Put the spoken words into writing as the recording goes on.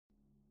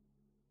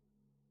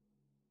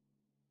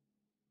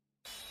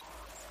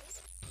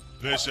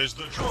This is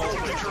the Troll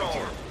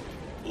Patrol,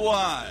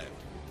 live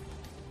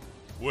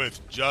with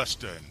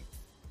Justin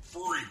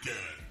Freakin'.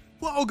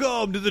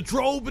 Welcome to the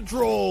Troll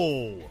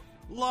Patrol,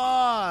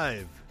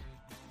 live.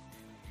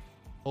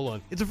 Hold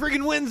on, it's a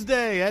freaking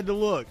Wednesday. I had to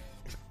look.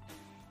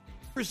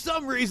 For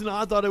some reason,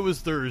 I thought it was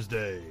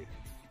Thursday.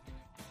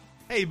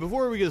 Hey,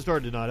 before we get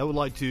started tonight, I would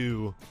like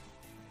to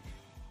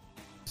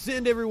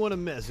send everyone a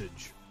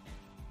message.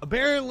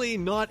 Apparently,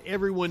 not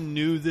everyone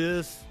knew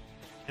this,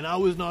 and I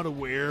was not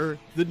aware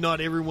that not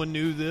everyone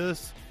knew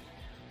this.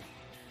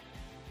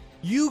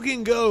 You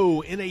can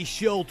go in a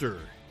shelter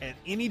at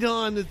any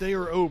time that they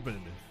are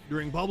open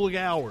during public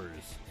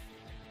hours.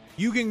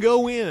 You can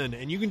go in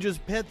and you can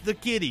just pet the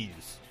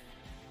kitties.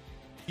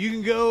 You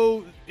can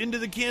go into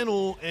the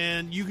kennel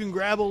and you can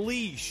grab a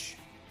leash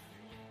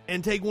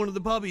and take one of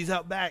the puppies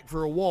out back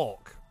for a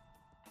walk.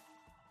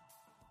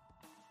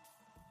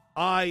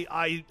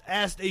 I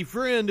asked a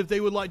friend if they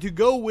would like to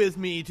go with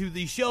me to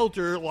the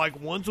shelter like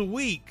once a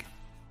week,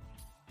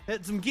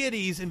 pet some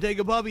kitties, and take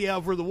a puppy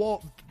out for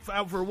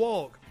a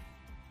walk.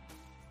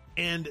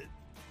 And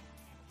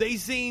they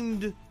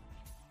seemed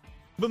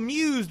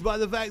bemused by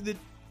the fact that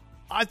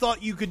I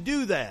thought you could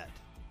do that.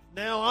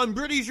 Now, I'm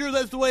pretty sure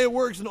that's the way it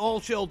works in all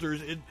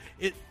shelters.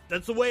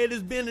 That's the way it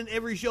has been in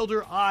every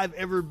shelter I've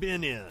ever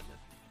been in.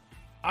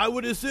 I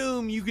would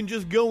assume you can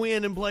just go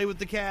in and play with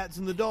the cats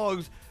and the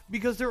dogs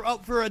because they're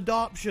up for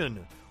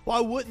adoption. Why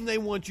wouldn't they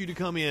want you to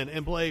come in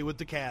and play with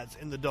the cats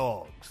and the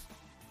dogs?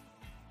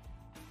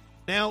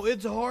 Now,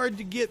 it's hard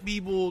to get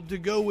people to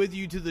go with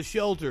you to the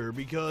shelter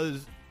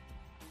because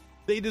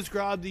they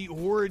describe the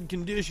horrid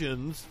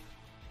conditions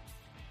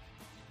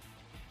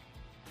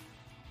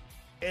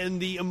and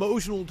the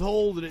emotional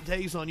toll that it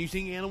takes on you,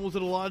 seeing animals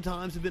that a lot of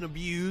times have been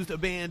abused,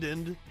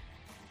 abandoned.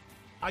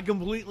 I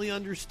completely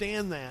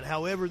understand that.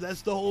 However,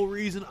 that's the whole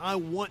reason I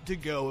want to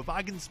go. If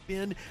I can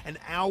spend an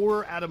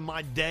hour out of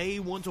my day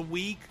once a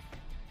week,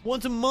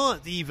 once a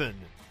month even,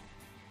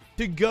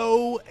 to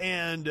go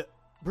and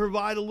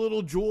provide a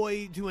little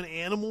joy to an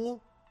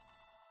animal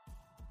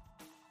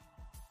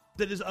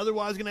that is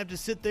otherwise going to have to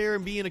sit there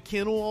and be in a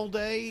kennel all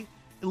day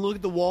and look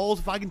at the walls,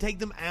 if I can take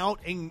them out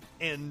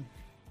and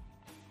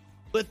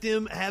let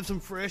them have some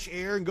fresh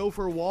air and go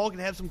for a walk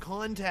and have some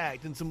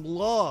contact and some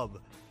love,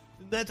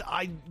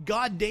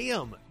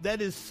 goddamn,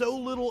 that is so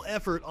little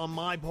effort on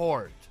my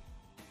part.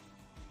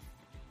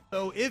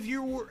 So if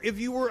you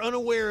were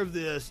unaware of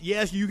this,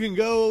 yes, you can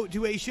go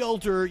to a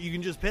shelter. You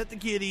can just pet the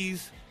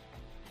kitties.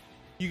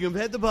 You can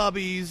pet the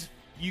puppies.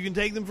 You can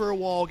take them for a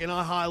walk, and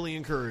I highly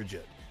encourage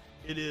it.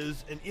 It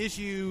is an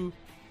issue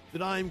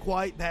that I am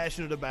quite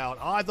passionate about.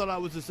 I thought I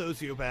was a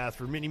sociopath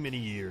for many, many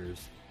years.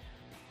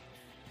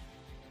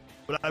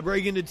 But I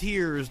break into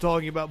tears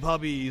talking about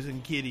puppies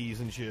and kitties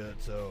and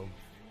shit, so.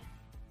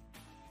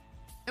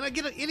 And I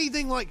get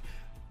anything like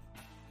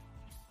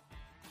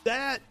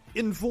that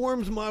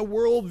informs my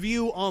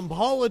worldview on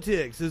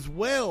politics as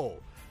well.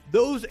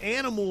 Those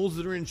animals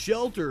that are in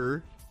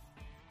shelters,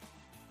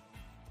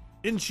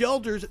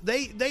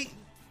 they've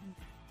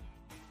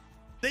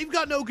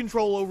got no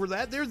control over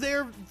that. They're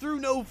there through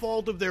no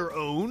fault of their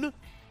own.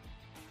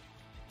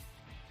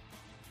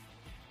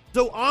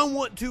 So I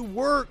want to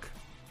work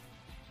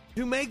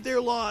to make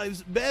their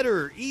lives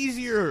better,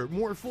 easier,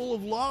 more full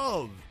of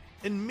love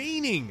and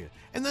meaning.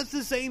 And that's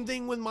the same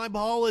thing with my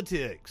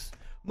politics.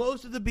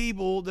 Most of the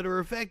people that are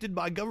affected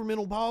by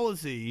governmental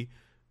policy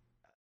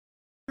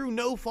through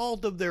no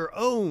fault of their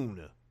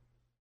own.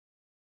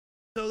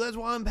 So that's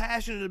why I'm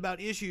passionate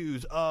about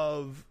issues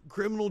of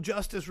criminal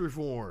justice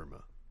reform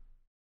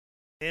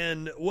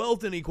and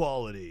wealth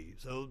inequality.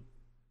 So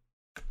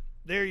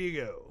there you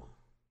go.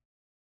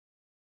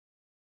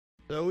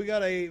 So we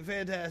got a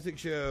fantastic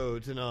show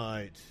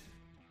tonight.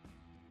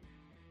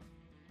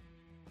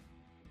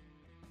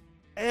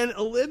 An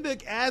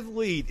Olympic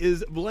athlete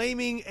is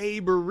blaming a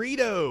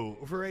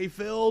burrito for a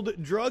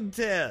failed drug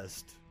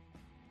test.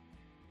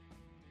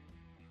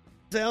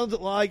 Sounds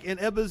like an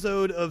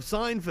episode of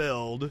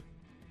Seinfeld.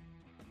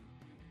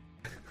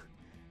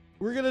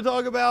 We're going to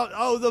talk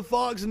about, the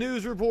Fox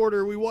News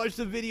reporter. We watched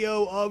the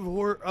video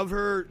of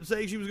her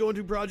saying she was going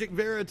to Project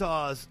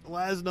Veritas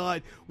last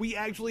night. We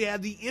actually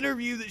had the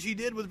interview that she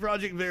did with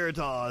Project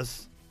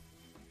Veritas.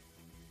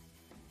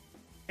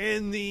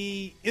 And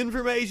the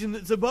information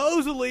that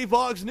supposedly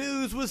Fox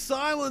News was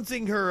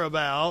silencing her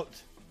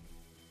about.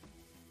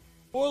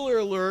 Spoiler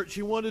alert,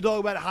 she wanted to talk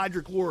about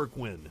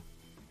hydrochloroquine.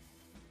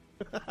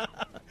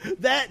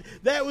 That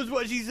was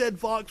what she said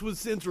Fox was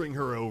censoring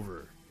her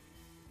over.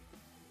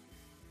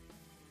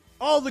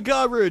 All the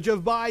coverage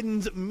of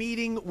Biden's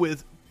meeting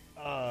with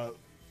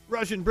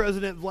Russian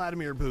President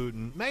Vladimir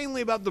Putin,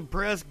 mainly about the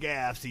press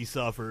gaffes he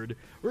suffered.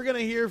 We're going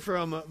to hear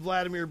from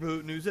Vladimir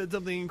Putin, who said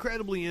something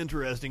incredibly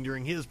interesting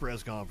during his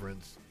press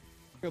conference.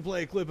 We're going to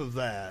play a clip of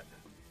that.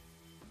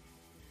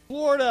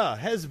 Florida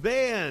has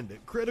banned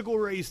critical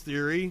race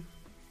theory.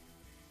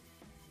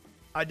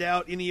 I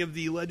doubt any of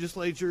the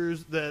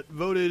legislators that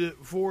voted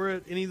for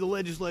it, any of the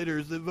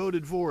legislators that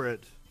voted for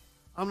it,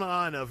 I'm not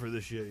high enough for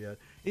this shit yet.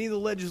 Any of the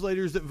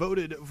legislators that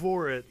voted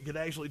for it could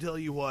actually tell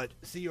you what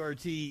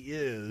CRT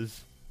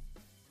is.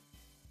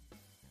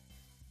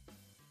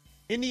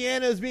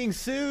 Indiana is being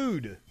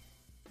sued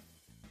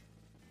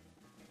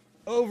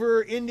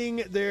over ending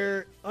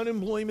their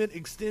unemployment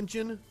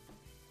extension.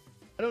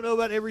 I don't know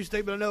about every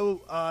state, but I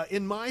know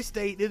in my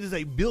state it is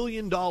 $1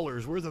 billion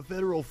worth of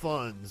federal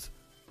funds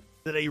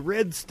that a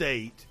red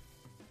state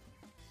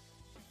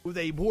with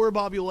a poor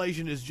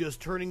population is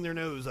just turning their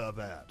nose up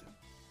at.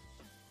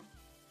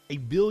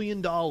 $1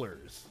 billion. $1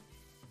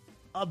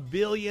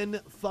 billion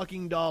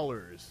fucking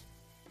dollars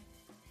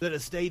that a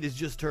state is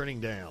just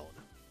turning down.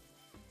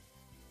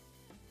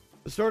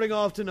 Starting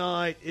off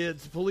tonight,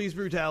 it's police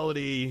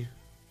brutality.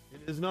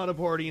 It is not a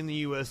party in the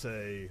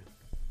USA.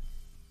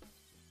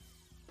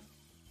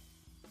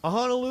 A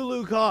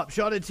Honolulu cop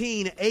shot a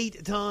teen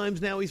 8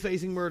 times. Now he's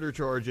facing murder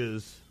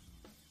charges.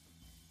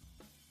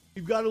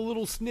 You've got a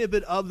little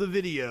snippet of the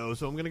video,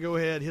 so I'm going to go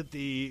ahead and hit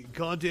the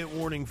content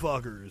warning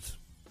fuckers.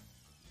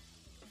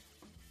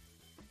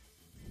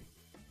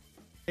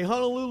 A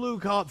Honolulu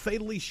cop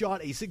fatally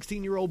shot a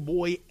 16-year-old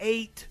boy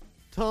 8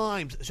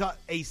 times. Shot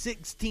a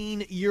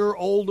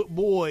 16-year-old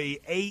boy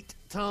 8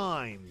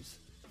 times,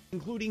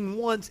 including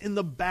once in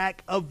the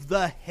back of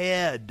the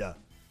head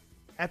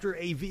after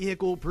a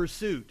vehicle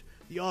pursuit.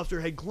 The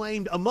officer had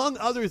claimed, among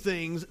other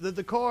things, that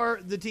the car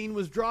the teen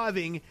was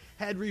driving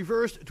had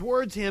reversed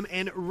towards him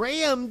and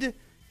rammed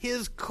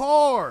his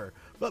car.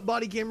 But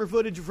body camera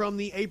footage from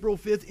the April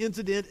 5th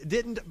incident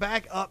didn't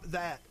back up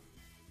that.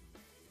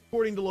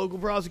 According to local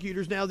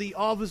prosecutors, now the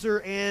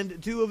officer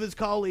and 2 of his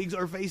colleagues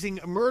are facing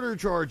murder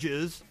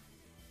charges.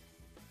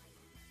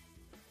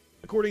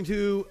 According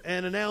to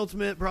an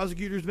announcement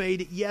prosecutors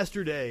made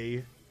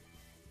yesterday,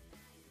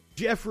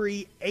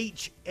 Jeffrey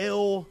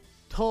H.L.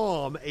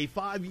 Tom, a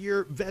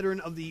 5-year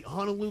veteran of the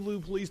Honolulu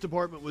Police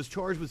Department, was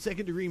charged with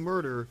second-degree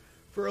murder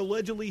for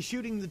allegedly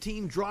shooting the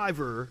teen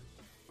driver,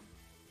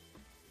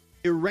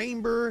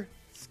 Iramber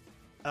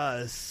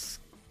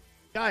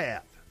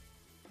Skyap.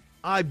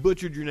 I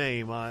butchered your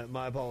name.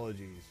 My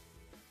apologies.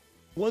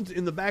 Once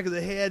in the back of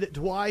the head,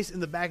 twice in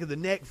the back of the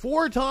neck,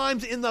 4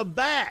 times in the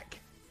back,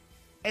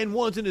 and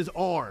once in his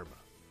arm.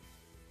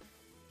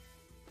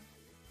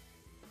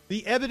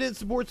 The evidence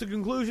supports the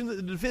conclusion that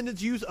the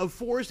defendant's use of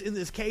force in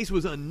this case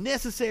was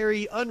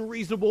unnecessary,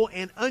 unreasonable,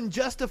 and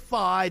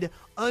unjustified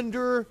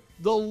under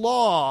the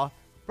law,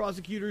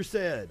 prosecutors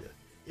said.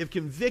 If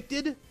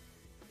convicted,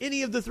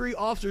 any of the 3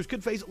 officers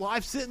could face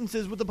life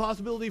sentences with the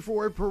possibility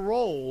for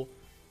parole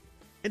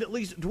and at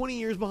least 20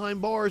 years behind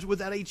bars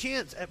without a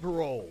chance at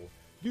parole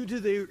due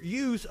to their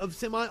use of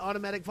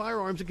semi-automatic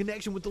firearms in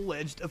connection with the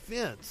alleged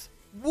offense.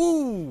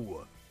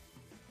 Woo!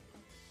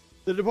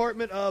 The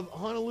Department of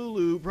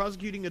Honolulu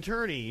prosecuting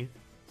attorney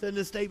said in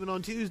a statement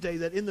on Tuesday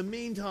that in the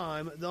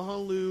meantime, the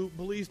Honolulu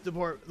Police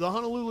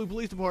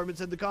Department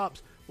said the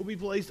cops will be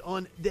placed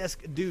on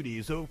desk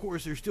duty. So, of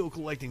course, they're still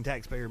collecting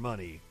taxpayer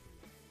money.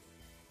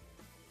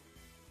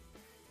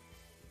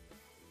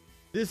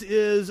 This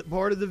is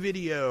part of the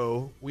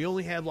video. We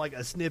only have like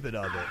a snippet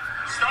of it.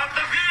 Stop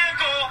the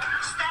vehicle!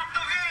 Stop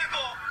the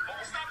vehicle!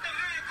 Stop the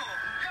vehicle!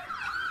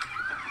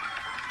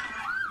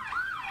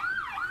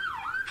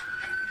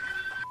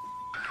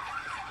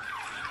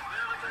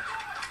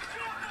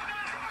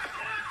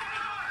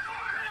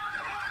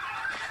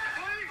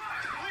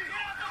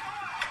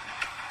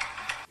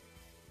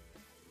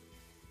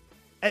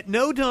 At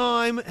no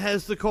time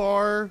has the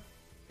car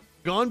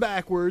gone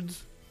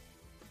backwards.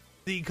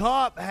 The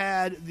cop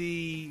had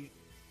the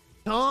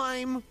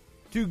time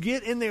to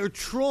get in their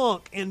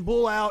trunk and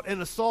pull out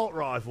an assault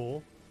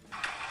rifle.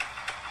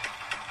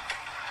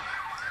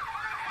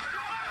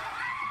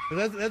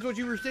 That's what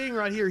you were seeing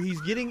right here. He's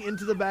getting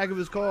into the back of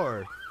his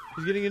car.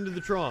 He's getting into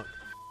the trunk.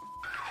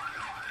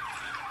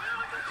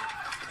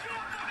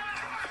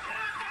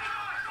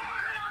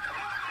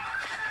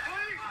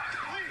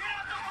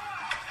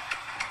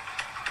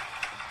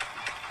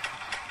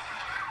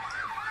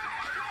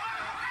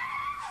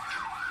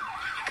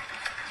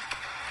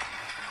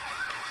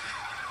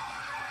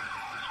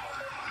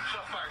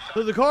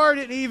 So the car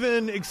didn't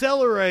even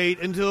accelerate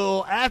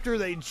until after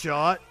they'd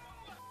shot.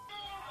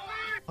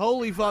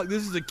 Holy fuck,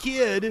 this is a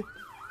kid.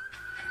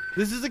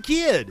 This is a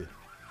kid.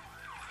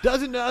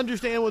 Doesn't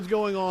understand what's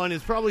going on.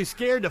 Is probably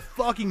scared to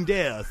fucking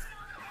death.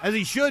 As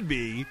he should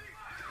be.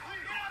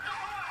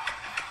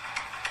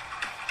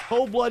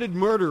 Cold-blooded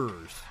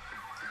murderers.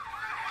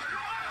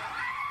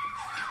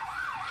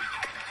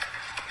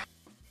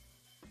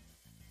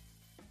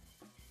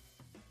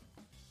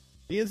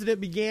 The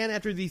incident began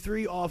after the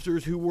 3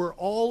 officers, who were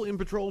all in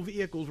patrol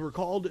vehicles, were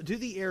called to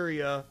the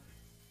area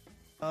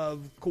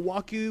of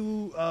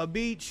Kawaku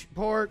Beach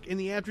Park in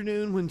the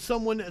afternoon when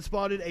someone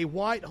spotted a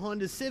white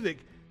Honda Civic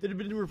that had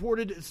been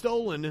reported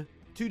stolen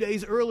 2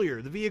 days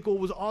earlier. The vehicle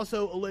was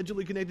also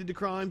allegedly connected to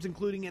crimes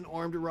including an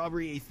armed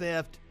robbery, a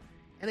theft,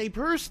 and a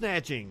purse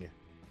snatching.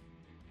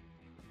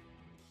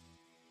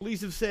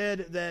 Police have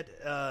said that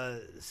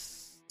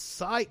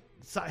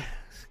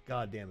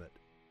God damn it.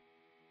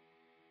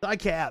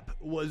 Skycap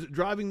was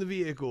driving the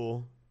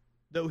vehicle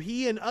though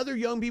he and other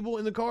young people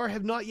in the car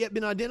have not yet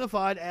been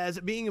identified as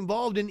being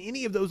involved in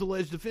any of those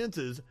alleged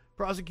offenses,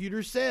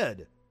 prosecutors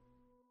said.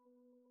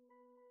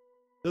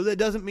 Though that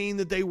doesn't mean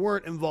that they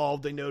weren't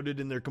involved, they noted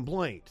in their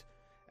complaint.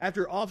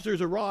 After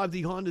officers arrived,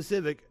 the Honda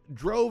Civic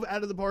drove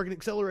out of the park and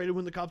accelerated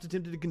when the cops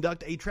attempted to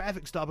conduct a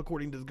traffic stop,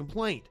 according to the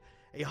complaint.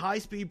 A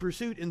high-speed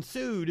pursuit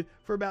ensued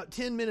for about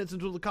 10 minutes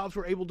until the cops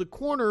were able to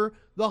corner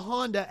the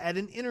Honda at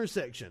an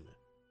intersection.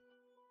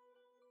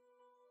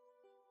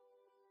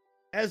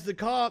 As the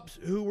cops,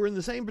 who were in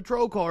the same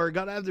patrol car,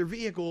 got out of their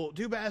vehicle,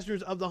 2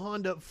 passengers of the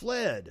Honda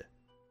fled.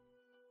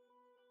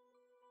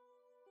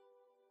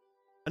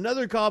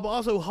 Another cop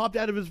also hopped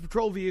out of his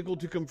patrol vehicle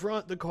to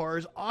confront the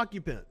car's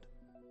occupant.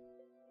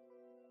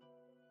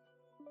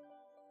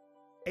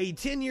 A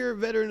 10-year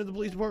veteran of the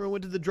police department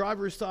went to the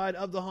driver's side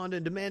of the Honda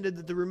and demanded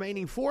that the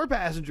remaining 4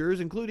 passengers,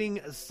 including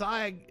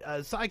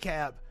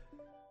Psycap,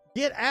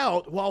 get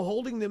out while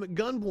holding them at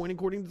gunpoint,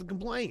 according to the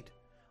complaint.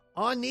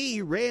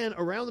 Ani ran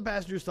around the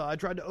passenger side,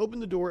 tried to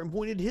open the door, and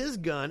pointed his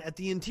gun at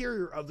the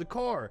interior of the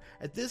car.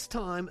 At this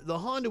time, the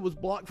Honda was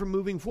blocked from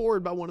moving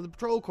forward by one of the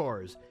patrol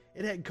cars.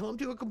 It had come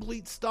to a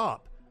complete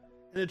stop.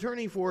 An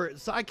attorney for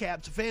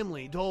Psycap's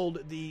family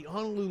told the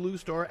Honolulu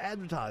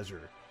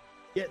Star-Advertiser.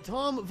 Yet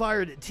Tom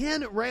fired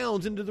 10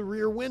 rounds into the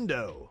rear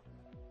window,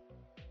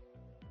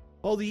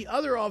 while the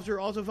other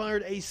officer also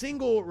fired a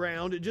single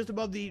round just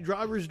above the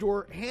driver's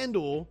door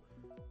handle,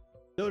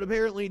 though it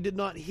apparently did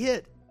not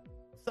hit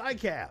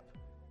Psycap.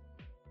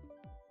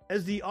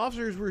 As the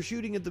officers were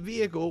shooting at the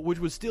vehicle, which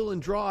was still in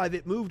drive,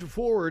 it moved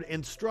forward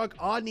and struck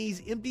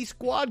Odney's empty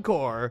squad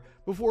car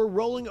before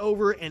rolling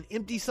over an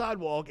empty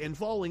sidewalk and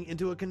falling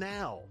into a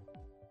canal.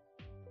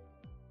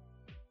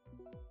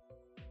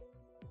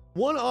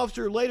 One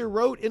officer later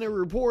wrote in a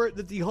report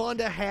that the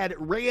Honda had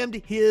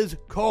rammed his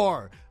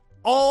car.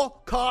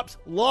 All cops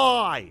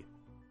lie.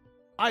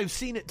 I've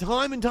seen it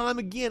time and time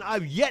again.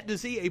 I've yet to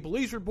see a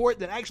police report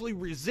that actually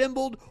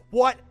resembled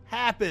what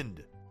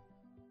happened.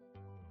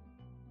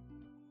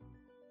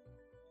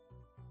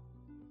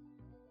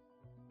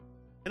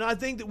 And I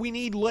think that we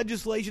need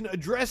legislation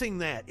addressing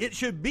that. It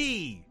should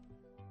be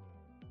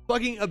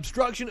fucking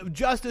obstruction of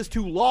justice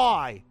to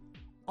lie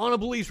on a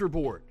police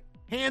report.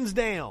 Hands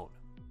down.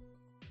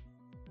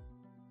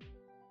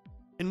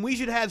 And we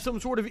should have some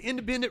sort of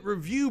independent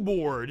review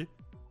board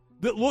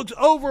that looks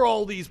over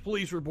all these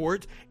police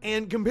reports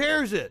and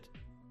compares it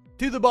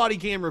to the body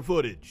camera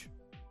footage.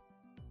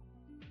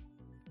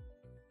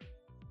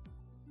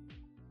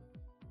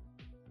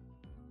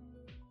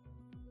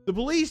 The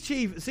police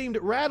chief seemed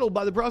rattled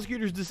by the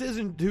prosecutor's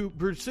decision to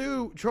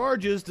pursue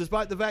charges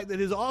despite the fact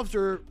that his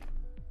officer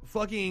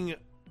fucking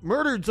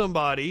murdered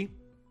somebody.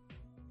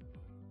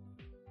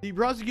 The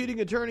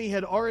prosecuting attorney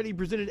had already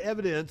presented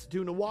evidence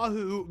to an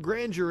Oahu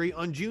grand jury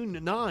on June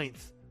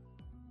 9th,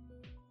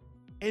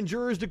 and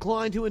jurors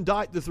declined to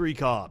indict the 3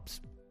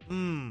 cops.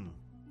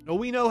 Well,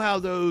 we know how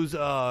those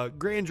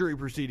grand jury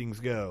proceedings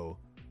go.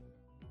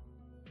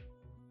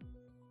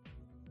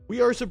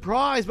 We are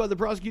surprised by the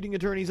prosecuting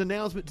attorney's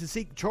announcement to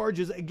seek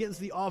charges against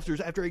the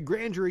officers after a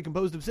grand jury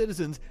composed of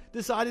citizens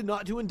decided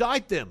not to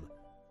indict them.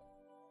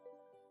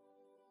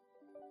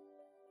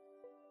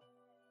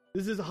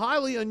 This is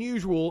highly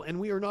unusual, and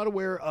we are not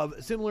aware of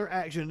similar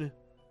action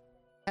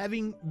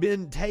having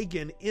been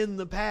taken in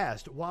the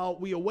past. While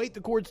we await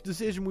the court's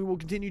decision, we will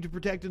continue to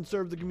protect and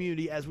serve the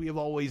community as we have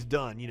always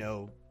done,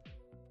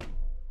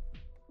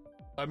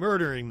 by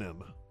murdering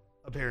them,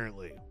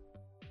 apparently.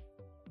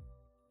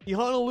 The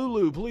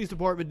Honolulu Police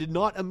Department did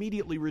not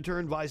immediately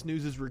return Vice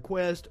News'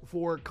 request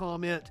for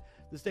comment.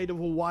 The State of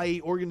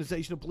Hawaii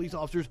Organization of Police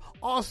Officers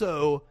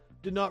also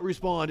did not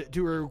respond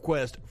to a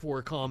request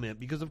for comment,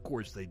 because of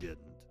course they didn't.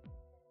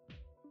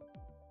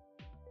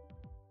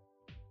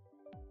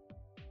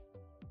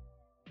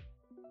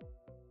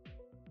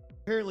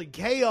 Apparently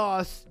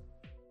chaos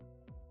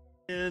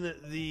in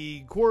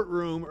the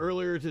courtroom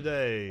earlier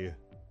today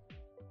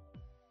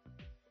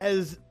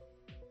as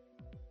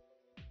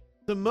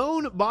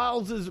Simone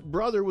Biles'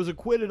 brother was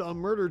acquitted on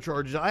murder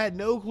charges. I had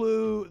no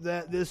clue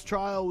that this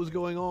trial was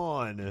going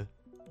on.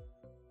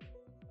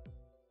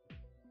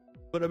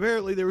 But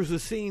apparently there was a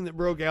scene that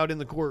broke out in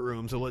the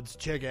courtroom, so let's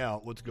check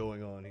out what's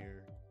going on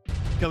here.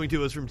 Coming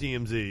to us from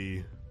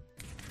TMZ.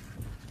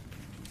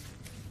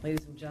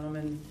 Ladies and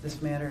gentlemen,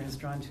 this matter has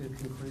drawn to a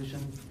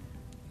conclusion.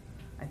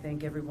 I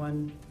thank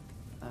everyone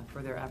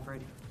for their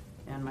effort,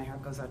 and my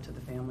heart goes out to the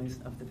families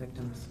of the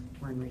victims.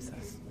 We're in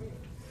recess.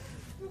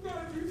 You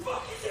gotta be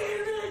fucking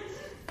kidding me!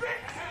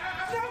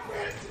 Stop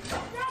it!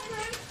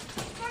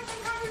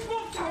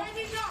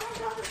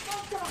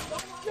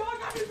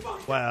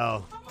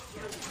 Wow.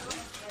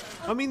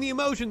 I mean, the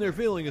emotion they're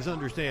feeling is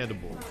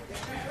understandable.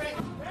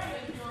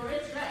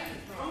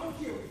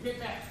 Get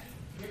back.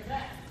 Get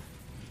back.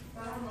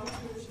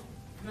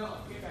 No,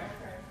 get back.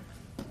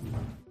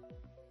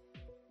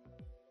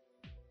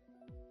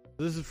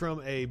 This is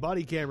from a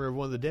body camera of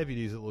one of the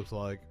deputies, it looks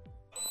like.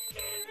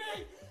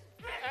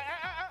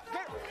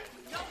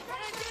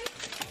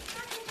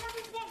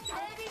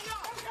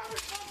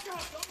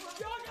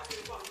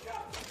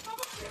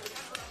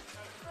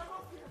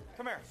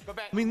 Come here. Go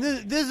back. I mean,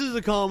 this is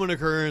a common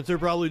occurrence. They're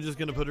probably just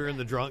going to put her in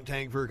the drunk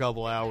tank for a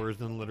couple hours,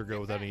 then let her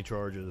go without any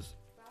charges.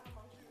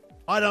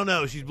 I don't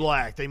know. She's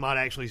black. They might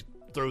actually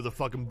throw the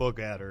fucking book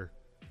at her.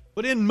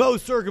 But in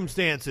most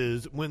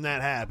circumstances, when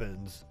that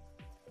happens,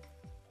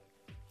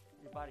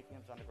 Your body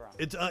cam's on the ground.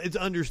 it's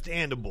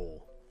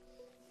understandable.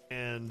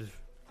 And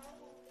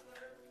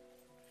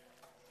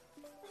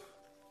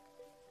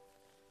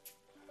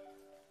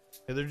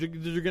they're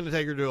going to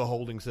take her to a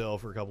holding cell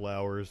for a couple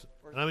hours.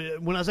 And I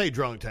mean, when I say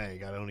drunk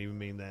tank, I don't even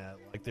mean that.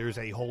 Like, there's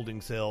a holding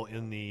cell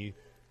in the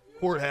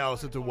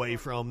courthouse that's away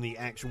from the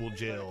actual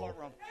jail.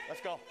 Courtroom.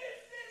 Let's go.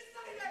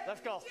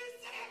 Let's go.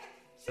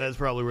 That's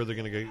probably where they're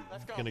going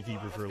to keep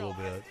her for a little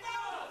bit.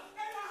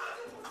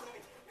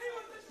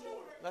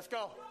 Let's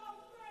go.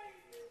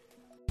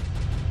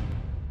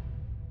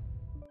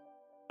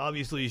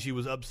 Obviously, she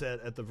was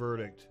upset at the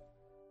verdict.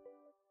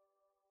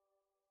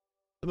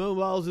 Simone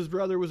Biles'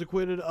 brother was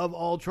acquitted of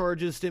all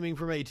charges stemming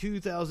from a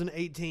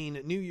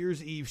 2018 New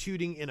Year's Eve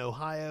shooting in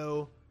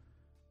Ohio.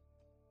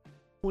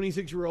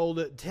 26-year-old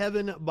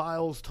Tevin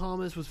Biles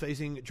Thomas was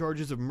facing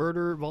charges of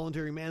murder,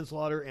 voluntary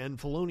manslaughter, and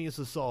felonious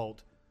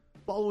assault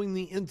following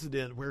the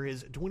incident where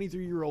his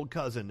 23-year-old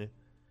cousin,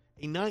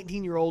 a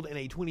 19-year-old, and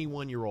a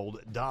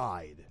 21-year-old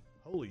died.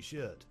 Holy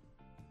shit.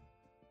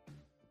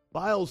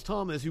 Biles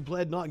Thomas, who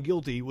pled not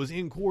guilty, was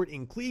in court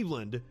in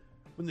Cleveland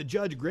when the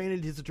judge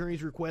granted his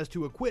attorney's request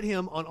to acquit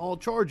him on all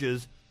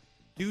charges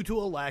due to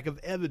a lack of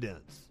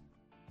evidence.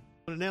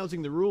 When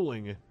announcing the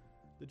ruling,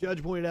 the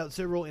judge pointed out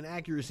several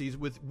inaccuracies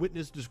with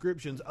witness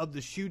descriptions of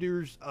the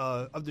shooter's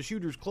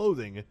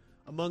clothing,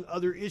 among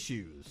other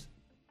issues.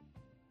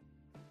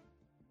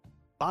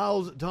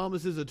 Biles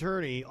Thomas's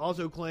attorney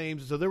also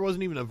claims, so there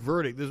wasn't even a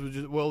verdict. This was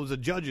just, well, it was a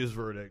judge's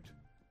verdict.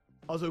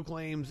 Also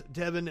claims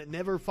Tevin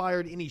never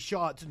fired any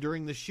shots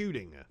during the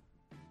shooting.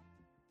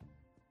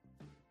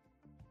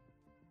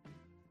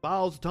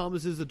 Biles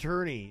Thomas's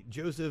attorney,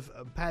 Joseph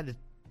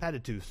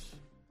Patatus,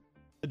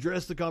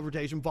 addressed the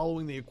confrontation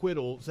following the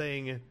acquittal,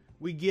 saying,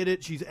 "We get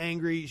it. She's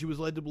angry. She was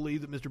led to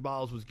believe that Mr.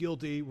 Biles was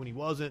guilty when he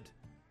wasn't,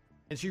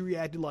 and she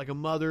reacted like a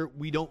mother.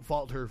 We don't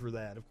fault her for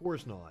that. Of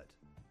course not."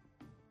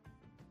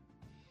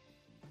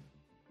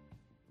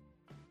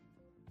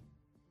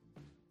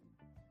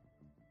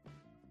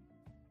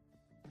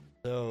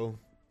 So,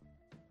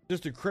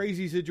 just a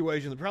crazy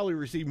situation that probably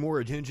received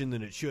more attention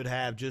than it should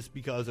have just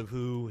because of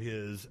who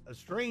his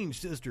estranged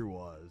sister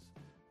was.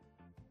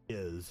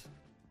 His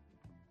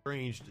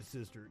estranged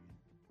sister.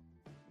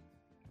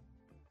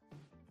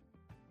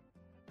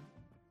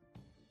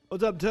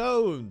 What's up,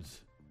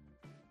 Tones?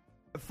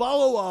 A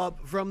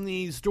follow-up from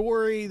the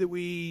story that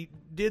we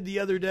did the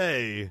other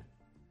day.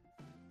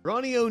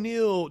 Ronnie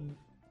O'Neal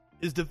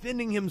is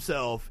defending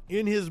himself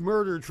in his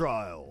murder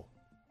trial.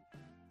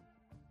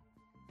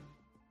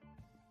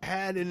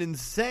 Had an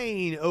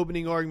insane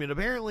opening argument.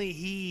 Apparently,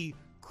 he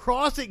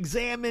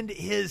cross-examined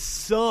his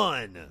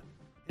son,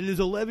 and his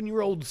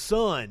 11-year-old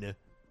son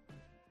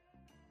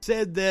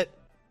said that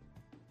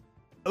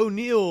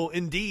O'Neal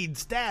indeed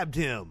stabbed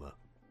him.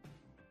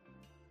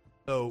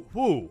 So,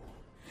 whoo.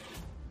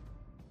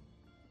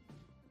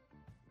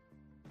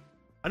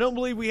 I don't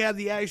believe we have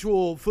the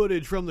actual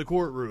footage from the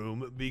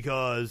courtroom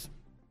because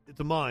it's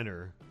a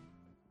minor.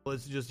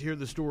 Let's just hear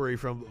the story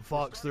from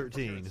Fox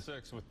 13.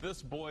 6 with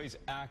this boy's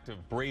act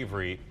of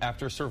bravery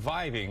after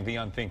surviving the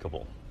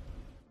unthinkable.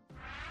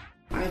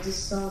 I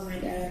just saw my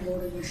dad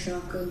holding a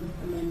shotgun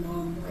and my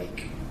mom,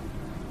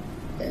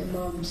 and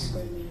mom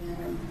screaming at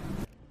him.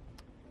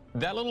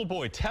 That little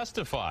boy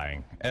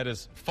testifying at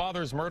his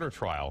father's murder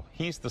trial.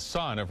 He's the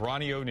son of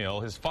Ronnie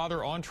O'Neal, his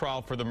father on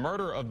trial for the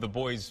murder of the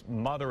boy's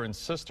mother and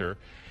sister,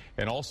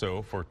 and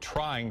also for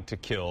trying to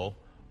kill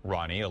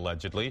Ronnie,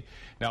 allegedly.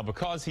 Now,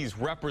 because he's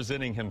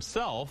representing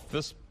himself,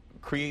 this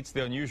creates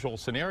the unusual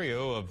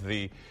scenario of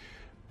the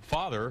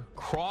father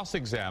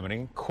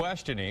cross-examining,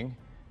 questioning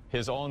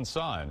his own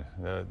son.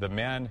 The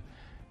man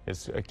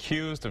is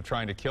accused of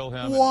trying to kill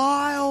him.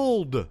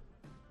 Wild!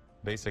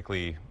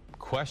 Basically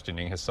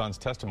questioning his son's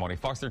testimony.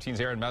 Fox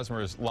 13's Aaron Mesmer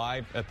is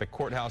live at the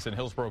courthouse in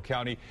Hillsborough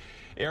County.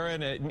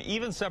 Aaron,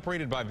 even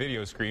separated by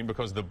video screen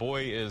because the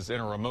boy is in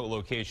a remote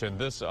location,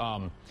 this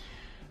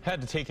had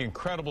to take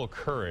incredible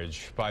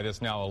courage by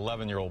this now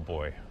 11-year-old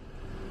boy.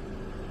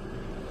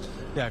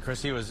 Yeah,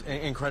 Chris, he was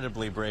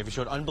incredibly brave. He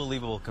showed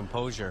unbelievable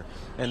composure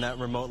in that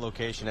remote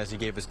location as he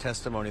gave his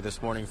testimony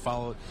this morning.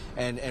 Followed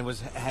and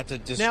had to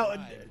just. Now,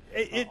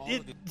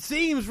 it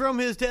seems from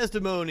his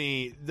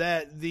testimony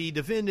that the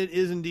defendant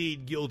is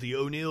indeed guilty.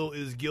 O'Neal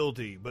is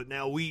guilty, but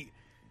now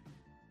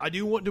I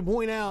do want to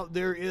point out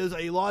there is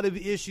a lot of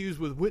issues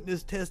with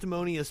witness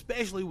testimony,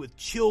 especially with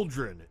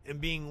children and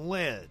being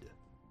led.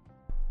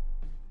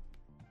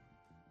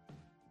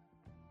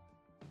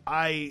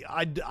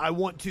 I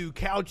want to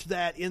couch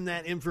that in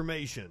that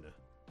information.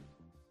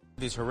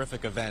 These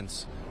horrific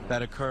events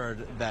that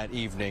occurred that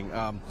evening.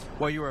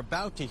 What you were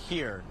about to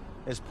hear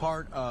is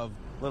part of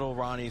little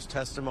Ronnie's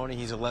testimony.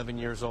 He's 11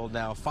 years old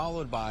now,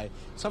 followed by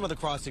some of the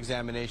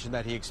cross-examination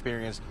that he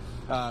experienced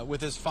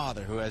with his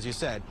father, who, as you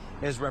said,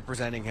 is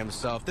representing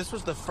himself. This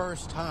was the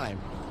first time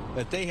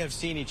that they have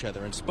seen each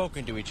other and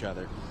spoken to each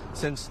other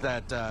since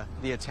that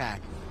the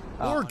attack.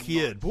 Poor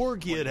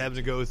kid having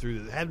to go through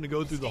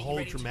the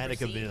whole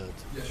traumatic event.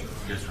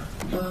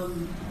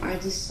 I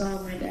just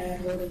saw my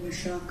dad holding a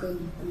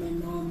shotgun and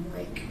my mom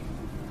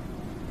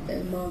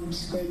and mom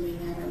screaming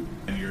at him.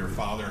 And your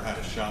father had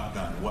a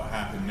shotgun. What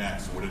happened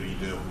next? What did he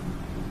do?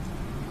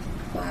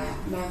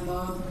 My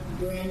mom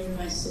ran in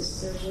my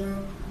sister's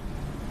room.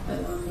 My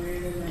mom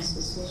ran in my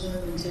sister's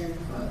room and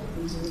terrified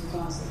into the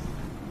closet.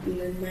 And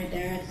then my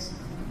dad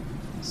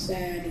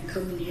said,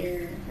 "Come in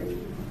here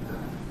and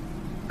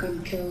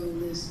come kill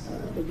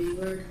the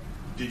B-word."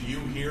 Did you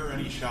hear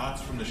any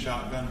shots from the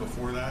shotgun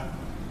before that?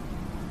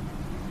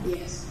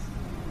 Yes.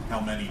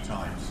 How many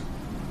times?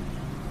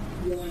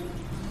 One.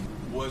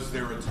 Was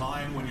there a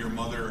time when your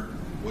mother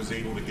was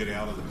able to get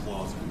out of the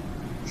closet?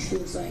 She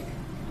was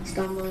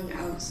stumbling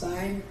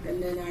outside,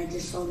 and then I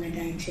just saw my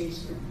dad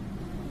chase her.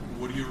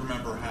 What do you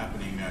remember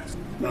happening next?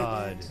 My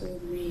dad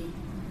told me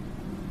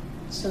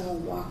to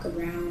walk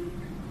around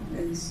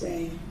and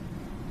say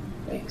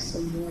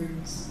some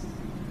words.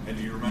 And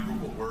do you remember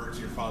what words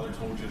your father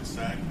told you to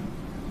say?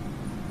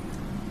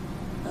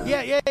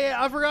 Yeah,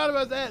 I forgot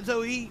about that.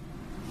 So he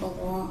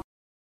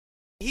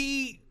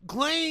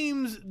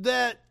claims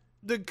that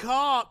the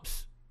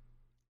cops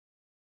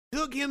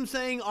took him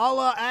saying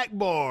Allah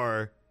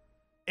Akbar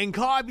and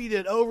copied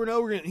it over and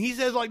over again. He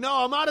says,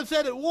 no, I might have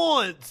said it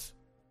once,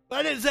 but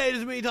I didn't say it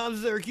as many times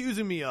as they're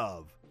accusing me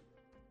of.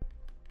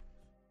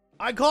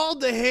 I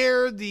called the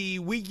hair the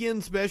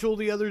Weekend special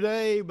the other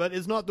day, but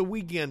it's not the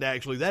Weekend,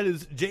 actually. That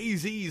is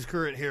Jay-Z's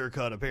current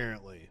haircut,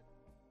 apparently.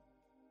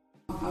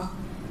 Akbar.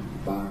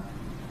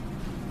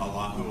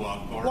 Allahu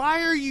Akbar.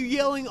 Why are you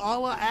yelling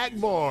Allah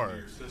Akbar?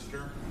 Your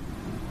sister?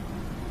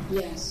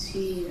 Yes,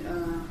 he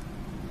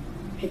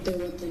hit her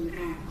with an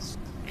axe.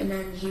 And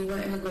then he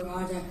went in the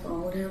garage, I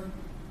followed him.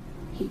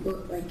 He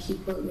put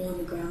me on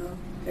the ground,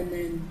 and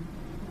then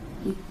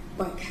he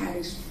had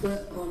his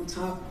foot on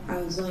top. I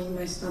was laying in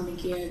my stomach,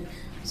 he had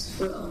his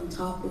foot on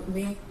top of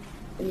me,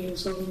 and he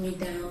was holding me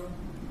down.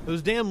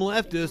 Those damn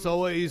leftists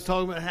always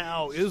talking about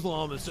how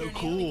Islam is so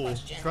cool,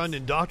 trying to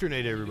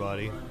indoctrinate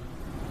everybody.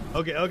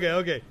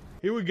 Okay.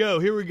 Here we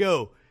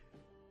go.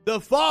 The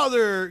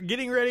father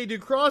getting ready to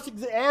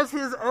as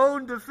his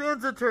own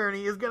defense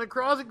attorney is going to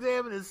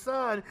cross-examine his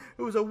son,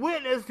 who was a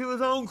witness to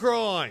his own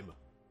crime.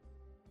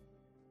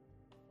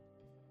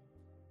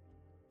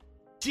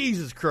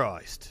 Jesus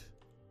Christ.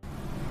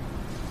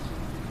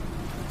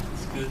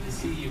 It's good to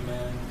see you,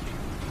 man.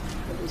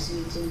 Good to see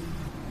you too.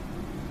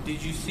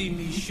 Did you see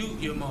me shoot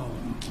your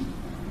mom?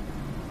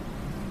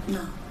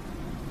 No.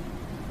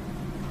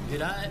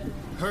 Did I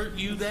hurt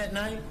you that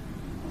night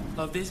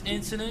of this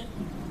incident?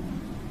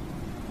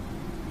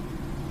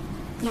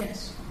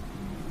 Yes.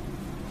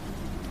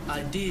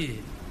 I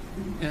did.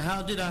 And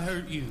how did I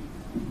hurt you?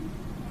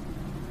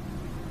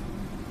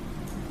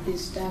 You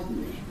stabbed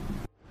me.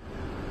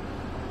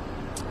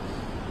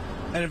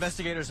 And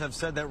investigators have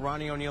said that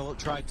Ronnie O'Neal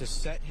tried to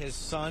set his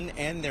son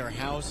and their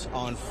house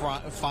on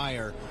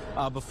fire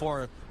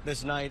before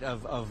this night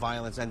of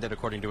violence ended,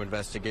 according to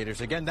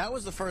investigators. Again, that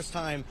was the first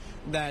time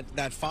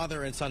that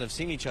father and son have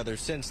seen each other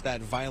since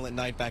that violent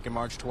night back in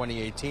March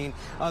 2018.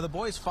 The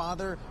boy's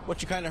father,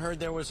 what you kind of heard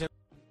there was him.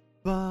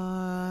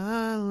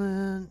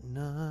 Violent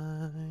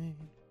night.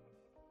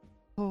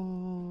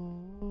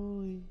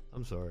 Holy.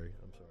 I'm sorry.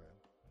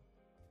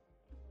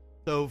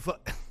 So,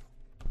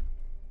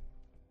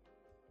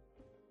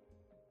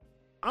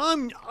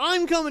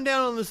 I'm coming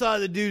down on the side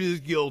of the dude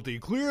is guilty.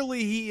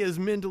 Clearly, he is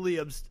mentally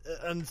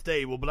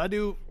unstable, but I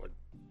do.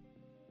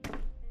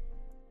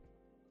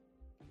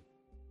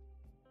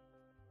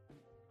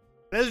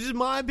 That's just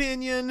my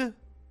opinion.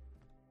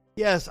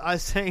 Yes, I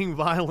sang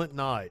 "Violent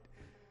Night."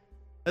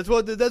 That's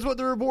what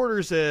the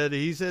reporter said.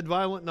 He said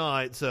 "Violent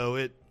Night," so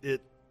it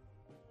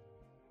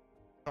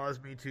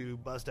caused me to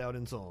bust out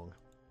in song.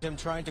 Him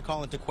trying to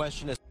call into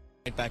question his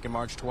back in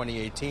March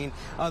 2018.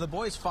 The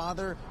boy's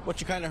father, what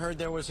you kind of heard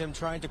there was him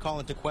trying to call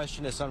into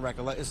question his son's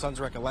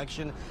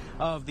recollection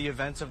of the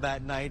events of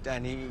that night,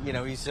 and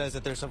he says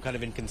that there's some kind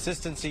of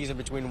inconsistencies in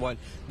between what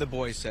the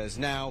boy says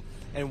now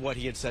and what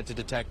he had said to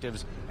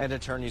detectives and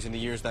attorneys in the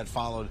years that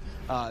followed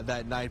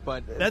that night.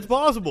 But that's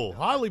possible,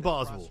 highly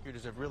possible.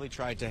 Prosecutors have really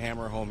tried to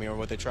hammer home here.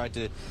 What they tried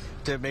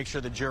to make sure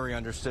the jury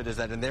understood is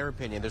that, in their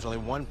opinion, there's only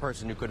one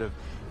person who could have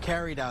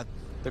carried out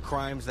the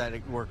crimes that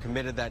were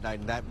committed that night,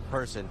 and that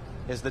person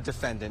is the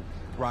defendant,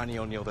 Ronnie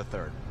O'Neal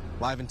III.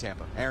 Live in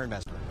Tampa, Aaron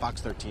Messmer,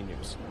 Fox 13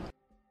 News.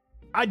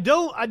 I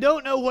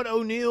don't know what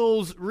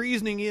O'Neal's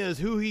reasoning is,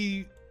 who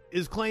he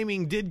is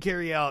claiming did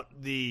carry out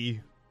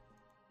the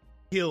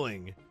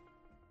killing.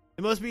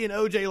 It must be an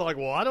OJ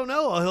well, I don't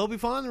know, I'll help you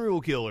find the real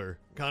killer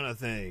kind of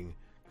thing.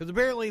 Because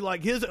apparently,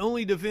 like, his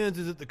only defense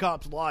is that the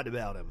cops lied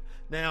about him.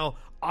 Now,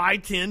 I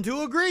tend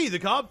to agree. The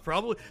cops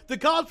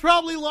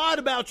probably lied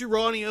about you,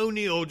 Ronnie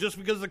O'Neal, just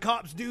because the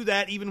cops do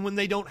that even when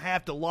they don't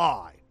have to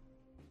lie.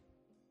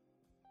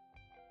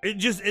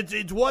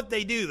 It's what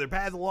they do. They're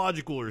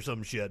pathological or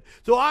some shit.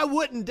 So I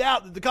wouldn't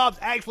doubt that the cops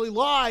actually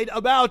lied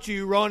about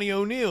you, Ronnie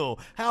O'Neal.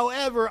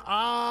 However,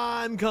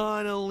 I'm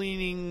kind of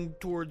leaning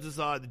towards the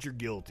side that you're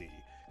guilty.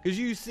 Because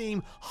you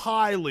seem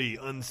highly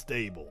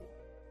unstable.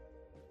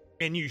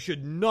 And you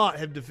should not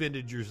have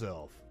defended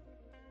yourself.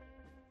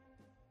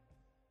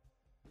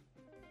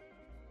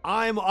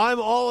 I'm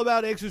all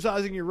about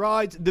exercising your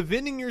rights,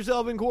 defending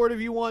yourself in court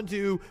if you want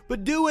to,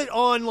 but do it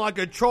on like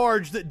a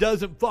charge that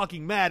doesn't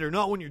fucking matter,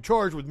 not when you're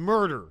charged with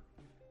murder.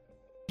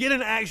 Get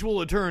an actual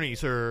attorney,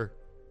 sir.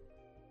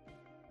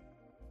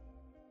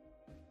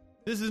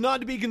 This is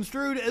not to be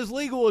construed as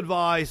legal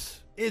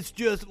advice, it's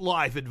just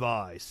life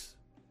advice.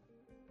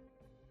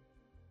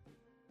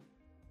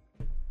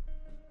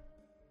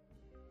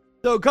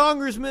 So,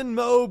 Congressman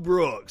Mo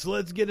Brooks,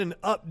 let's get an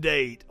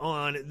update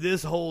on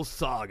this whole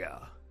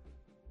saga.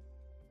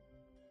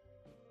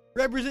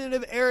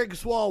 Representative Eric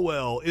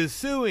Swalwell is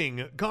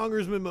suing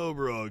Congressman Mo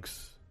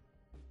Brooks.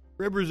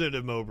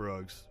 Representative Mo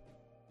Brooks.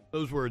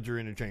 Those words are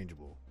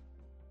interchangeable.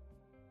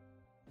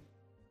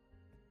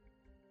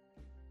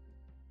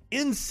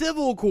 In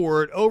civil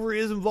court over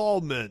his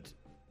involvement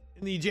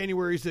in the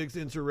January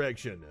 6th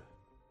insurrection.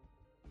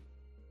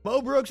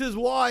 Mo Brooks'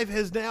 wife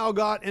has now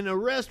got an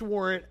arrest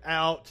warrant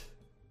out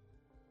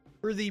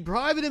for the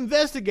private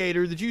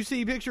investigator that you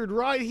see pictured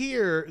right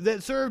here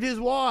that served his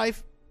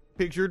wife,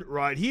 pictured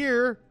right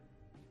here,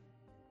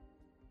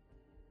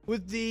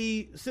 with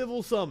the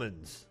civil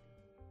summons.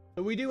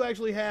 So we do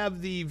actually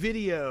have the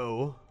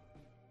video.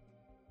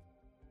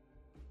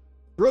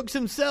 Brooks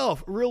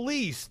himself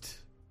released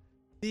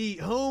the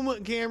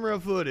home camera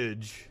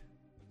footage.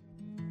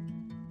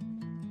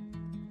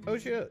 Oh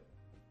shit.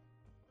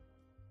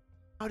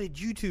 How did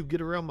YouTube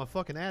get around my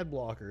fucking ad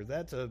blocker?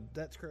 That's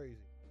crazy.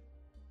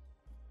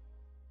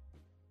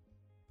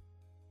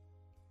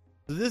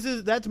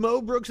 So that's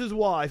Mo Brooks'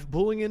 wife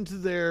pulling into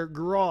their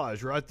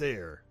garage right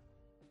there.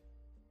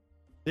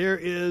 There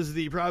is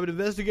the private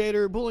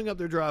investigator pulling up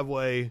their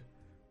driveway,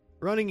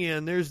 running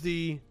in. There's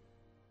the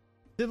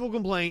civil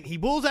complaint. He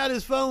pulls out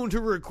his phone to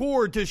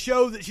record to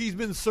show that she's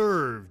been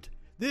served.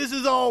 This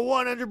is all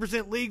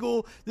 100%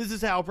 legal. This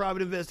is how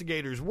private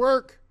investigators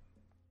work.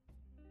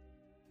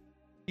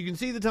 You can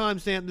see the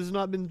timestamp. This has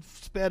not been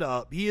sped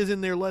up. He is in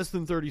there less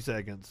than 30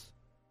 seconds.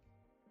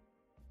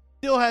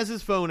 Still has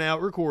his phone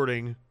out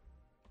recording.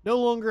 No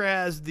longer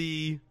has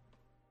the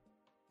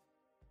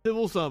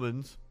civil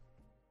summons.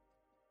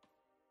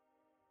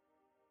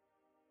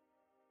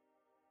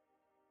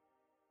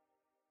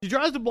 She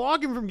tries to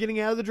block him from getting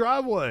out of the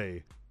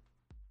driveway.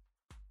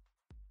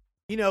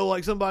 You know,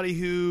 like somebody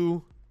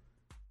who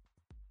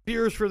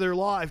fears for their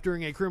life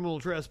during a criminal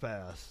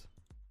trespass.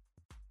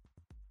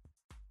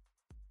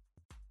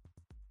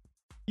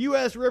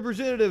 U.S.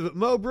 Representative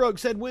Mo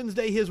Brooks said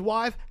Wednesday his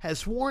wife has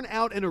sworn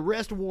out an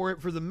arrest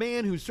warrant for the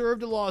man who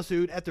served a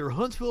lawsuit at their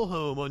Huntsville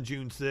home on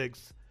June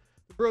 6th.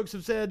 The Brooks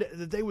have said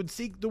that they would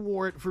seek the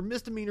warrant for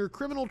misdemeanor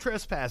criminal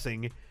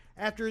trespassing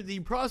after the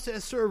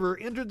process server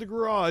entered the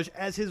garage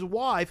as his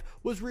wife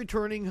was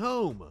returning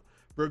home.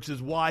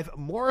 Brooks' wife,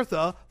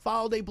 Martha,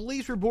 filed a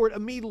police report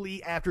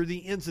immediately after the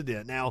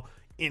incident. Now,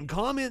 in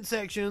comment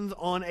sections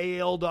on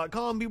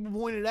AL.com, people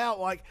pointed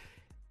out, like,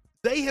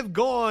 they have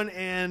gone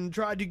and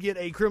tried to get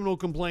a criminal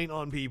complaint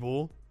on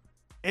people,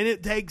 and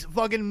it takes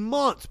fucking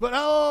months. But,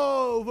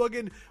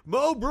 fucking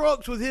Mo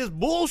Brooks with his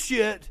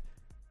bullshit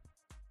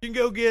can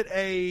go get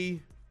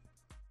a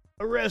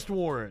arrest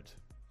warrant.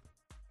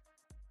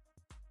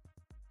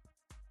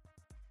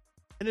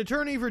 An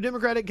attorney for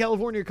Democratic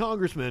California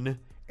Congressman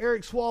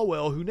Eric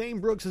Swalwell, who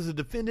named Brooks as a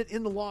defendant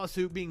in the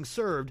lawsuit being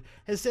served,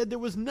 has said there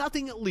was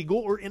nothing illegal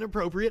or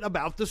inappropriate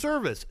about the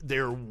service.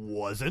 There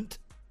wasn't.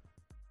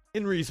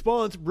 In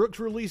response, Brooks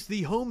released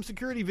the home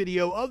security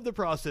video of the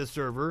process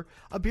server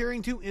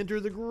appearing to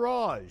enter the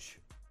garage.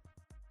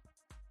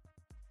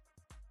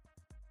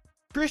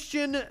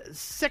 Christian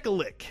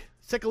Sekulicki.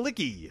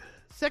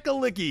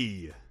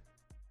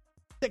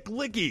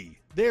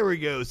 There we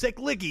go.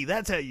 Sekulicki,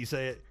 that's how you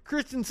say it.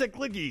 Christian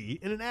Sekulicki,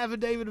 in an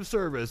affidavit of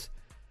service,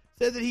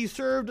 said that he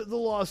served the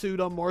lawsuit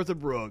on Martha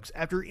Brooks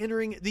after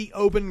entering the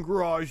open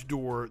garage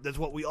door. That's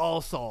what we all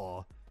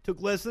saw.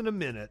 Took less than a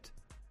minute.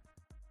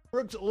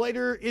 Brooks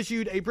later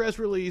issued a press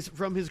release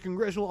from his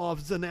congressional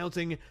office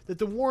announcing that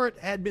the warrant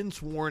had been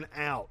sworn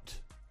out.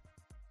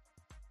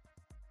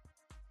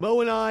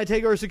 Mo and I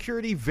take our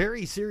security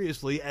very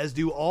seriously, as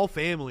do all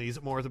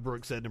families, Martha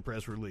Brooks said in a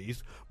press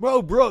release.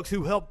 Mo Brooks,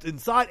 who helped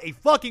incite a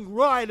fucking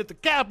riot at the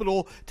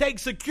Capitol,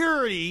 takes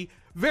security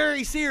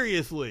very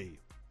seriously.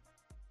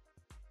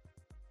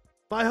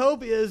 My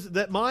hope is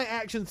that my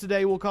actions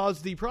today will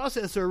cause the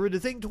process server to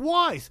think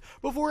twice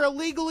before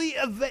illegally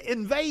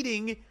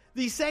invading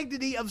the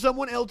sanctity of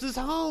someone else's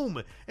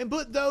home, and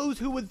put those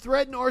who would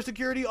threaten our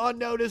security on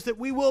notice that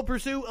we will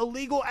pursue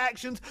illegal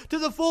actions to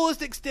the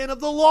fullest extent of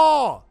the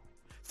law.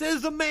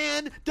 says the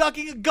man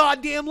ducking a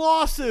goddamn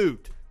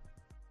lawsuit.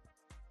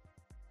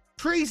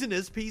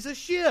 Treasonous piece of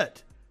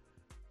shit.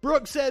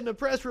 Brooks said in a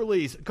press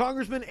release,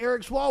 Congressman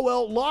Eric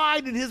Swalwell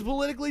lied in his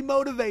politically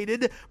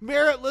motivated,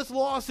 meritless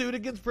lawsuit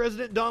against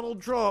President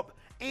Donald Trump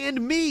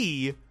and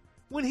me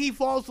when he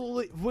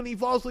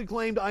falsely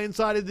claimed I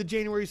incited the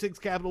January 6th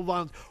Capitol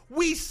violence.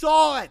 We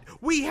saw it.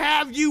 We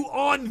have you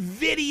on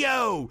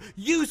video.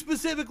 You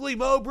specifically,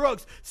 Mo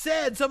Brooks,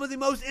 said some of the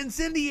most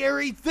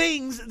incendiary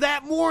things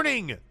that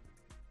morning.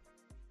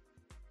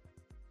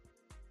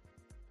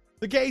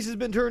 The case has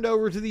been turned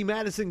over to the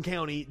Madison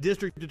County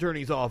District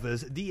Attorney's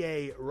Office.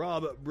 DA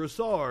Rob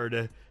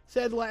Broussard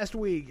said last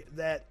week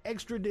that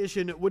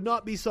extradition would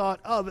not be sought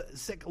of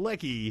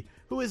Seklecki,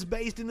 who is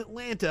based in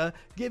Atlanta,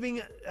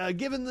 given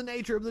the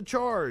nature of the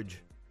charge.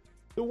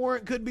 The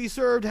warrant could be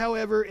served,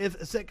 however, if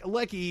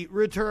Seklecki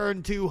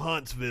returned to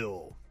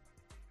Huntsville.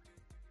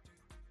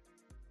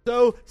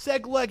 So,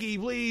 Seklecki,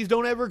 please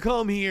don't ever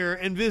come here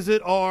and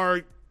visit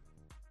the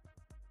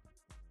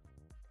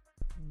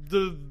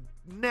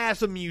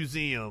NASA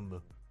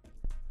Museum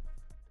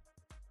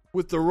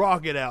with the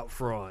rocket out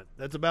front.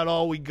 That's about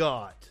all we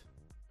got.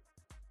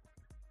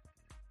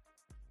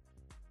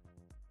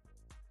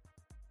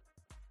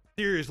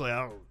 Seriously,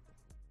 I don't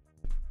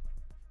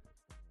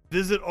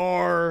visit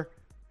our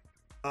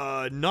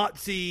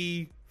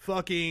Nazi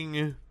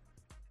fucking,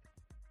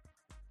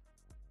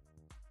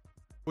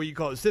 what do you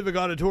call it, civic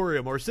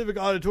auditorium, or civic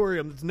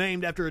auditorium that's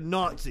named after a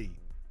Nazi.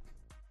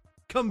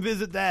 Come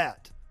visit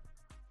that.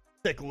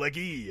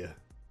 Seklecki.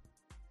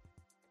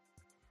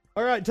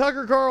 All right,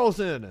 Tucker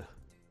Carlson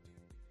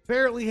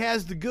apparently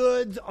has the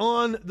goods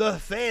on the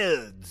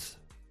feds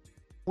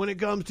when it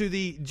comes to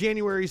the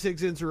January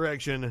 6th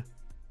insurrection.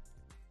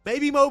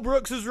 Maybe Mo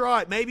Brooks is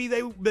right. Maybe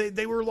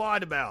they were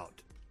lied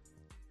about.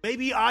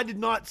 Maybe I did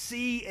not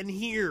see and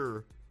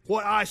hear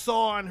what I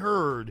saw and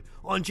heard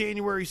on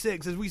January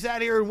 6th as we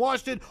sat here and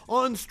watched it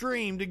on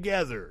stream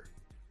together.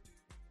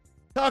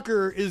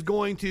 Tucker is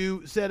going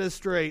to set us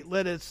straight.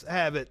 Let us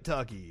have it,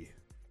 Tucky.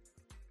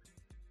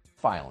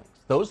 Filings.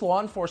 Those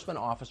law enforcement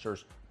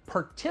officers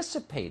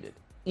participated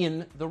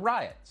in the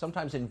riot,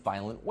 sometimes in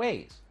violent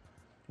ways.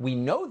 We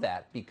know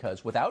that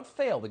because, without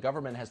fail, the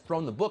government has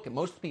thrown the book at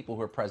most people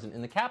who are present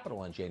in the Capitol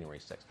on January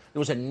 6th. There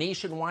was a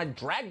nationwide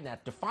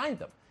dragnet to find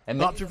them. And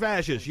Cops are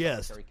fascists,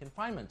 yes. Military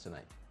confinement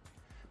tonight.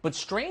 But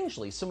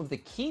strangely, some of the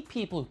key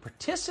people who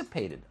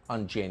participated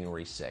on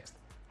January 6th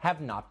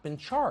have not been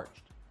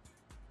charged.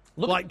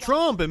 Like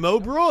Trump and Mo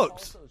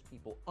Brooks. Those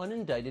people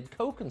unindicted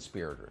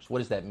co-conspirators. What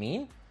does that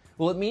mean?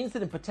 Well, it means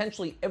that in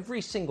potentially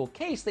every single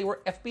case, they were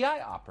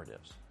FBI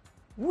operatives.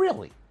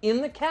 Really?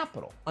 In the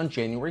Capitol on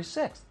January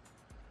 6th.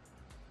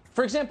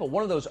 For example,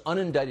 one of those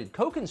unindicted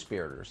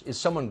co-conspirators is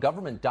someone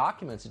government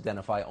documents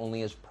identify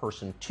only as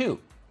Person 2.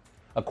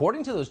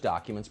 According to those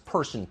documents,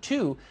 Person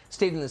 2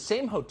 stayed in the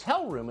same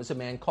hotel room as a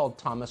man called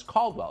Thomas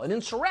Caldwell, an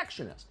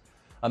insurrectionist,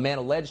 a man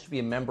alleged to be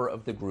a member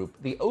of the group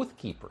the Oath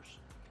Keepers.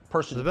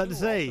 Person I was about to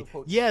say,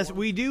 yes,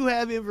 we do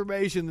have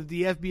information that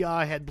the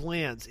FBI had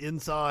plants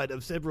inside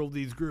of several of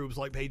these groups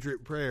like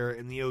Patriot Prayer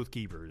and the Oath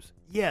Keepers.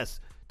 Yes,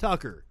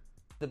 Tucker.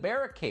 The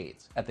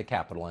barricades at the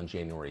Capitol on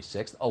January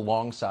 6th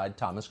alongside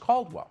Thomas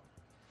Caldwell.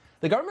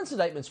 The government's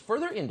indictments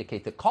further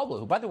indicate that Caldwell,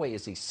 who, by the way,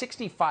 is a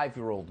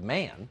 65-year-old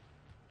man,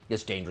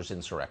 this dangerous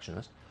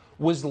insurrectionist,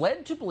 was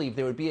led to believe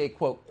there would be a,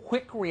 quote,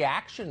 quick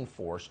reaction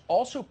force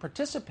also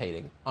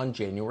participating on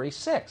January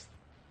 6th.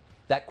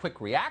 That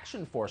quick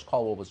reaction force,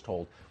 Caldwell was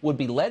told, would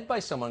be led by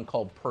someone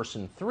called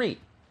Person 3,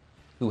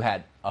 who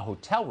had a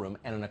hotel room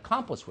and an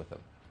accomplice with him.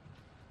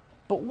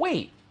 But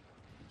wait,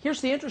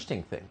 here's the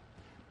interesting thing.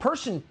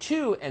 Person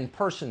 2 and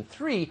Person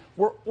 3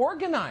 were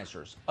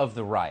organizers of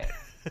the riot.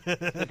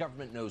 The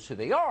government knows who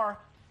they are,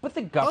 but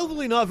the government...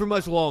 Hopefully not for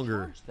much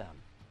longer. ...them.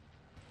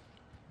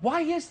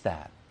 Why is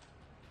that?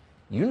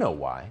 You know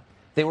why.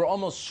 They were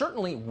almost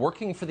certainly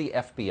working for the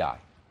FBI.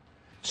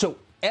 So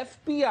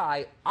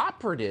FBI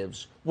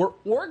operatives were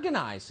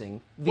organizing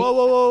the...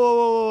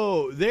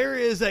 Whoa. There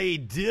is a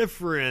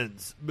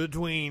difference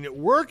between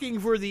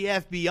working for the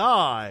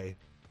FBI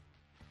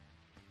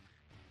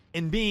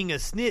and being a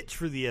snitch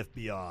for the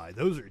FBI.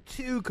 Those are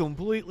two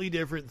completely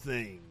different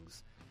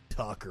things,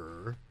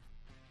 Tucker.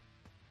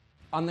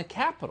 On the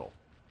Capitol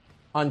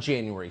on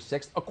January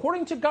 6th,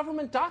 according to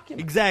government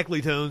documents.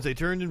 Exactly, Tones. They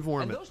turned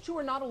informant. And those two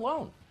are not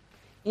alone.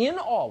 In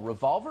all,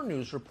 Revolver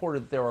News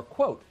reported there are,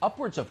 quote,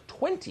 upwards of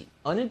 20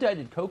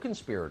 unindicted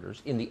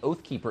co-conspirators in the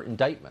Oath Keeper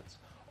indictments,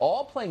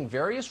 all playing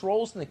various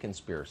roles in the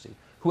conspiracy,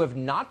 who have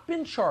not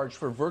been charged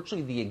for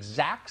virtually the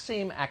exact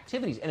same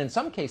activities, and in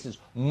some cases,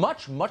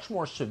 much, much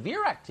more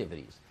severe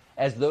activities,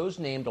 as those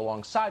named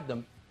alongside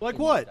them. Like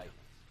what?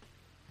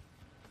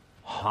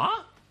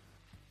 Huh?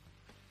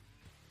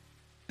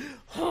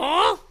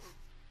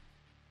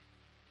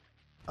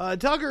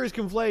 Tucker is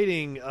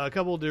conflating a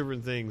couple of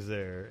different things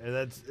there, and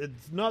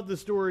it's not the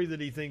story that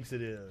he thinks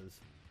it is.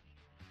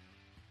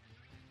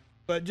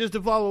 But just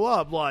to follow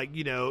up, like,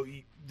 you know,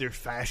 they're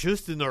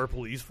fascists in our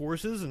police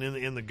forces and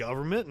in the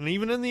government and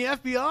even in the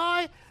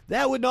FBI.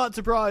 That would not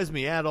surprise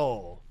me at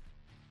all.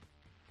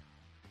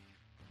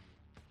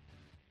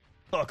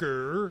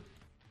 Fucker.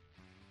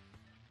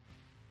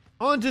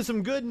 On to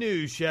some good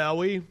news, shall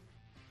we?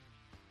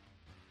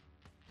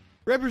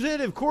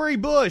 Representative Cori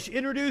Bush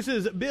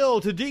introduces bill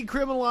to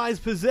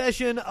decriminalize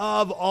possession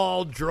of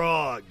all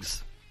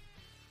drugs.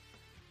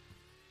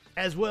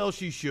 As well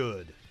she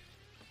should.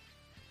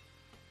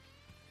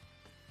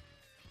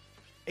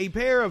 A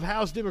pair of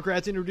House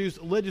Democrats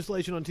introduced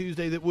legislation on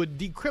Tuesday that would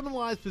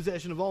decriminalize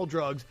possession of all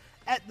drugs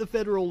at the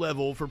federal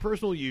level for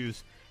personal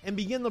use and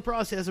begin the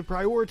process of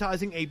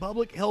prioritizing a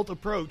public health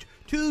approach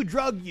to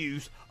drug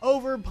use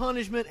over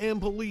punishment and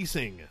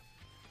policing.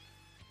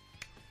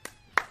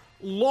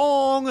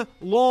 Long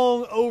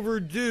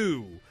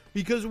overdue,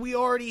 because we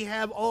already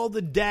have all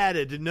the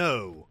data to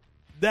know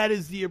that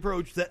is the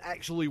approach that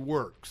actually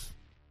works.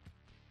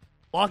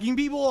 Locking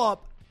people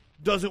up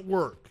doesn't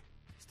work.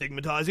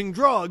 Stigmatizing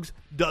drugs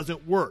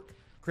doesn't work.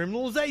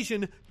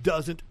 Criminalization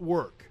doesn't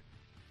work.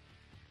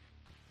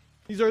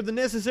 These are the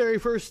necessary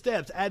first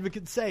steps,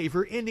 advocates say,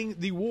 for ending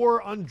the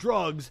war on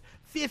drugs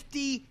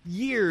 50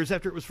 years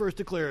after it was first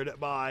declared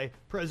by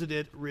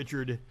President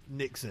Richard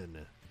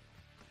Nixon.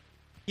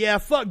 Yeah,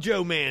 fuck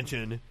Joe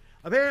Manchin.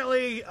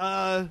 Apparently,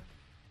 Joe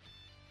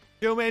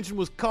Manchin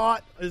was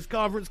caught at his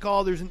conference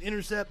call. There's an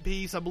Intercept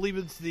piece. I believe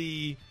it's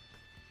the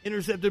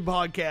Intercepted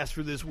podcast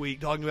for this week,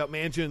 talking about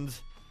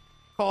Manchin's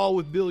call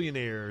with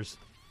billionaires.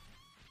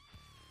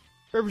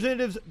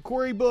 Representatives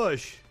Cori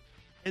Bush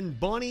and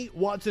Bonnie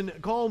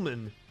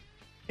Watson-Coleman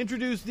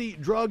introduced the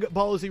Drug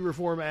Policy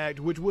Reform Act,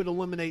 which would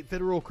eliminate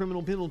federal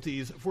criminal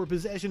penalties for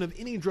possession of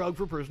any drug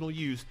for personal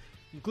use,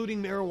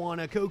 including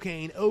marijuana,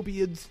 cocaine,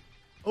 opioids,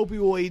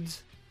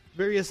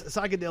 various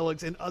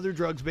psychedelics, and other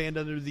drugs banned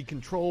under the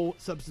Controlled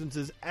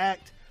Substances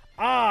Act.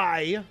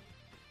 I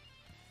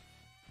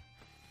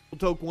will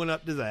toke one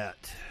up to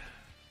that.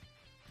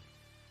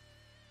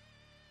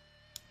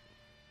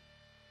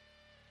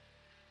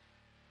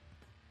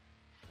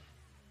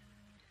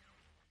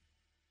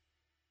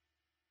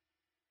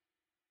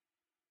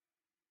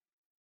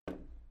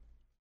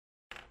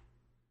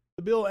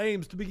 The bill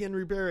aims to begin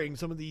repairing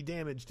some of the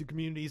damage to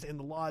communities and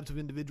the lives of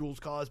individuals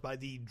caused by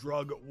the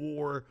drug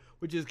war,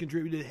 which has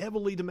contributed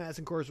heavily to mass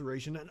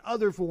incarceration and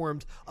other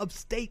forms of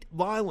state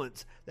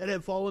violence that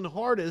have fallen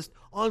hardest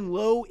on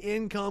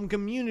low-income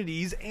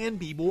communities and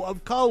people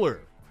of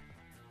color.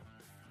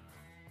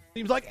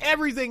 Seems like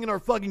everything in our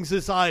fucking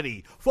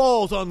society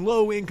falls on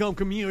low-income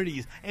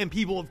communities and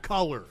people of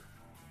color.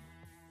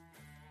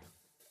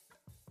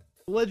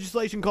 The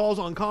legislation calls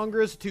on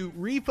Congress to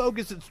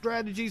refocus its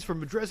strategies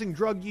from addressing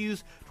drug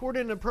use toward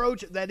an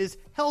approach that is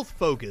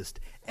health-focused,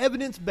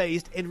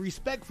 evidence-based, and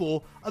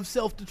respectful of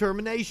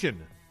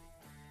self-determination.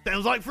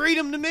 Sounds like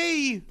freedom to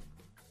me!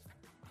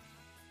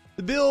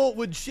 The bill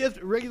would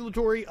shift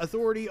regulatory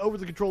authority over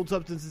the Controlled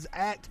Substances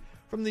Act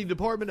from the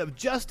Department of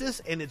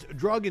Justice and its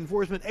Drug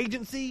Enforcement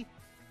Agency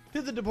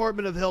to the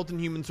Department of Health and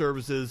Human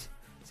Services,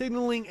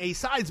 signaling a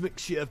seismic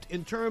shift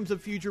in terms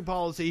of future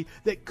policy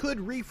that could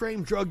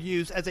reframe drug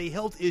use as a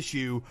health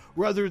issue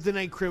rather than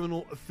a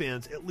criminal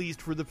offense, at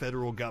least for the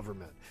federal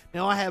government.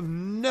 Now, I have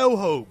no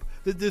hope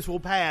that this will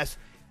pass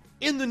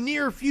in the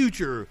near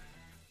future,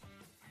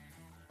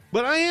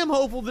 but I am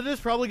hopeful that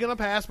it's probably going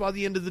to pass by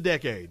the end of the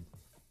decade.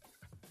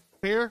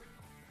 Fair?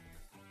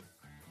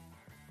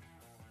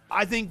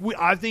 I think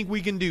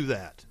we can do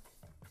that.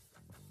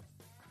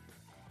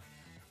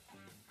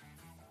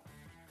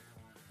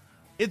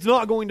 It's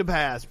not going to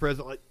pass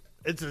presently.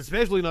 It's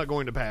especially not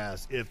going to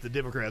pass if the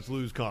Democrats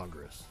lose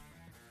Congress.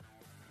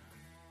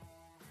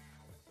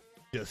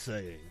 Just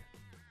saying.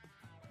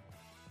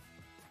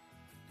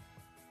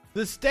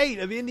 The state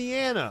of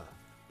Indiana.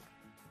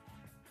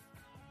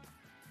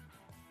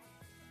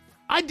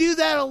 I do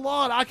that a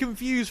lot. I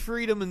confuse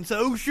freedom and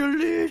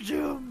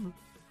socialism.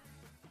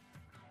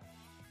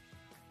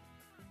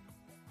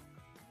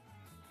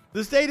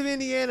 The state of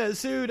Indiana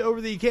sued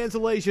over the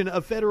cancellation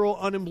of federal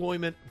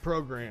unemployment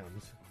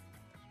programs.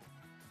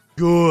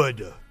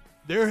 Good.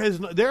 There has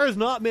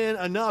not been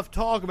enough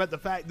talk about the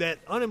fact that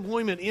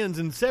unemployment ends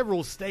in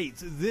several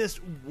states this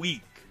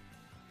week.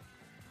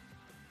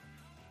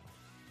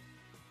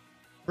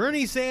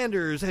 Bernie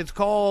Sanders has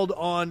called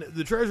on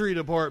the Treasury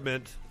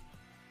Department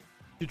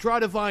to try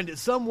to find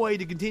some way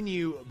to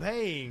continue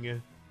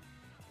paying.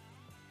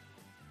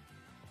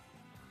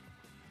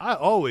 I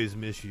always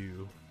miss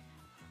you,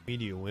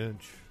 Media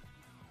Winch.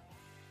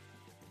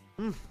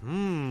 I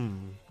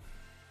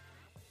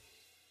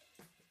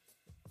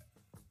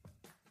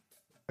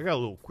got a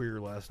little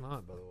queer last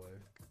night, by the way.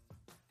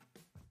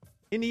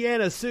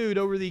 Indiana sued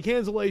over the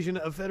cancellation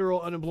of federal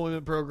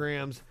unemployment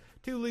programs.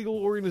 Two legal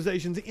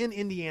organizations in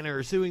Indiana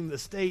are suing the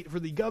state for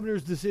the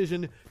governor's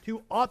decision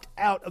to opt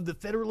out of the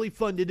federally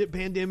funded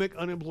pandemic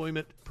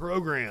unemployment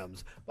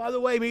programs. By the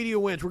way, Media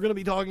Winch, we're going to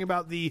be talking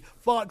about the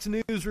Fox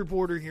News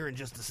reporter here in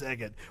just a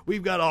second.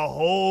 We've got a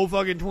whole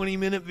fucking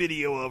 20-minute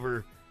video of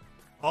her.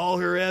 All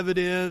her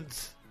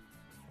evidence.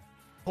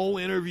 Whole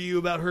interview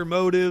about her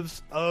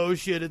motives. Oh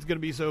shit, it's going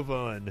to be so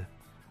fun.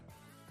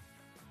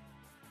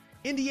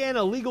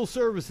 Indiana Legal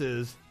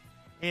Services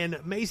and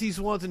Macy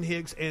Swanson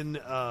Hicks and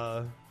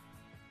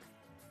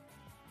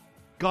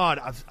God,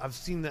 I've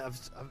seen that.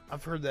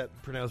 I've heard that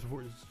pronounced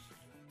before.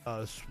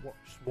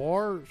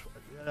 Swar.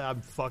 I'm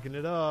fucking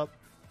it up.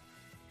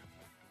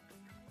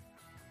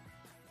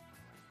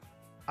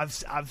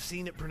 I've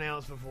seen it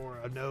pronounced before.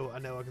 I know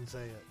I can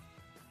say it.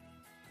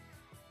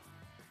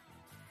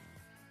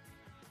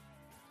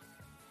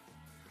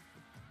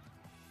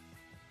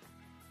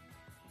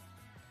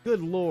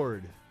 Good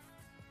Lord.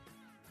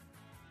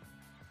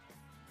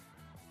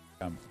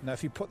 Now,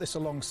 if you put this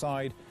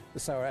alongside the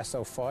Sauer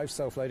SL5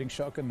 self-loading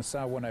shotgun, the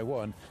Sauer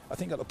 101, I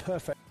think got the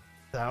perfect...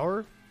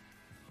 Sauer?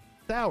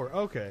 Sauer,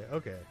 okay.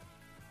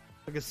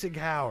 Like a Sig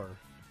Hauer.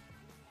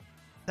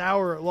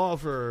 Sauer law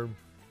firm.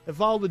 It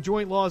followed the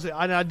joint laws.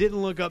 I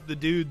didn't look up the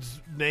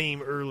dude's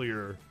name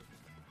earlier.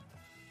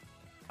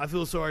 I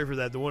feel sorry for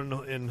that. The one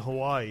in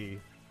Hawaii.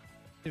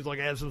 Seems like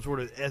I have some sort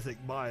of ethnic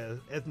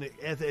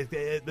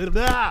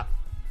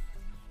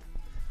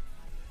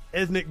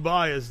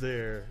bias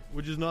there,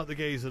 which is not the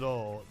case at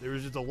all. There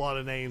was just a lot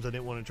of names I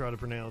didn't want to try to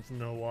pronounce in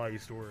the Hawaii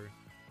story.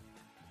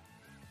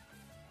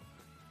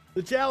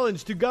 The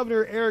challenge to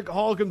Governor Eric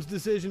Holcomb's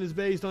decision is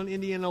based on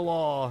Indiana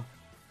law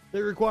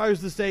that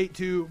requires the state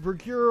to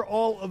procure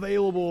all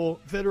available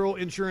federal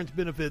insurance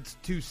benefits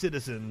to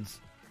citizens.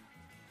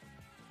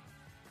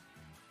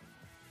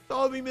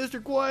 Call me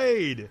Mr.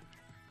 Quaid.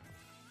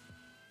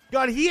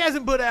 God, he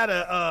hasn't put out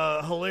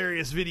a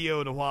hilarious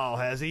video in a while,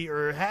 has he?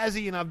 Or has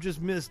he and I've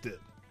just missed it?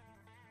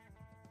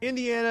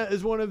 Indiana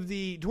is one of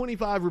the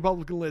 25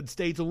 Republican-led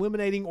states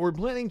eliminating or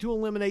planning to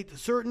eliminate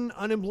certain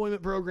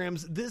unemployment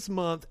programs this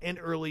month and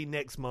early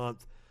next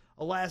month.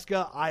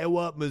 Alaska,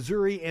 Iowa,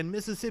 Missouri, and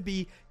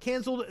Mississippi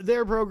canceled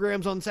their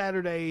programs on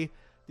Saturday.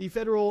 The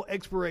federal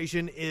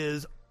expiration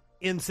is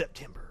in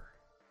September.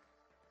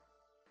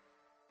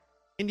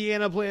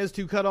 Indiana plans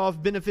to cut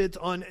off benefits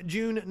on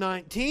June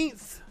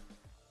 19th.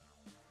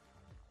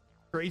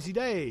 Crazy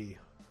day.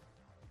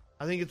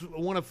 I think it's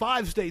one of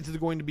 5 states that's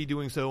going to be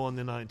doing so on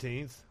the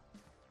 19th.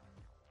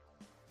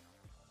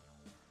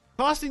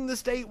 Costing the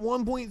state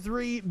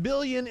 $1.3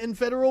 billion in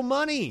federal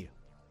money.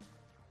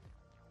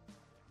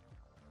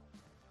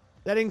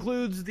 That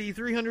includes the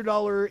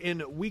 $300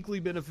 in weekly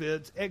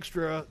benefits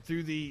extra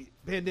through the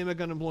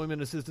Pandemic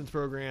Unemployment Assistance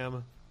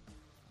Program,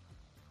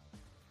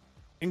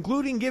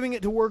 including giving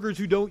it to workers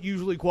who don't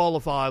usually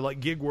qualify, like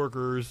gig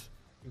workers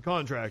and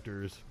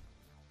contractors.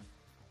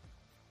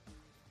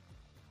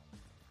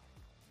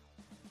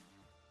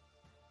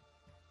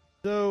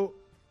 So,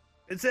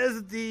 it says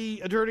that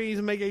the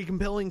attorneys make a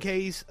compelling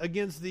case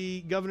against the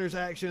governor's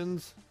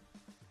actions,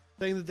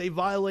 saying that they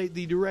violate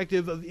the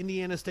directive of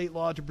Indiana state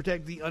law to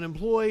protect the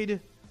unemployed,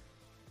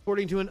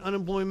 according to an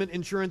unemployment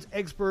insurance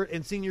expert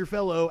and senior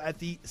fellow at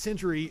the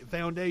Century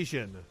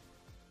Foundation.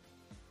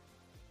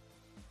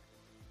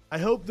 I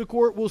hope the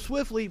court will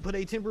swiftly put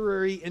a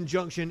temporary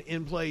injunction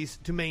in place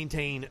to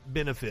maintain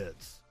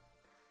benefits.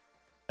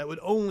 That would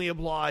only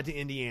apply to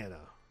Indiana.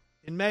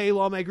 In May,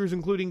 lawmakers,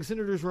 including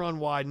Senators Ron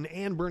Wyden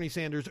and Bernie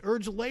Sanders,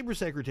 urged the Labor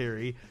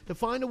Secretary to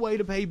find a way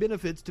to pay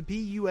benefits to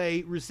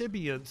PUA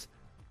recipients,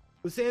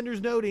 with Sanders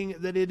noting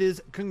that it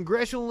is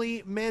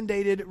congressionally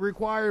mandated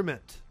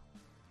requirement.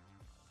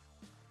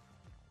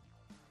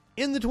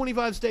 In the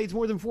 25 states,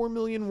 more than 4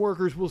 million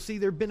workers will see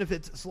their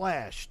benefits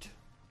slashed.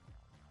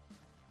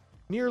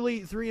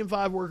 Nearly 3 in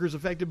 5 workers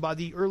affected by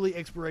the early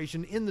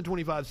expiration in the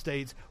 25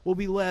 states will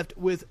be left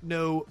with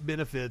no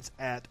benefits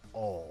at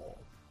all.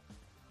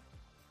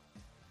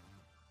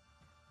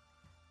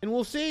 And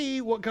we'll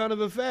see what kind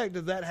of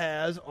effect that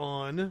has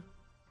on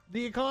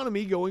the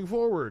economy going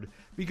forward.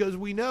 Because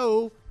we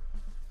know,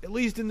 at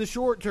least in the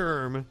short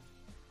term,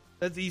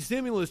 that these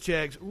stimulus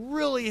checks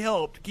really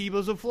helped keep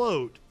us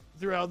afloat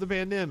throughout the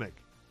pandemic.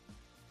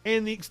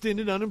 And the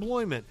extended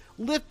unemployment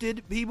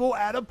lifted people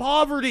out of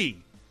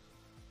poverty.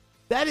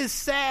 That is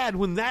sad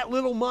when that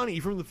little money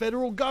from the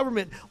federal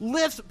government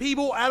lifts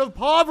people out of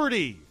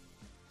poverty.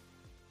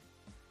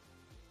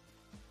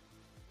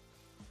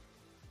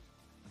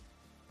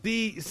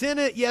 The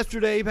Senate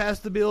yesterday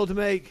passed the bill to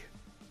make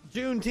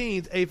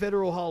Juneteenth a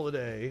federal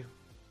holiday.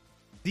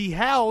 The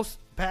House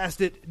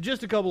passed it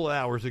just a couple of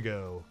hours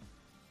ago.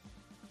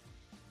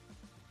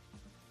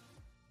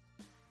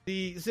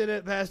 The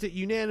Senate passed it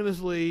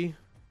unanimously.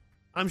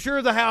 I'm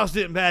sure the House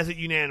didn't pass it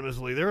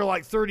unanimously. There are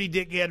like 30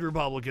 dickhead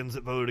Republicans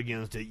that voted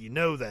against it. You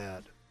know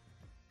that.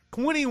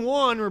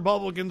 21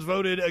 Republicans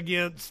voted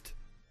against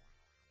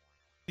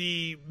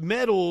the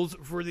medals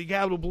for the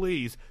Capitol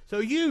Police. So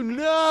you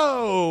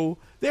know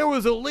there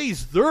was at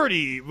least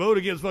 30 vote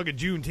against fucking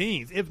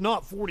Juneteenth, if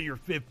not 40 or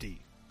 50.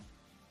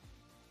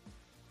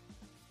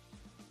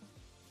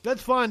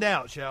 Let's find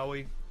out, shall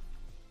we?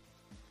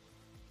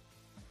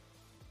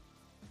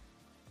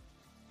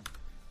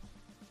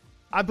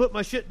 I put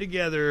my shit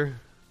together.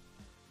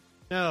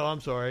 No, I'm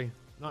sorry.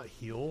 Not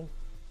heal.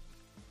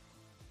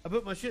 I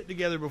put my shit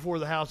together before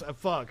the House...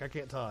 fuck, I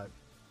can't type.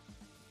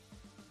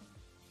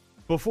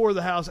 Before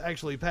the House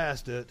actually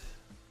passed it.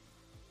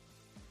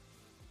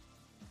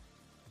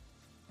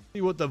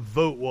 See what the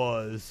vote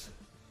was.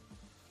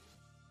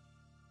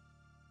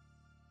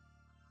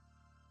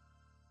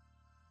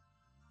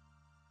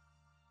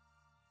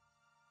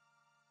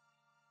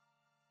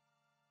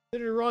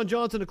 Senator Ron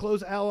Johnson, a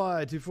close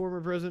ally to former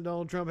President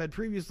Donald Trump, had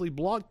previously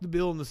blocked the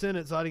bill in the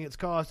Senate, citing its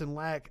cost and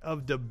lack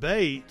of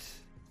debate.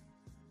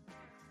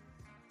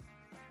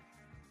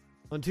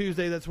 On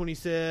Tuesday, that's when he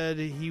said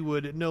he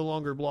would no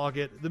longer block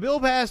it. The bill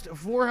passed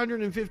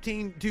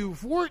 415 to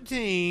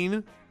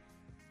 14.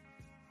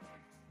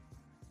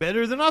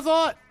 Better than I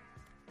thought.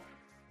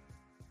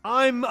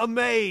 I'm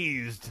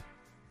amazed.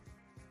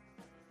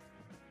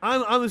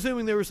 I'm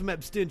assuming there was some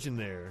abstention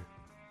there.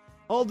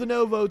 All the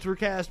no votes were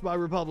cast by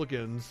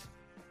Republicans.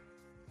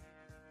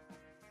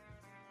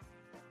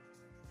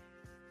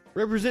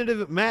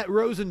 Representative Matt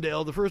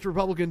Rosendale, the first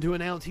Republican to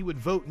announce he would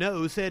vote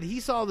no, said he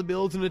saw the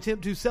bill as an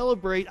attempt to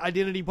celebrate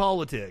identity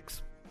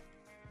politics.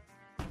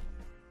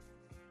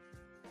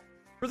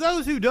 For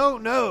those who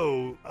don't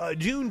know,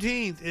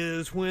 Juneteenth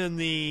is when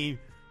the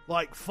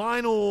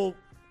final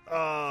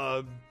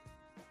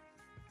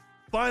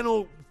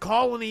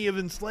colony of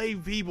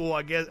enslaved people,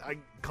 I guess,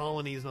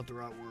 colony is not the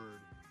right word.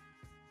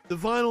 The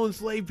final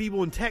enslaved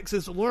people in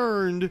Texas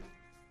learned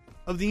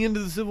of the end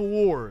of the Civil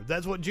War.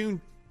 That's what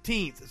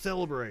Juneteenth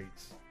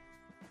celebrates.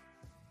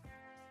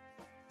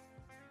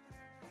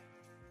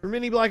 For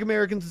many black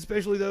Americans,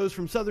 especially those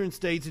from southern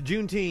states,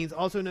 Juneteenth,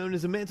 also known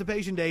as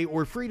Emancipation Day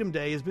or Freedom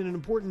Day, has been an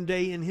important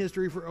day in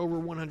history for over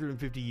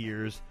 150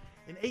 years.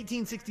 In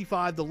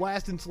 1865, the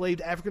last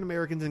enslaved African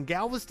Americans in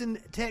Galveston,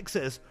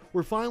 Texas,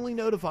 were finally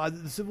notified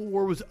that the Civil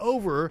War was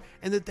over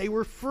and that they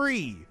were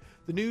free.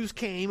 The news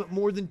came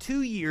more than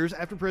 2 years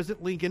after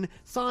President Lincoln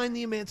signed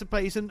the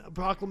Emancipation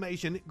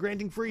Proclamation,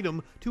 granting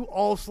freedom to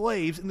all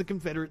slaves in the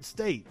Confederate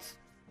States.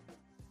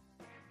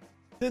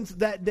 Since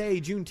that day,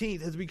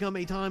 Juneteenth has become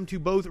a time to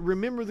both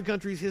remember the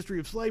country's history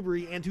of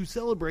slavery and to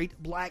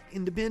celebrate black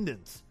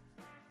independence.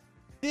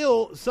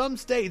 Still, some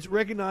states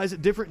recognize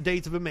different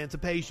dates of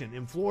emancipation.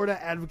 In Florida,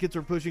 advocates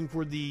are pushing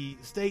for the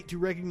state to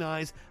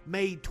recognize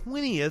May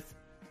 20th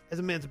as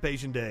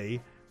Emancipation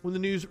Day, when the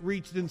news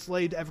reached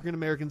enslaved African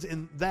Americans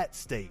in that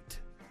state.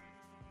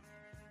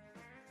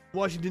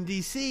 Washington,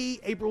 D.C.,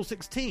 April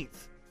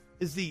 16th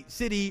is the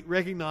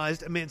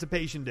city-recognized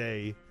Emancipation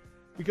Day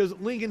because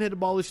Lincoln had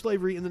abolished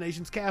slavery in the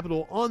nation's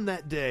capital on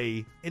that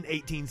day in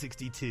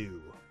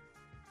 1862.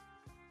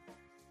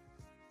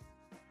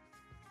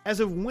 As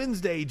of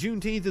Wednesday,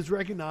 Juneteenth is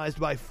recognized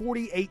by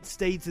 48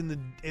 states in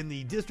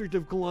the District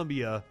of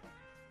Columbia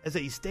as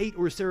a state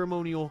or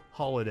ceremonial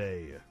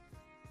holiday.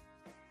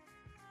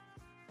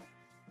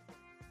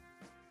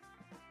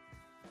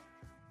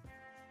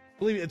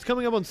 Believe me, it's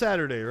coming up on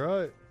Saturday,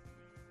 right?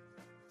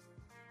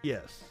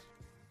 Yes.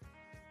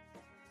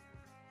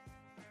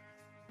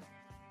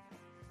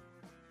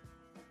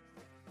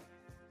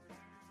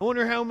 I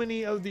wonder how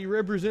many of the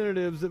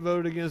representatives that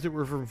voted against it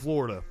were from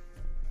Florida.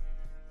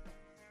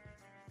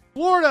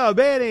 Florida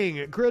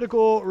banning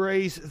critical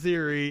race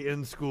theory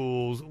in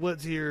schools.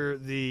 Let's hear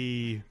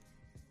the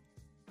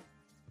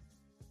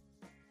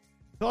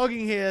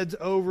talking heads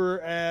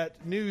over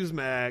at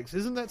Newsmax.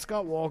 Isn't that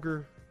Scott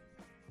Walker?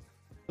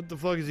 What the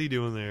fuck is he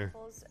doing there?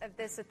 Of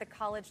this at the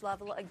college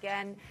level,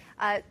 again,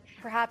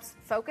 perhaps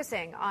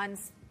focusing on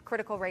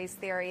critical race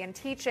theory and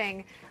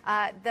teaching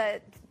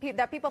that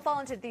people fall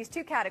into these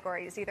two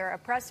categories, either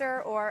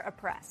oppressor or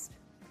oppressed.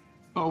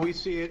 Oh, we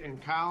see it in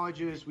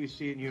colleges, we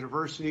see it in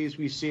universities,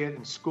 we see it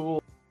in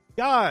schools.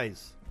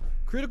 Guys,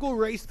 critical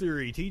race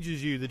theory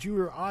teaches you that you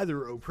are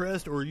either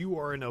oppressed or you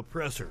are an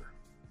oppressor.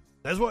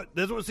 That's what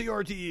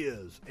CRT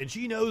is. And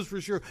she knows for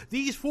sure.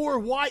 These four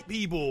white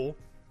people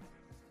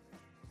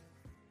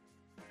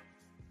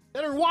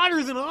that are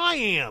whiter than I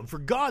am, for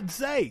God's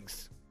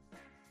sakes.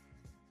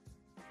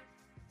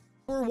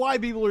 Four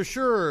white people are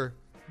sure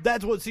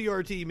that's what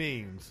CRT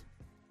means.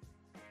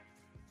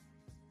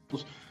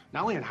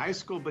 Not only in high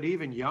school, but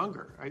even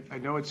younger. I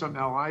know it's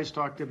something LI's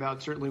talked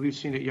about. Certainly we've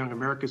seen it at Young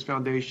America's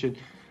Foundation.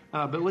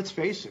 But let's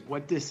face it,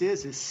 what this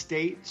is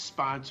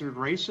state-sponsored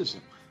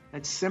racism.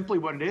 That's simply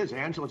what it is.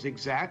 Angela's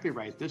exactly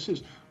right. This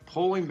is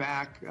pulling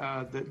back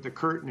the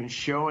curtain and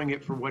showing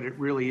it for what it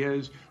really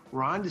is.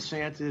 Ron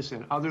DeSantis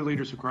and other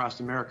leaders across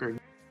America.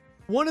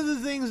 One of the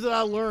things that I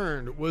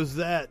learned was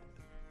that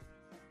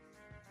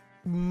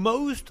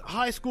most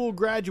high school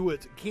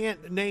graduates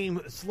can't name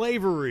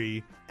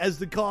slavery as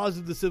the cause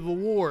of the Civil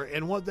War.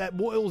 And what that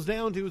boils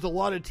down to is a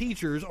lot of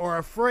teachers are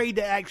afraid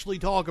to actually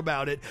talk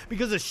about it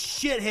because of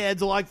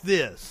shitheads like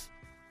this.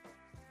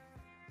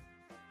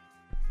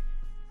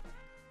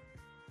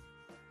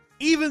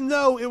 Even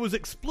though it was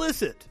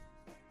explicit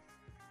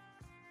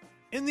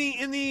in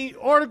the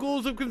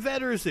Articles of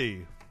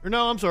Confederacy, or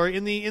no, I'm sorry,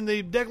 in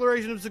the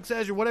Declaration of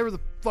Succession, whatever the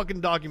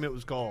fucking document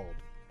was called.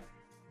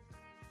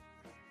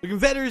 The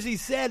Confederacy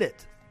said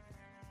it.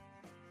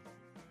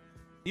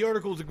 The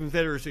Articles of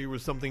Confederacy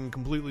was something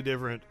completely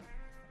different,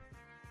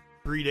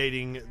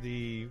 predating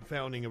the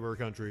founding of our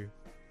country.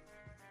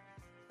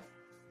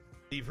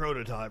 The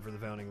prototype for the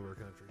founding of our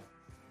country.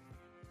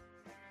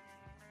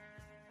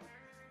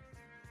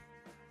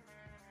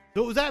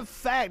 So it was that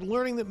fact,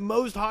 learning that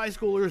most high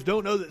schoolers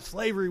don't know that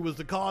slavery was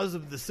the cause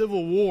of the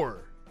Civil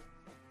War.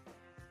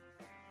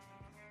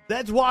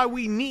 That's why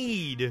we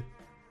need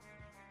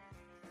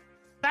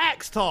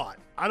facts taught.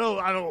 I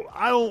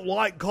don't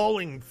like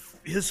calling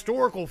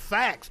historical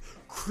facts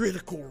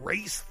critical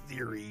race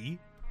theory.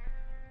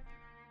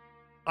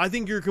 I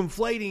think you're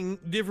conflating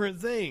different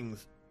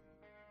things.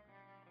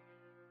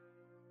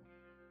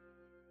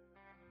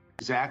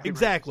 Exactly.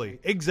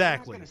 We're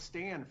not going to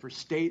stand for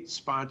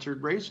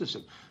state-sponsored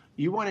racism.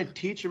 You want to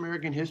teach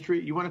American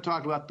history, you want to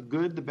talk about the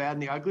good, the bad,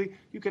 and the ugly,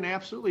 you can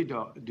absolutely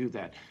do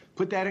that.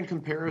 Put that in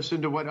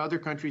comparison to what other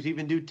countries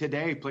even do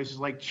today, places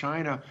like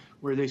China,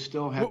 where they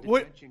still have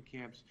detention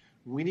camps.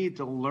 We need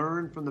to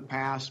learn from the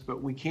past,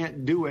 but we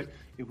can't do it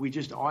if we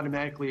just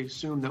automatically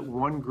assume that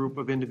one group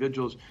of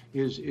individuals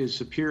is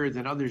superior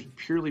than others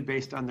purely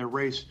based on their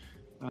race.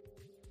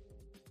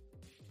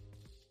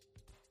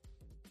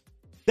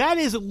 That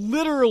is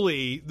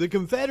literally the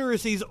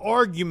Confederacy's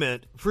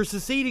argument for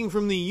seceding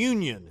from the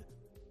Union.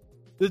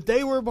 That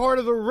they were part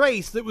of a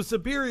race that was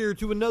superior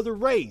to another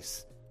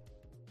race.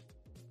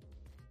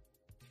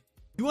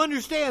 You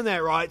understand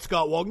that, right,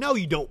 Scott Walk? No,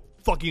 you don't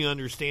fucking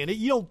understand it.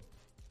 You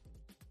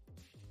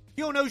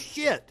don't know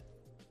shit.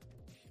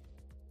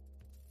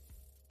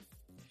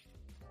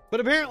 But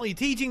apparently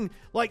teaching,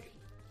 like,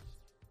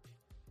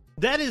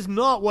 that is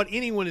not what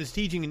anyone is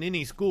teaching in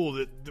any school,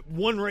 that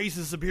one race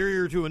is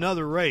superior to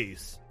another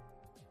race.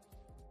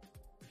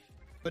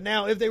 But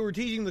now, if they were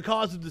teaching the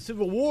cause of the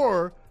Civil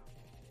War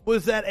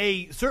was that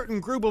a certain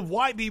group of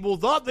white people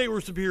thought they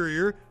were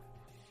superior,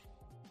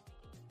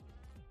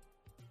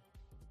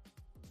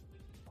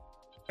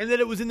 and that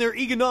it was in their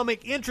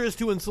economic interest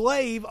to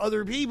enslave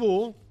other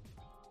people,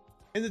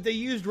 and that they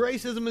used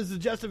racism as the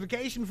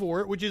justification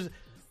for it, which is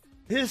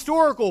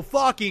historical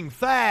fucking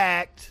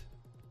fact.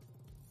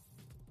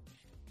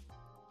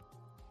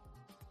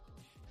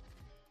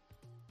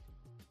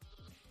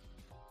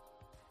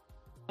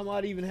 I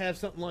might even have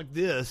something like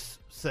this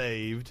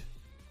saved.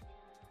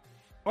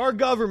 Our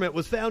government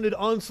was founded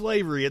on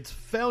slavery. Its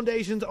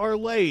foundations are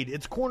laid.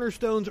 Its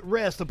cornerstones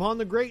rest upon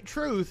the great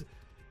truth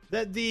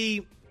that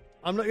the,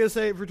 I'm not going to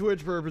say it for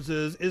Twitch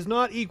purposes, is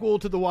not equal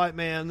to the white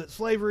man, that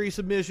slavery,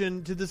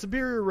 submission to the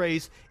superior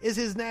race, is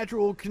his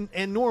natural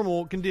and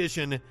normal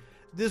condition.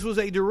 This was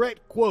a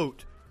direct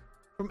quote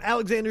from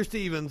Alexander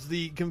Stephens,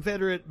 the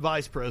Confederate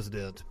vice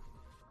president.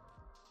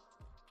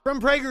 From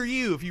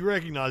PragerU, if you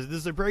recognize it. This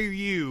is a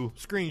PragerU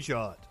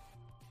screenshot.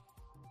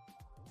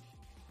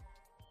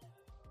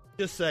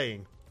 Just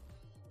saying.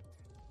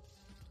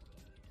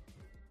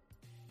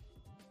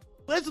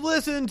 Let's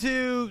listen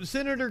to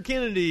Senator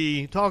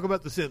Kennedy talk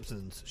about The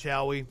Simpsons,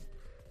 shall we?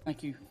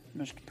 Thank you,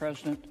 Mr.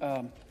 President.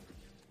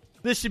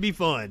 This should be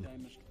fun.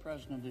 Mr.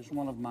 President is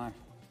one of my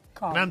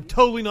colleagues. And I'm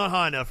totally not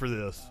high enough for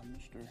this.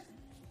 Mr.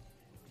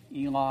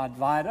 Elad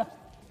Vida.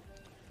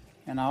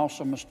 And I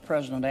also, Mr.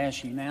 President,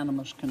 ask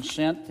unanimous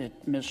consent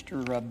that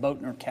Mr.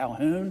 Boatner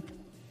Calhoun,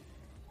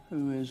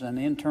 who is an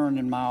intern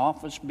in my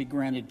office, be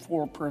granted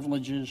 4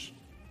 privileges.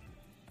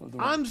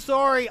 I'm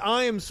sorry.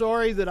 I am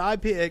sorry that I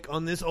pick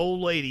on this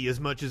old lady as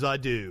much as I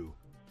do.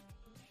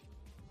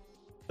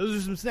 Those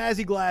are some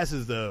snazzy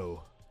glasses,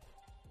 though.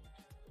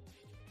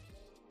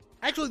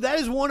 Actually, that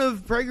is one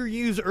of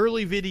PragerU's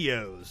early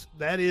videos.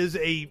 That is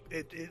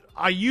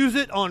I use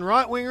it on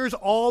right-wingers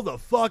all the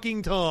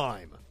fucking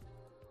time.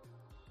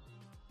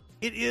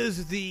 It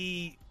is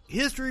the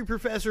history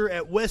professor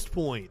at West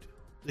Point,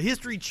 the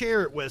history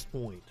chair at West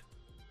Point,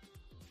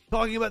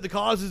 talking about the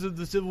causes of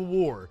the Civil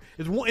War.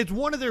 It's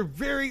one of their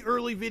very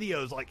early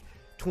videos, like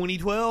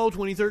 2012,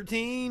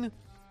 2013,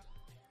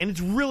 and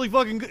it's really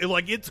fucking good.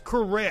 Like, it's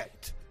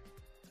correct.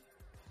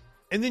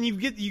 And then you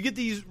get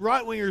these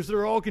right-wingers that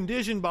are all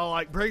conditioned by,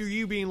 like,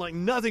 PragerU being, like,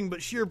 nothing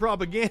but sheer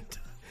propaganda.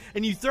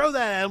 And you throw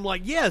that at them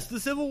like, yes, the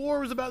Civil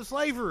War was about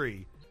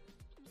slavery.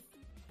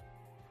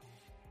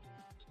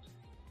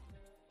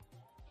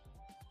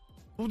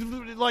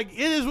 Like,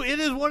 it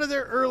is one of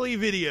their early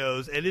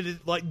videos, and it is,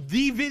 like,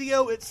 the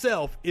video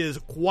itself is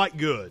quite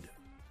good.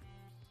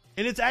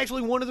 And it's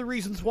actually one of the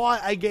reasons why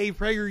I gave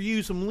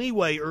PragerU some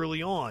leeway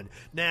early on.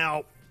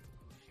 Now,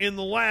 in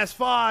the last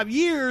 5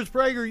 years,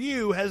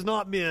 PragerU has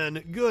not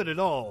been good at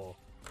all.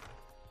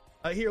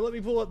 Here, let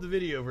me pull up the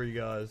video for you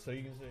guys so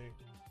you can see.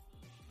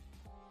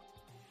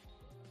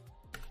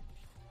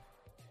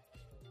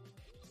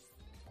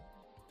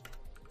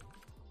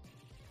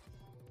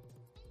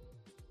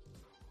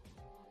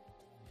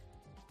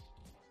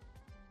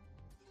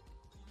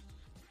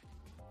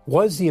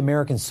 Was the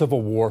American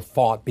Civil War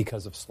fought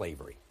because of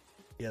slavery?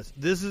 Yes,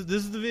 this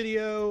is the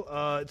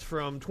video. It's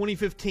from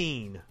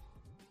 2015.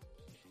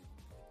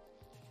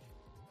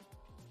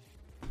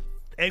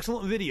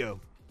 Excellent video.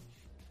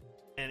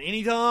 And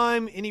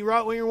anytime any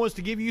right-winger wants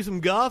to give you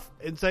some guff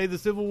and say the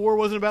Civil War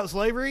wasn't about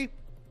slavery,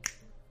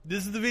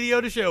 this is the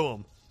video to show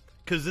them.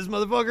 Because this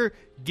motherfucker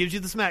gives you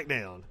the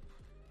smackdown.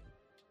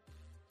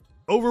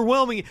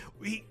 Overwhelming.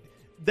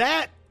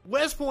 That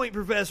West Point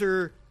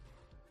professor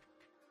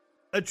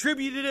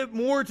attributed it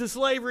more to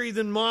slavery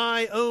than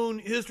my own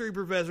history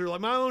professor.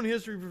 Like, my own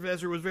history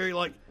professor was very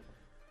like,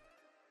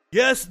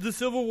 yes, the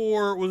Civil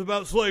War was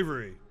about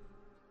slavery,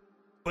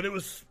 but it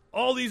was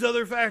all these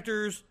other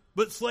factors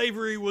but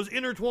slavery was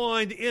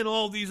intertwined in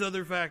all these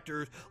other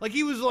factors.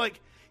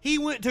 He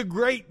went to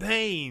great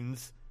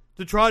pains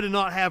to try to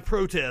not have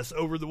protests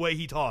over the way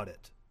he taught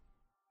it.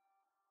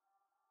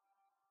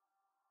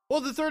 Well,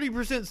 the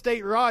 30%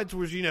 state rights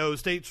was,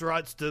 states'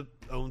 rights to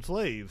own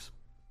slaves.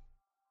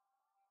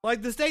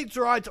 Like, the states'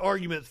 rights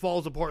argument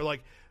falls apart.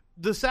 Like,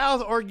 the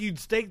South argued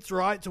states'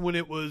 rights when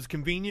it was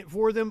convenient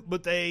for them,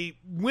 but they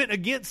went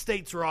against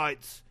states'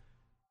 rights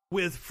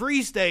with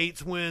free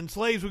states when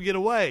slaves would get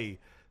away.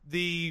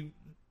 The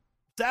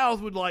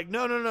South would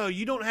no,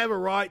 you don't have a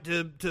right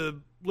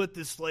to let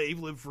this slave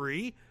live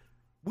free.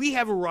 We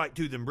have a right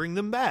to them. Bring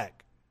them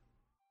back.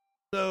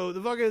 So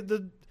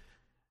the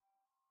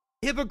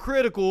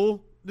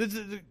hypocritical,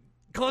 the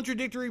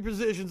contradictory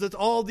positions, that's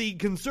all the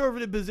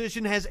conservative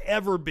position has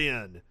ever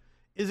been,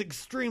 is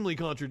extremely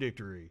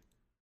contradictory.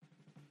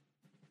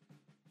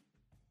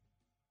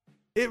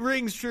 It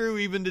rings true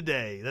even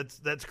today.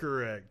 That's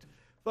correct.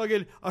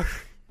 Fucking...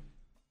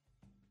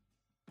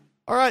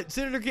 All right,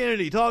 Senator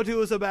Kennedy, talk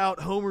to us about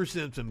Homer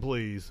Simpson,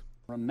 please.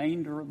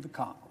 Remainder of the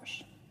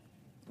Congress.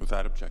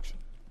 Without objection.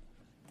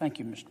 Thank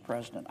you, Mr.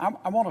 President.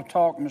 I want to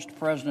talk, Mr.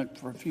 President,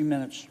 for a few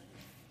minutes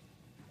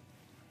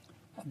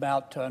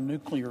about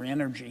nuclear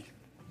energy.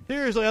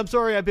 Seriously, I'm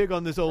sorry I pick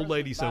on this old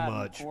lady so Biden,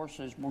 much. Of course,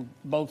 as we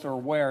both are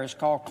aware, is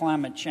called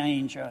climate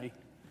change a,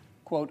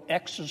 quote,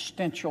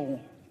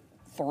 existential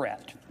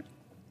threat.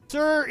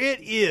 Sir, it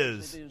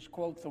is. It is,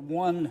 quote, the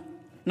one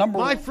number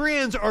My one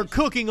friends are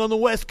cooking on the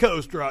West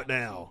Coast right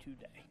now.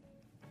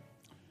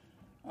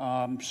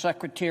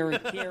 Secretary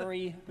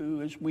Kerry,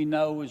 who, as we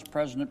know, is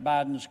President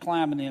Biden's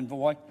climate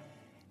envoy,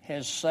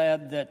 has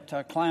said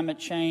that climate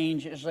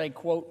change is a,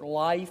 quote,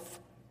 life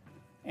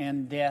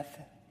and death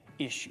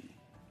issue.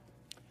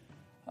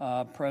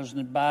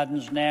 President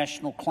Biden's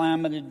national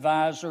climate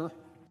advisor.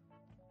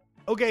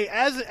 Okay,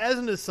 as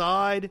an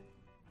aside,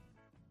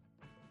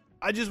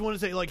 I just want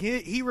to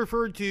say, he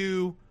referred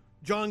to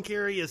John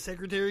Kerry as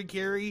Secretary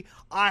Kerry.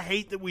 I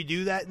hate that we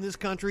do that in this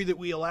country, that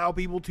we allow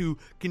people to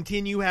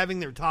continue having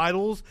their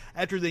titles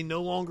after they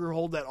no longer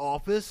hold that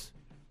office.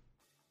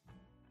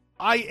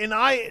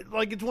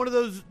 It's one of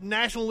those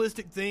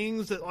nationalistic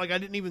things that, I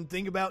didn't even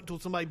think about until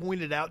somebody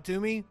pointed it out to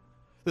me.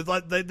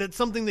 That's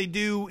something they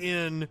do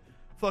in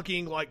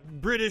fucking,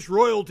 British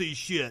royalty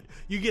shit.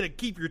 You get to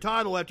keep your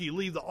title after you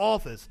leave the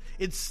office.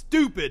 It's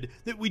stupid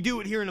that we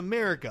do it here in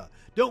America.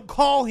 Don't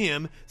call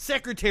him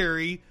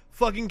Secretary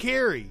fucking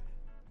Kerry.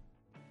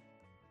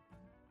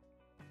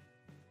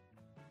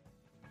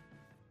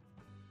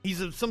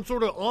 He's some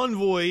sort of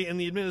envoy in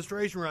the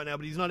administration right now,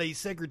 but he's not a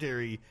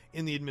secretary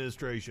in the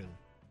administration.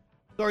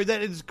 Sorry,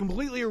 that is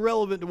completely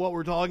irrelevant to what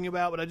we're talking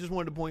about, but I just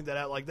wanted to point that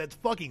out. That's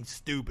fucking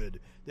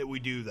stupid that we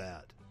do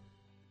that.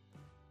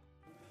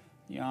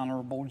 The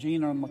Honorable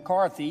Gina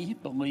McCarthy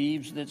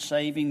believes that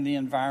saving the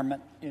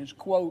environment is,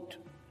 quote,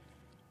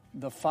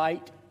 the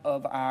fight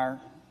of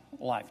our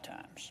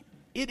lifetimes.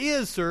 It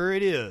is, sir,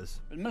 it is.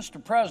 But,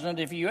 Mr. President,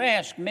 if you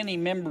ask many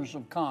members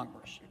of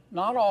Congress,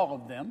 not all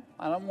of them,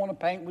 I don't want to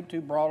paint with too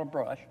broad a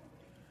brush,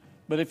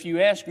 but if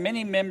you ask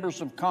many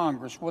members of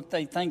Congress what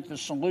they think the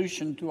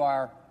solution to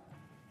our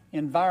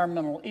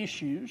environmental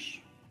issues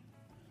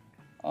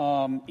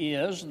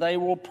is, they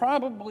will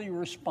probably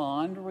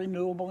respond to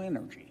renewable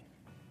energy.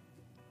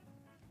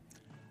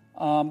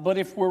 But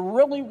if we're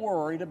really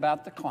worried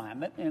about the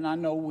climate, and I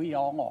know we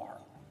all are,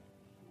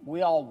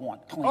 we all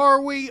want clean.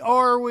 Are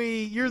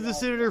we? You're the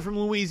senator from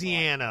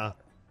Louisiana.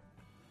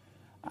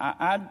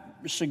 I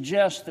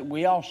suggest that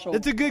we also...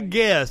 It's a good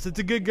guess. It's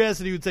a good guess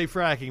that he would say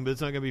fracking, but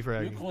it's not going to be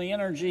fracking. Nuclear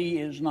energy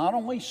is not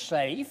only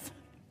safe,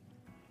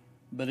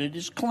 but it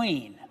is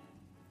clean.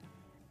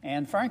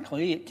 And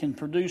frankly, it can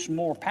produce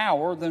more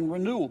power than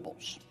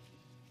renewables.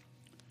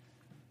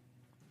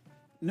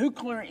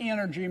 Nuclear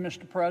energy,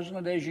 Mr.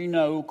 President, as you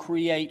know,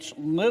 creates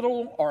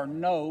little or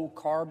no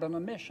carbon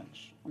emissions.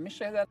 Let me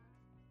say that.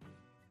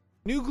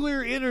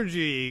 Nuclear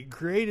energy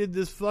created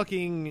this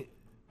fucking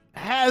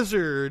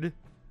hazard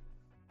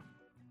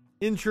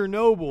in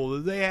Chernobyl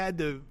that they had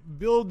to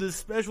build this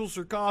special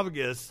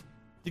sarcophagus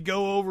to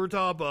go over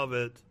top of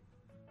it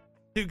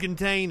to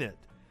contain it.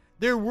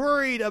 They're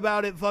worried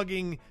about it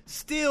fucking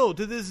still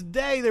to this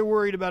day. They're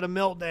worried about a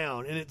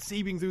meltdown and it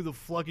seeping through the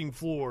fucking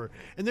floor.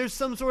 And there's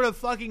some sort of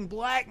fucking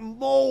black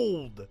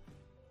mold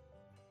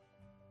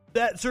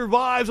that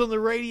survives on the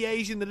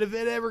radiation that if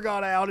it ever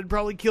got out, it'd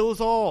probably kill us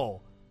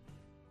all.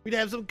 We'd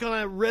have some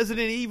kind of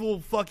Resident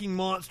Evil fucking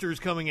monsters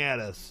coming at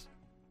us.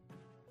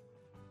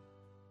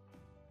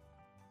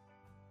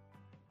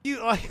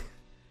 It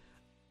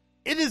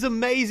is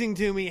amazing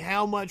to me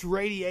how much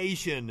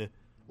radiation,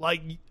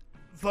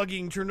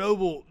 fucking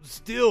Chernobyl,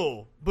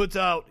 still puts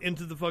out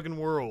into the fucking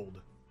world.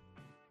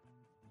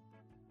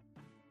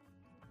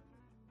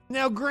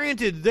 Now,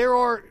 granted,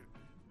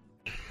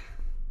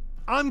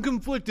 I'm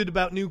conflicted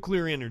about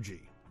nuclear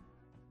energy.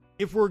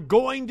 If we're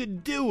going to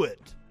do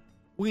it,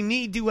 we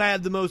need to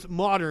have the most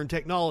modern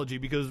technology,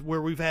 because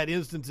where we've had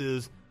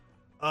instances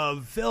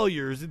of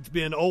failures, it's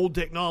been old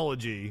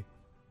technology.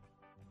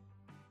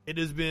 It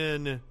has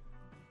been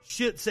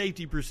shit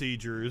safety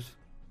procedures.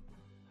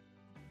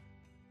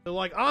 So,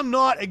 like, I'm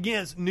not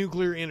against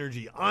nuclear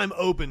energy. I'm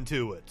open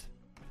to it.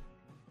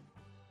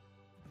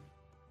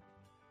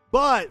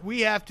 But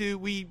we have to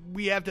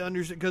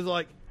understand, because,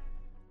 like,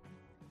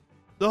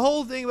 the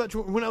whole thing about,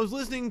 when I was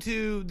listening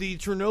to the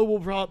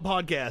Chernobyl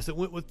podcast that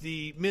went with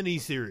the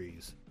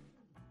mini-series,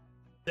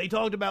 they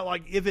talked about,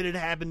 like, if it had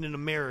happened in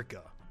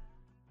America.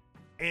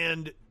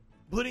 And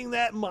putting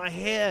that in my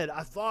head,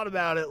 I thought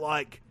about it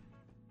like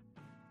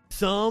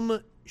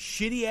some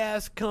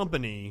shitty-ass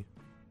company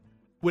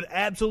would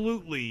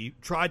absolutely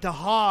try to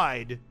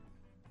hide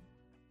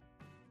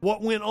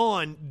what went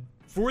on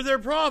for their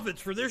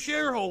profits, for their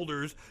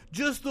shareholders,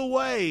 just the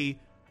way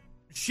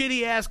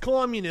shitty-ass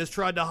communists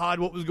tried to hide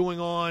what was going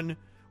on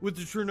with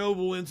the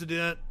Chernobyl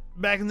incident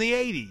back in the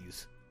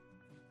 80s.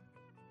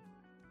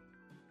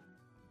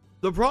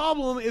 The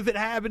problem, if it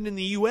happened in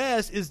the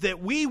U.S., is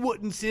that we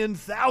wouldn't send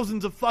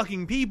thousands of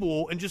fucking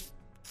people and just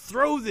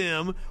throw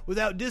them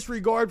without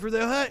disregard for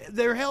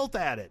their health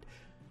at it.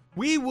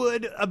 We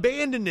would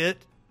abandon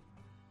it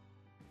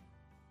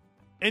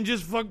and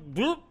just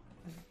bloop.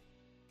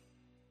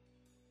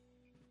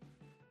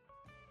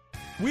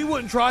 We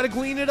wouldn't try to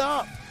clean it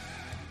up.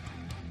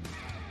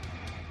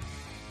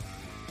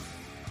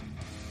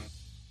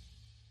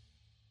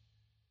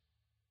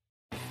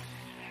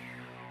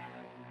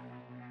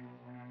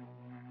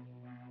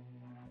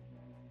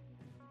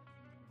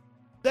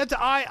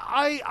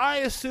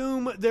 I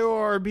assume there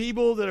are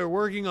people that are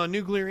working on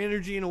nuclear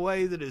energy in a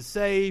way that is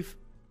safe,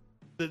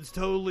 that's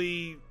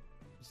totally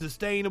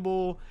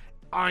sustainable.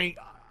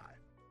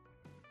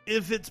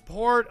 If it's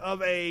part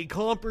of a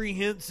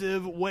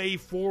comprehensive way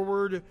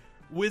forward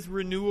with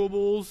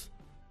renewables,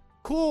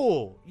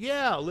 cool.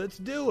 Yeah, let's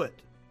do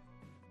it.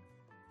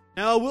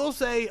 Now, I will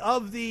say,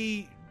 of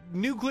the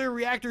nuclear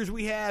reactors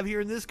we have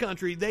here in this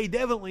country, they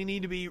definitely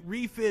need to be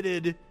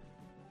refitted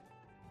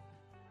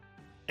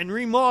and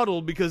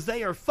remodeled because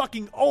they are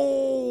fucking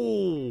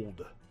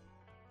old.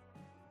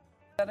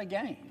 That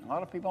again, a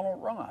lot of people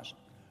don't realize.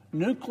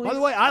 Nuclear. By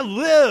the way, I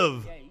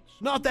live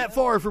not that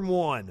far from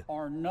one.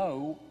 Are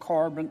no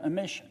carbon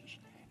emissions.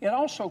 It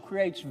also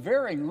creates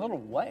very little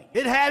waste.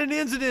 It had an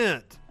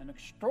incident. An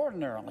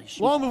extraordinarily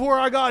small. Long before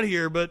I got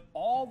here, but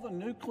all the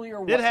nuclear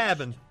waste it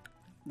happened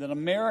that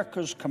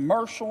America's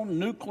commercial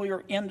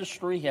nuclear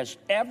industry has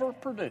ever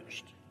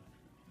produced,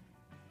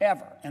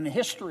 ever in the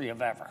history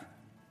of ever,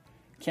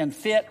 can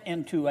fit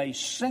into a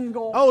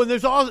single. Oh, and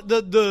there's also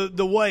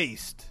the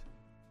waste.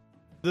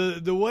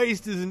 The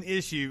waste is an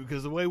issue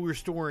because the way we're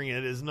storing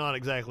it is not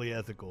exactly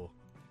ethical.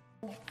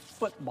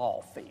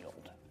 Football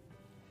field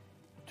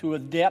to a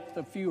depth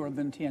of fewer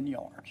than 10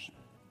 yards.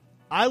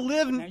 I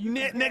live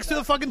next to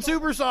the fucking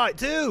super site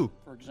too.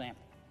 For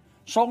example,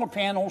 solar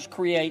panels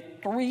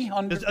create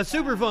 300 a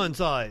Superfund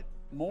site.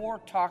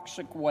 More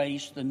toxic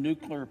waste than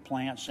nuclear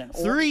plants in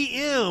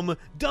 3M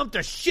dumped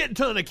a shit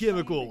ton of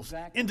chemicals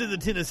into the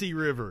Tennessee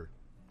River.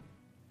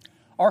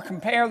 Or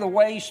compare the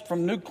waste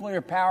from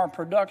nuclear power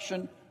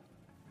production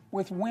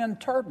with wind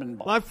turbine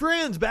blades. My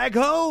friends back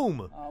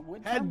home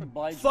had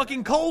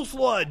fucking coal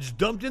sludge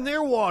dumped in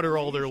their water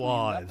all their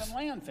lives. Up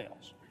in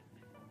landfills.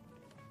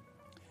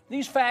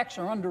 These facts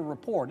are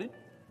underreported.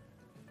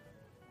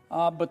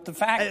 But the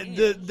fact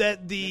is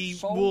that the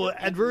will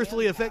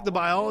adversely affect the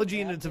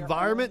biology and its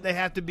environment. They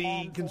have to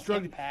be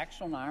constructed.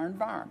 Impacts on our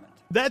environment.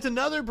 That's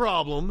another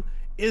problem,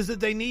 is that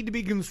they need to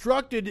be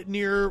constructed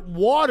near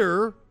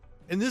water,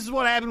 and this is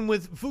what happened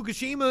with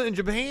Fukushima in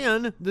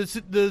Japan, the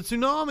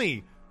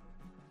tsunami.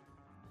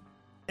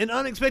 An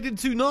unexpected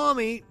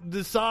tsunami,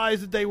 the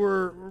size that they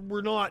were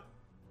not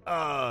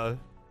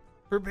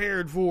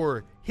prepared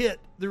for,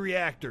 hit the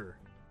reactor.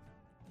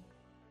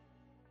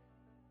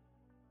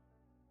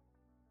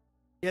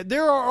 Yeah,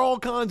 there are all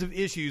kinds of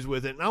issues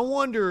with it, and I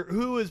wonder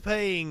who is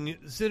paying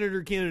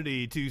Senator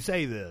Kennedy to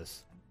say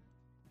this.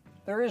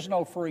 There is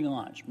no free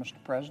lunch, Mr.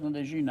 President,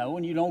 as you know,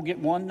 and you don't get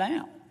one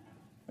now.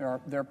 There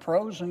are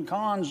pros and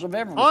cons of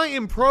everything. I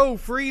am pro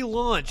free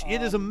lunch.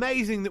 It is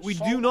amazing that we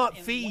do not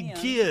feed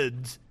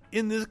kids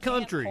in this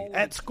country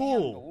at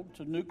school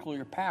to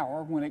nuclear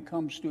power when it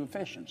comes to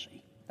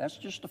efficiency. That's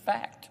just a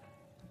fact.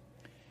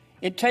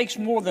 It takes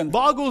more than...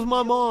 Boggles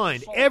my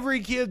mind. Every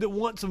kid that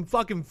wants some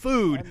fucking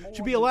food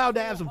should be allowed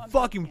to have some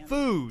fucking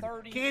food.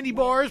 Candy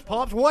bars,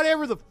 pops,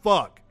 whatever the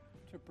fuck.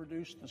 To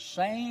produce the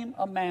same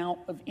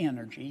amount of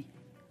energy.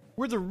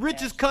 We're the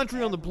richest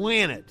country on the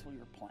planet.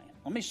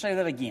 Let me say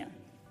that again.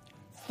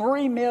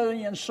 3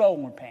 million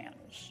solar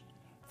panels,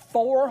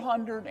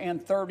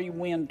 430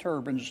 wind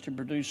turbines to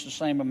produce the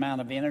same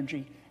amount of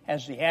energy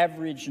as the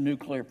average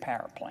nuclear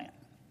power plant.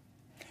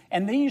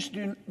 And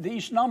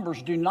these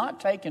numbers do not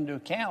take into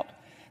account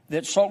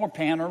that solar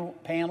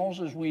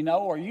panels, as we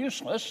know, are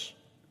useless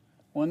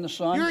when the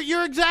sun...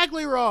 You're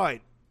exactly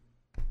right.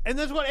 And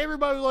that's what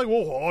everybody was like,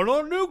 well, why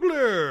not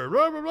nuclear?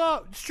 Blah, blah,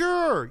 blah.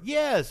 Sure,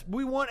 yes,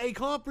 we want a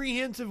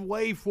comprehensive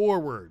way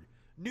forward.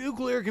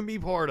 Nuclear can be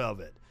part of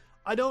it.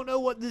 I don't know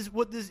what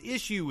this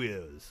issue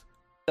is.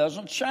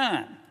 Doesn't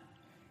shine.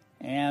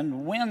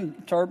 And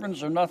wind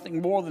turbines are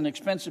nothing more than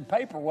expensive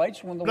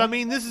paperweights when the... But I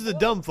mean, this is a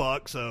dumb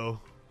fuck,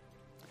 so...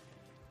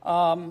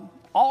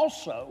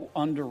 also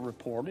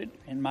underreported,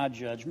 in my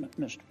judgment,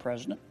 Mr.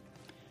 President,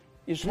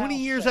 is 20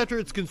 how years after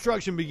its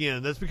construction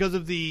began. That's because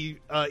of the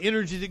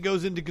energy that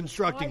goes into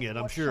constructing it,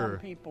 I'm sure. Some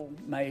people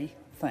may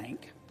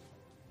think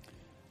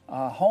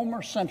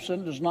Homer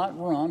Simpson does not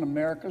run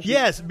America's...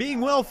 Yes,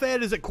 being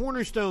well-fed is a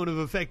cornerstone of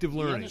effective The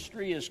learning.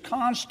 industry is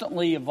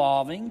constantly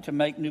evolving to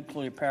make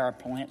nuclear power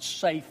plants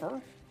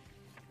safer,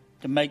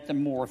 to make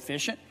them more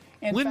efficient.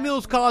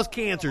 Windmills cause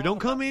cancer. Don't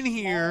come in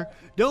here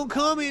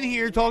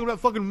talking about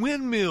fucking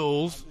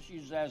windmills. Let's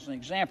use that as an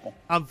example.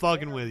 I'm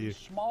fucking with you.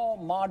 Small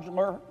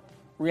modular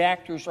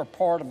reactors are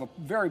part of a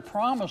very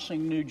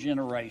promising new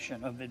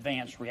generation of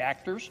advanced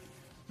reactors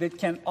that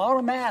can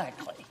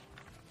automatically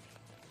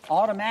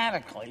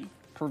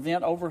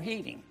prevent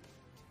overheating.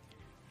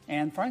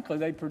 And frankly,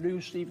 they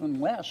produce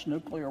even less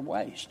nuclear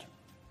waste.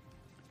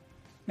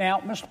 Now,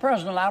 Mr.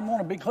 President, I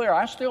want to be clear.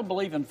 I still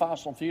believe in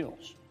fossil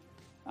fuels.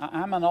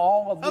 I'm an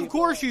all of the Of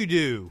course you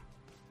do.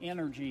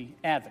 energy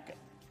advocate.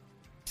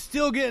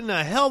 Still getting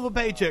a hell of a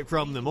paycheck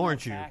from them,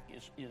 aren't you?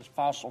 Is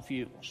fossil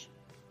fuels.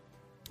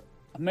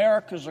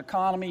 America's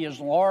economy is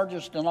the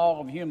largest in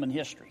all of human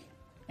history,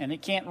 and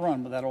it can't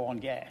run without oil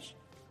and gas.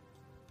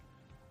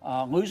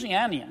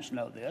 Louisianians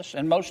know this,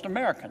 and most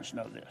Americans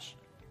know this.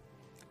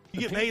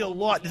 You get paid a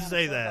lot to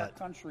say Our that.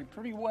 country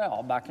pretty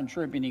well by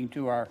contributing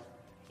to our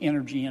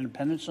energy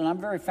independence, and I'm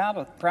very proud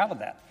of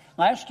that.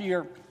 Last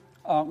year,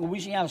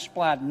 Louisiana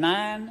supplied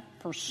 9%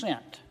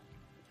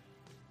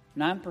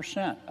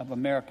 of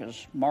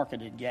America's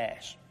marketed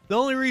gas. The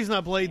only reason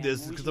I played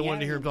this is because I wanted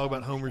to hear him talk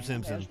about Homer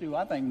Simpson. As do,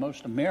 I think,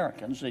 most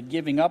Americans, that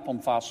giving up on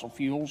fossil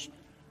fuels.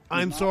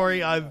 I'm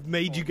sorry I've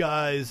made you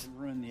guys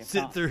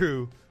sit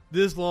through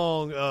this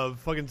long of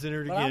fucking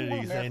Senator But I want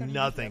Kennedy America saying to use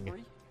nothing.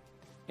 every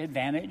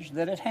advantage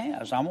that it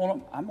has. I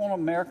want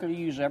America to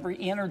use every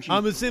energy.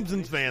 I'm a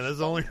Simpsons fan. That's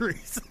the only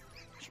reason.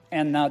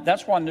 And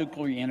that's why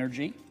nuclear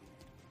energy,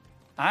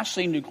 I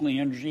see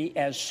nuclear energy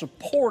as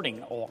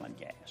supporting oil and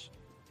gas,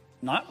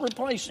 not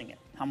replacing it.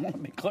 I want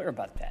to be clear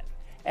about that.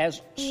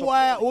 As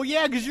Wow. Well,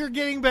 yeah, because you're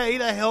getting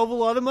paid a hell of a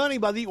lot of money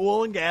by the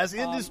oil and gas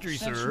industry,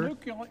 since sir.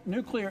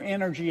 Nuclear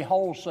energy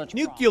holds such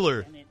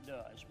Nuclear. promise, and it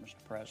does,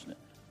 Mr. President.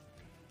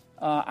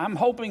 I'm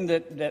hoping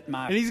that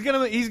my And he's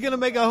gonna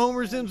make a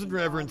Homer Simpson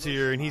reference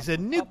here, and he said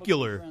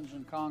nuclear. friends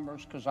in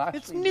Congress, because I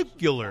It's see this as a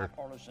nuclear.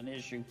 bipartisan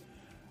issue,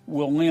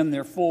 will lend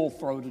their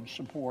full-throated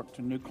support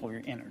to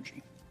nuclear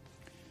energy.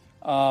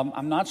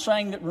 I'm not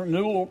saying that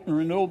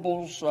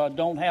renewables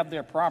don't have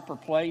their proper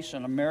place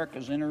in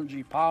America's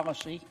energy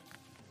policy.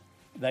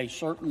 They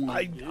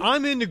certainly do.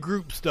 I'm into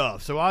group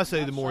stuff, so I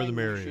say the more the We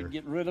merrier. should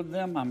get rid of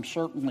them. I'm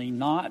certainly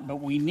not,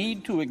 but we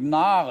need to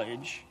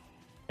acknowledge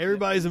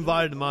Everybody's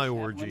invited to my they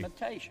have orgy.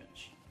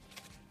 limitations.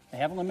 They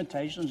have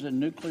limitations in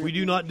nuclear. We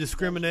do not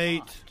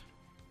discriminate,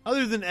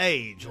 other than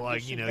age.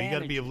 Like, you got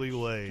to be of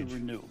legal to age.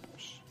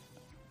 renewables.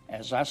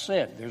 As I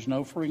said, there's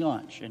no free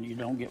lunch, and you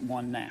don't get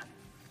one now.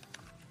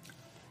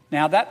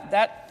 Now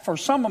that for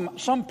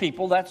some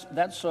people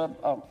that's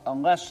a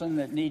lesson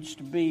that needs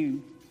to be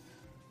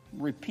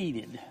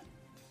repeated.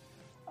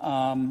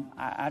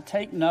 I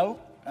take note.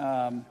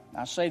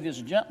 I say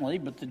this gently,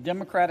 but the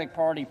Democratic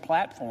Party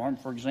platform,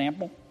 for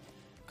example,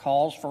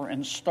 calls for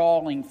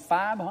installing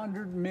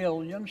 500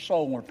 million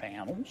solar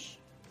panels,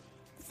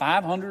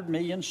 500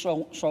 million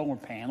solar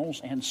panels,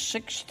 and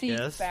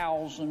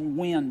 60,000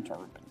 wind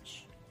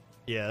turbines.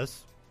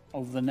 Yes.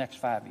 Over the next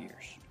 5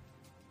 years.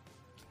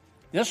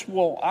 This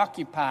will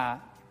occupy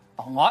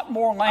a lot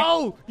more land.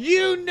 Oh,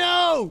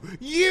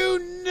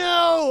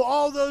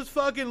 all those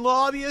fucking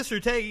lobbyists are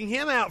taking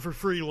him out for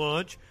free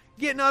lunch,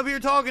 getting up here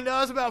talking to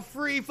us about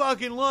free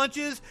fucking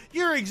lunches.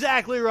 You're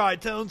exactly right,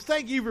 Tones.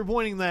 Thank you for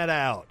pointing that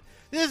out.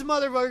 This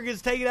motherfucker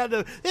gets taken out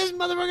to... This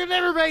motherfucker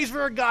never pays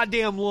for a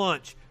goddamn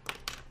lunch.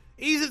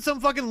 He's at some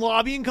fucking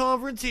lobbying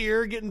conference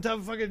here, getting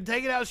fucking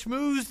taken out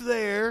schmoozed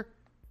there.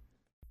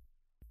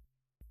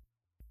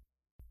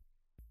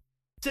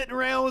 Sitting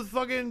around with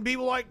fucking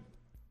people like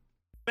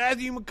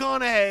Matthew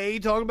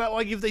McConaughey talking about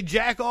like if they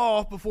jack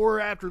off before or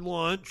after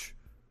lunch.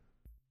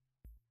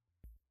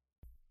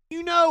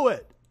 You know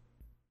it.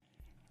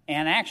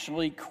 And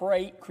actually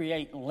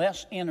create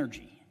less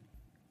energy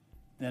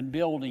than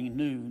building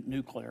new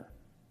nuclear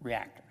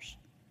reactors.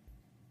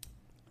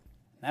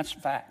 That's a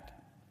fact.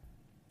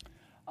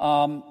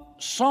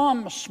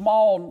 Some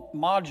small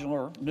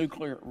modular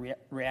nuclear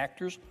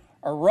reactors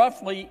are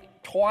roughly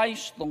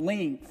twice the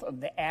length of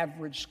the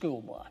average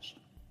school bus.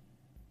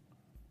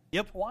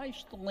 Yep.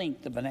 Twice the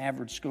length of an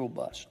average school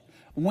bus.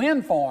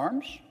 Wind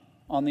farms,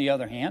 on the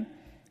other hand,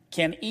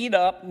 can eat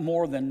up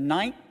more than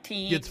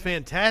 19 Gets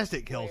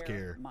fantastic health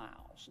care.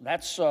 miles.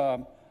 That's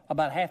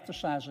about half the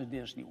size of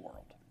Disney World.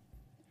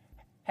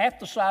 Half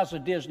the size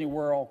of Disney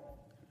World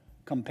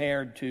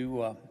compared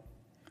to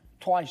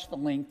twice the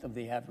length of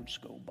the average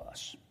school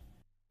bus.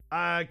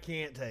 I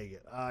can't take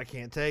it.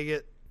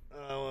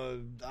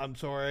 I'm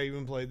sorry I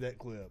even played that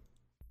clip.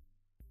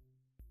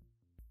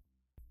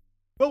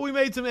 But we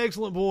made some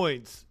excellent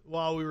points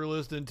while we were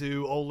listening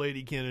to Old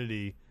Lady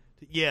Kennedy.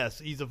 Yes,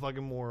 he's a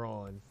fucking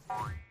moron.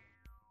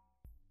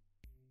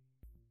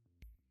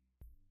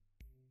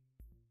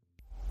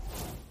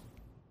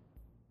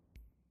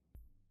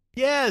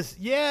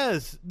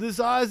 Yes, the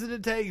size that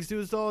it takes to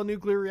install a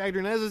nuclear reactor.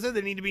 And as I said,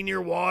 they need to be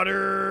near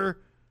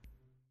water.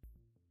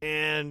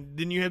 And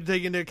then you have to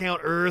take into account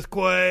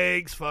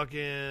earthquakes,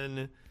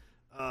 fucking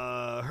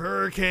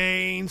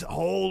hurricanes.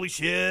 Holy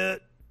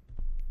shit.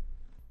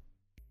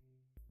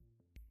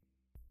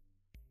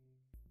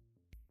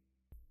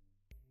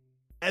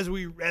 As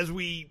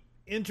we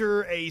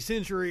enter a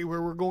century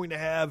where we're going to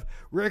have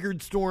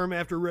record storm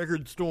after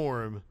record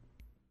storm,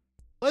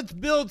 let's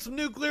build some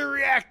nuclear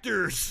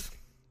reactors.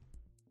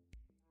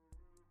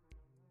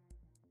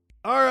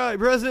 All right,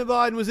 President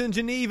Biden was in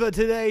Geneva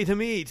today to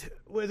meet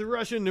with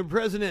Russian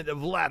President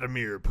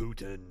Vladimir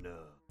Putin.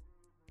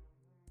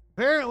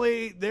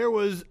 Apparently, there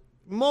was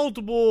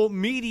multiple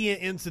media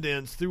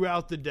incidents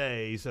throughout the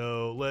day,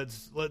 so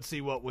let's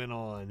see what went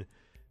on.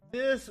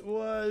 This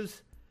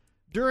was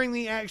during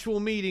the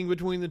actual meeting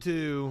between the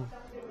two.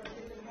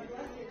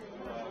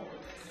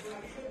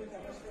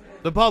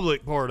 The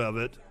public part of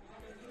it.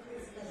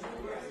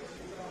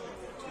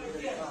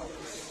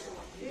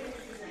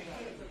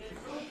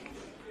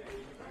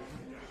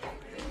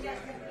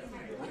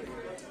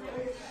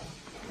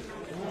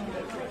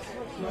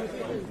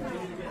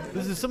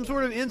 This is some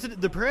sort of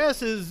incident. The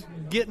press is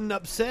getting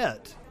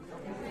upset.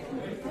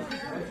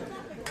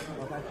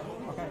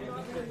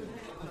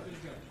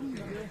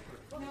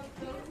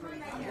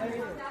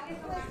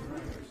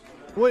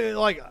 Wait,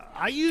 like,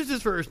 I used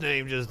his first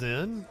name just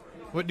then.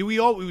 What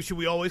do should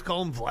we always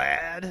call him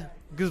Vlad?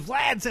 Because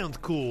Vlad sounds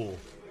cool.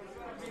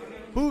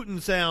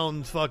 Putin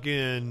sounds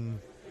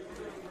fucking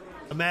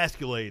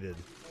emasculated.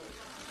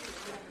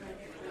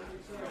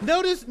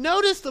 Notice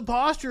the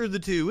posture of the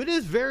two. It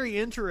is very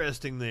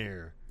interesting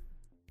there.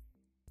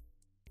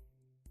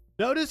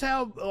 Notice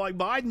how, like,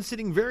 Biden's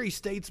sitting very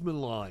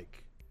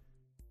statesman-like.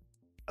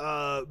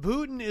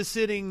 Putin is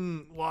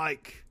sitting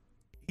like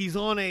he's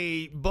on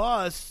a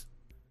bus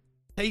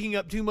taking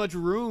up too much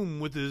room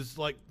with his,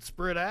 like,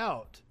 spread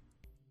out.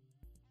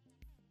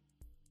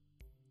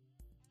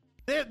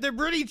 They're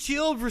pretty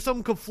chilled for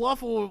some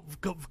kerfluffle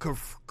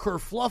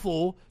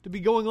to be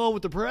going on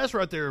with the press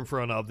right there in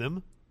front of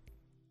them.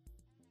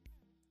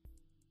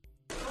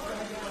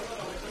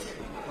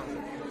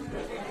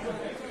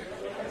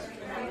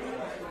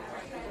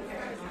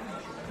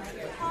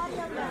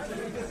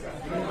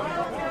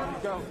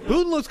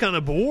 Putin looks kind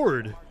of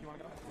bored.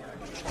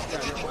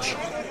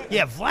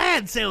 Yeah,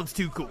 Vlad sounds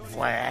too cool.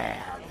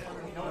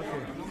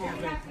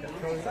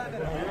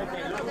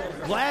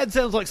 Vlad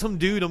sounds like some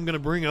dude I'm going to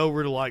bring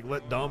over to, like,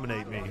 let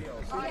dominate me.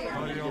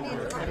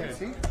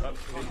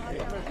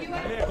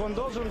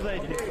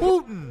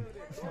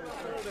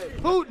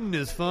 Putin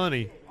is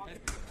funny.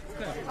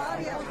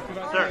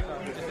 Sir,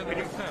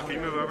 can you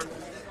move over?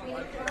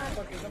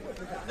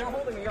 They're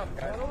holding me up,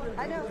 guys.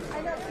 I know.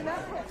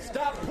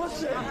 Stop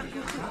pushing.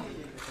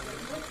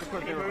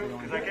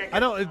 I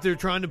don't know if they're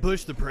trying to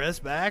push the press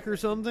back or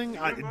something.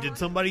 Did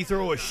somebody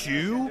throw a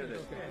shoe?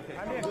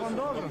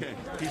 Okay,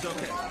 he's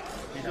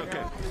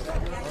okay.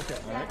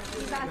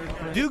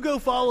 Do go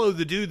follow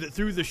the dude that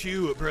threw the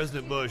shoe at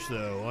President Bush,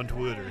 though, on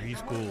Twitter.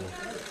 He's cool.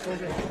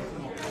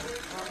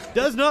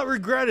 Does not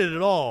regret it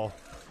at all.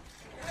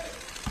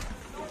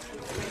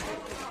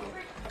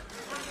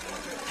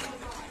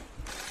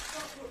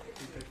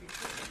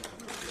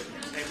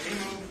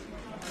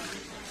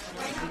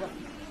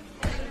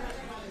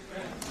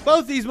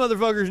 Both these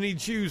motherfuckers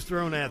need shoes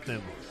thrown at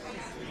them.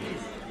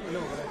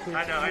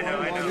 I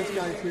know. This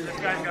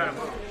guy's got him.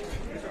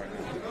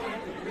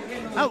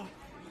 Oh.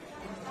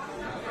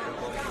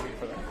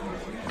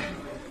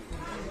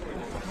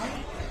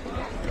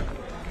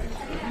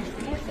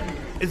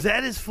 Is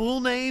that his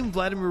full name?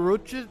 Vladimir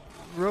Rocha?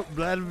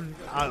 Vladimir...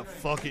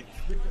 fuck it.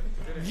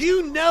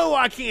 You know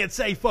I can't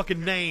say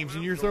fucking names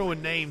and you're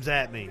throwing names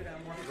at me.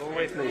 Go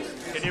away, please.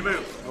 Can you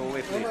move? Go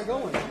away, please. Where am I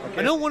going? Okay.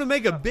 I don't want to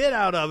make a bit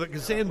out of it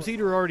because Sam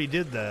Cedar already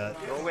did that.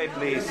 Go away,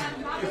 please.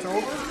 It's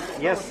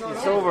over? Yes,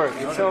 it's over.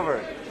 It's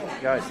over.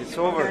 Guys, it's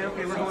over.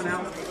 Okay, we're going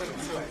out.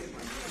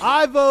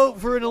 I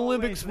vote for an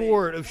Olympic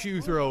sport of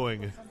shoe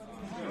throwing.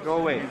 Go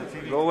away.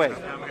 Go away.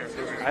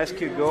 I ask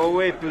you, go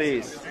away,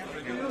 please.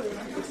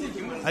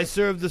 I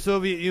served the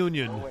Soviet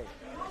Union.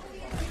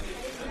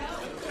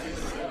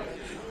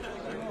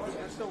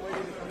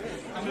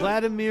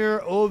 Vladimir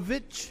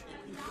Ovich.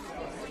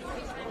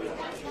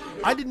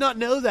 I did not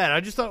know that. I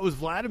just thought it was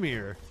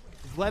Vladimir.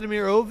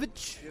 Vladimir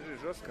Ovich?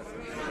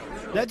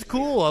 That's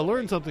cool. I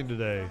learned something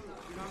today.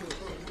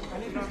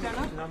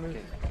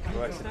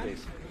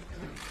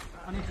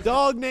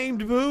 Dog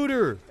named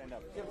Booter.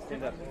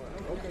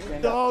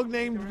 Dog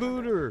named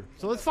Booter.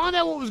 So let's find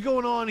out what was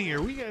going on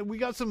here. We've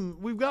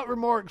got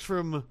remarks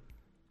from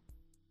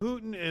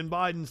Putin and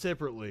Biden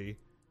separately.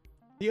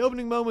 The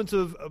opening moments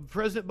of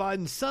President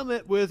Biden's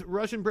summit with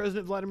Russian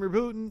President Vladimir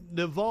Putin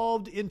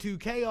devolved into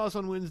chaos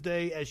on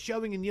Wednesday as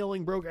shoving and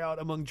yelling broke out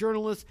among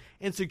journalists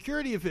and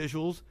security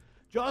officials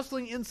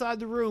jostling inside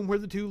the room where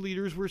the two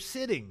leaders were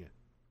sitting.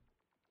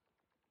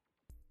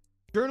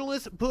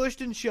 Journalists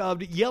pushed and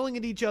shoved, yelling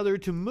at each other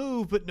to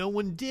move, but no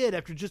one did.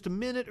 After just a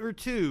minute or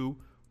two,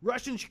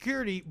 Russian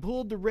security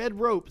pulled the red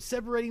rope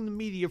separating the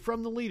media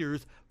from the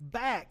leaders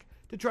back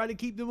to try to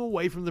keep them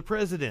away from the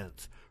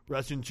presidents.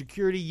 Russian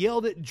security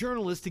yelled at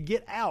journalists to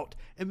get out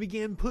and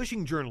began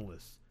pushing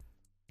journalists.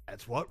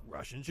 That's what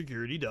Russian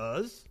security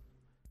does.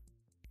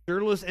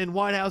 Journalists and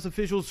White House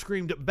officials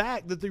screamed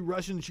back that the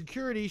Russian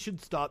security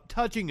should stop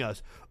touching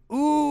us.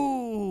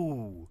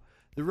 Ooh,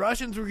 the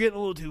Russians were getting a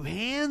little too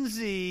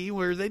handsy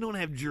where they don't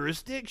have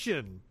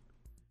jurisdiction.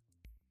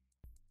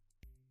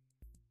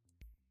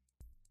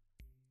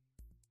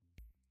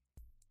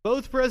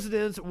 Both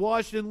presidents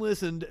watched and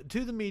listened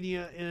to the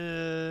media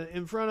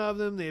in front of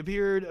them. They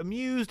appeared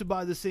amused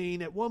by the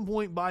scene. At one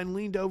point, Biden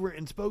leaned over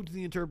and spoke to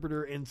the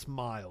interpreter and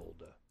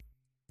smiled.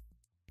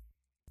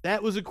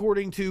 That was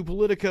according to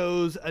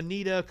Politico's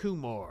Anita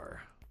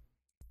Kumar.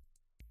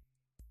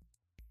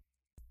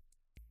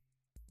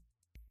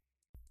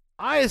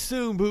 I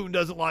assume Putin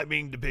doesn't like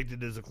being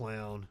depicted as a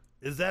clown.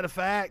 Is that a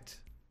fact?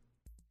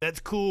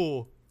 That's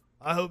cool.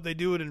 I hope they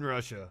do it in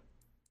Russia.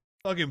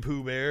 Fucking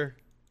Pooh Bear.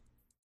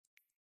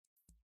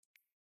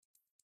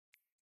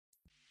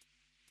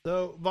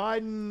 So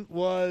Biden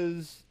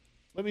was,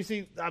 let me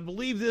see, I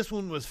believe this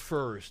one was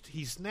first.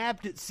 He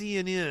snapped at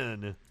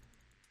CNN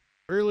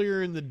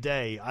earlier in the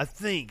day. I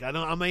think.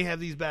 I may have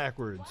these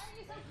backwards. Why are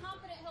you so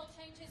confident he'll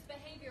change his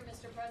behavior,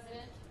 Mr.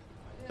 President?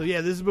 So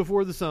yeah, this is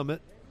before the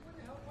summit. What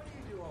do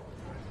you do all the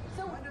time?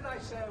 So when did I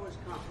say I was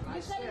confident?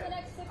 You said in the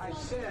next 6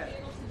 months you'll be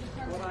able to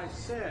determine. What I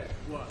said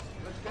was,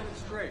 let's get it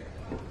straight.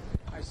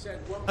 I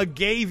said what A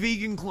gay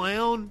vegan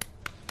clown?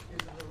 is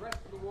the rest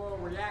of the world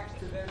reacts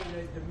to them and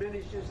it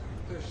diminishes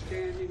their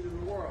standing in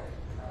the world.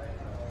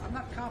 I'm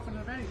not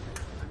confident of anything.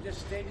 I'm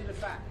just stating the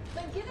fact.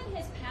 But given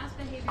his past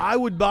behavior, I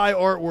would buy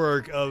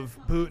artwork of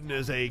Putin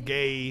as a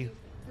gay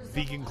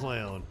vegan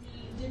clown.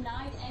 he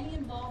denied any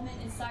involvement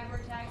in cyber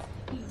attacks.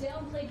 He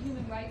downplayed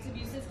human rights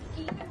abuses.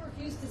 He even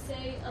refused to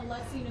say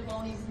Alexei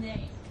Navalny's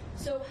name.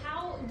 So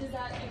how does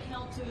that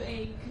account to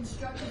a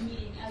constructive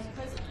meeting as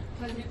President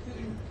Putin?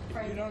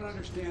 You don't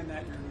understand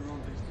that. You're in the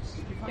wrong business.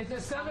 It's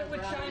a summit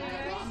with China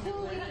next.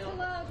 Who we need to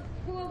load?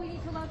 Who we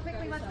need to load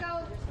quickly? Let's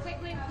go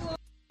quickly.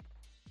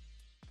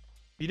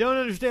 You don't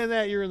understand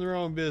that, you're in the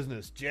wrong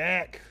business,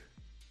 Jack.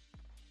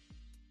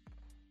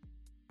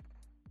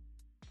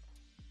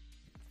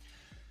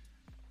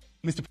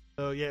 Mr.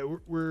 Oh yeah,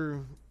 we're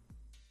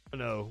oh,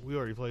 no, we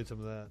already played some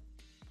of that.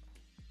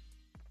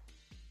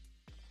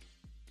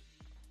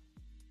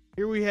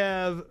 Here we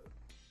have,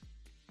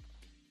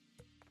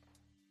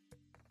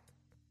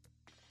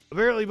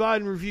 apparently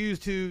Biden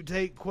refused to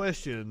take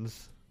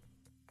questions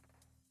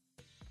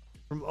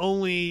from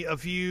only a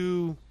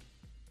few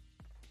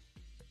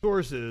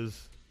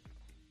sources,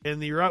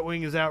 and the right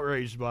wing is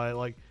outraged by it.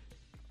 Like,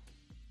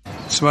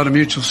 It's about a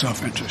mutual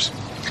self-interest.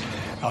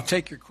 I'll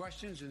take your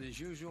questions, and as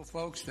usual,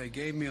 folks, they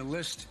gave me a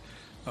list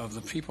of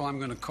the people I'm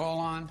going to call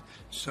on.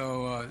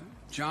 So,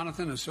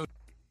 Jonathan,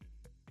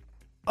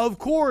 of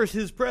course,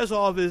 his press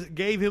office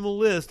gave him a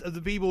list of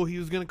the people he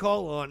was going to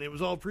call on. It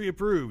was all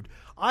pre-approved.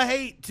 I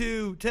hate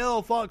to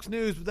tell Fox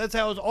News, but that's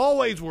how it's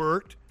always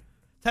worked.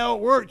 That's how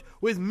it worked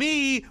with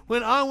me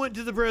when I went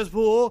to the press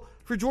pool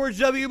for George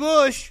W.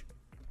 Bush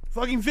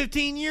fucking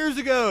 15 years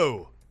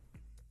ago.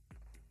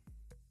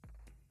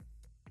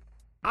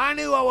 I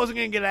knew I wasn't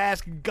going to get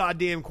asked a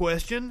goddamn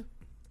question.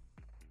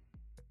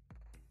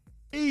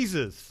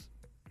 Jesus.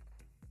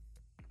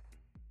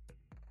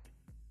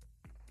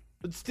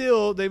 But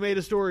still, they made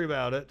a story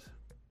about it.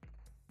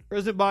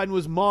 President Biden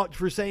was mocked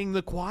for saying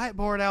the quiet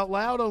part out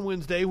loud on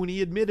Wednesday when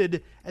he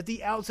admitted at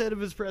the outset of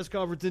his press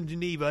conference in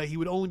Geneva he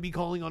would only be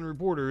calling on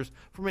reporters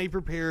from a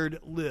prepared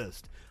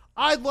list.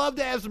 I'd love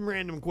to have some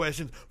random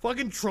questions.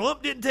 Fucking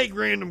Trump didn't take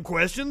random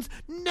questions.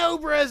 No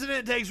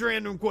president takes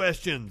random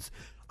questions.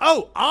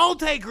 Oh, I'll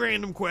take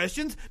random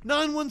questions.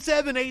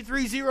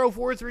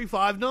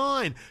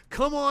 917-830-4359.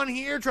 Come on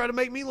here, try to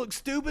make me look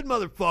stupid,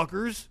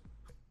 motherfuckers.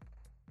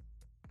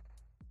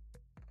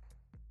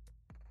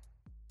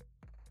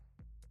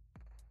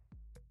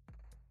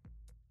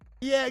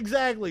 Yeah,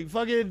 exactly.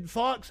 Fucking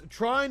Fox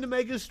trying to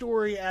make a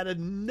story out of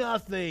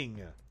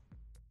nothing.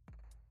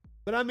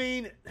 But I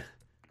mean,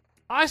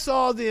 I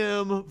saw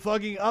them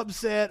fucking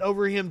upset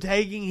over him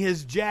taking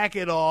his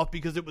jacket off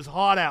because it was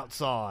hot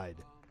outside.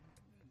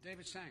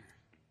 David Sanger.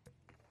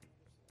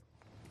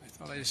 I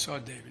thought I just saw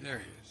David. There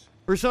he is.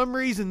 For some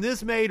reason,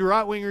 this made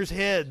right-wingers'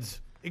 heads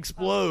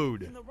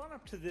explode. In the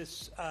run-up to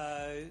this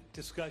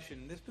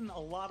discussion, there's been a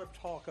lot of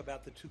talk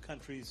about the two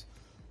countries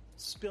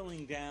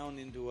spilling down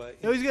into a...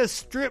 No, he's got a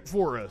strip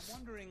for us.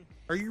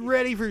 Are you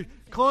ready for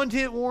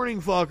content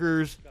warning,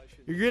 fuckers?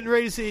 You're getting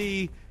ready to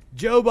see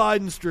Joe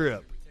Biden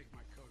strip.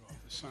 The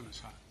sun is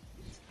hot.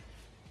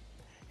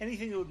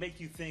 Anything that would make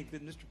you think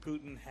that Mr.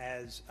 Putin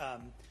has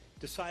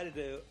decided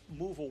to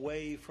move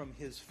away from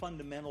his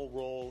fundamental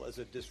role as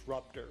a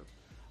disruptor,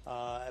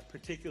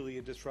 particularly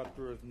a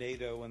disruptor of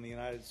NATO and the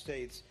United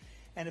States.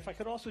 And if I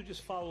could also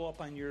just follow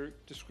up on your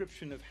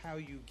description of how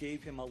you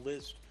gave him a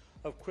list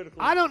of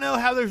critical... I don't know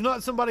how there's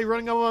not somebody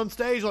running up on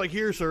stage like,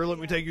 here, sir, let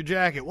me take your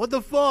jacket. What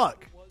the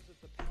fuck? ...was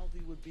that the penalty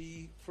would would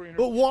be for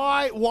But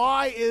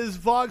why is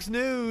Fox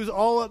News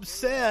all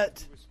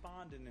upset?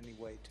 respond in any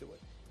way to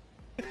it.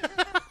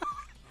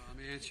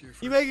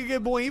 You make a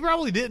good point. He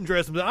probably didn't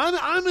dress him.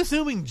 I'm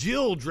assuming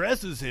Jill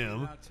dresses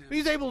him.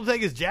 He's able to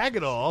take his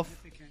jacket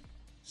off.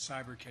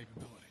 Cyber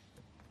capability.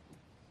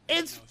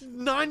 It's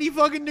 90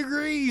 fucking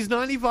degrees,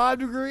 95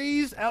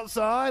 degrees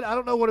outside. I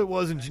don't know what it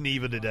was in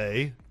Geneva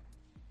today.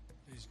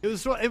 It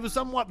was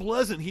somewhat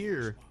pleasant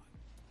here.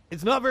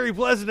 It's not very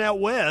pleasant out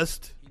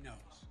west. He knows.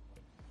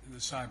 In the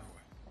cyber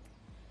way.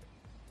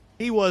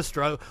 He was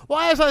struggling. Well,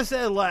 as I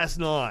said last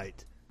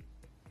night,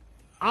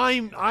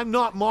 I'm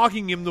not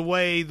mocking him the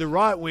way the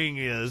right wing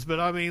is, but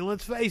I mean,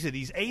 let's face it,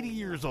 he's 80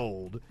 years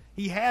old.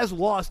 He has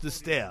lost a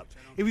step.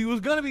 If he was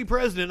going to be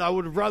president, I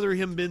would have rather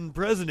him been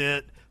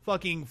president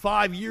fucking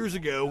 5 years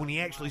ago when he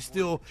actually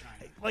still,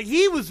 like,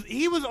 he was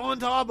on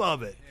top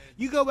of it.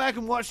 You go back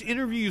and watch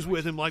interviews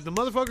with him, like, the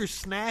motherfucker's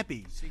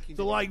snappy.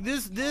 So like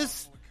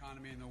this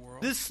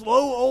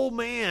slow old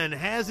man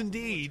has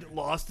indeed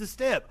lost a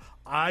step.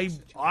 I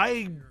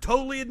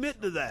totally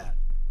admit to that.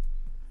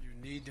 You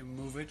need to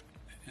move it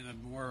in a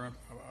more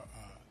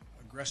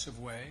aggressive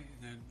way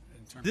than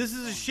in terms. This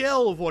is a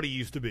shell of what he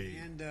used to be.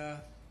 And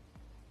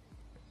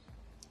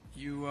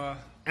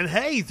and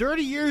hey,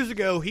 30 years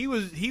ago he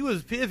was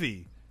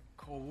piffy.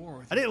 Cold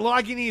War. I didn't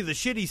like any of the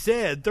shit he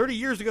said 30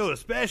 years ago,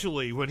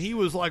 especially when he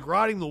was like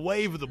riding the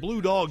wave of the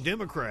Blue Dog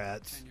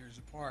Democrats. 10 years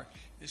apart.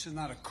 This is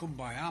not a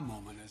kumbaya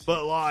moment, is it?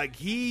 But like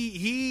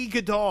he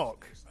could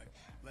talk. It's like,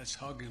 let's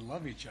hug and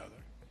love each other.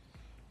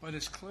 But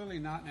it's clearly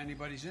not in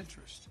anybody's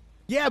interest.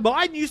 Yeah,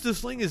 Biden used to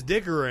sling his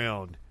dick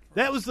around.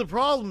 That was the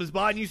problem, is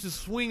Biden used to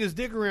swing his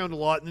dick around a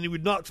lot, and then he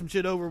would knock some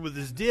shit over with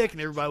his dick,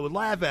 and everybody would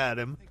laugh at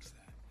him.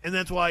 And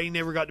that's why he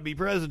never got to be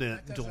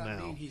president until now. That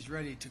doesn't mean he's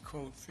ready to,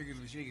 quote,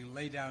 figuratively speaking,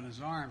 lay down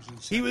his arms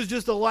and say, he was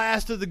just the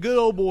last of the good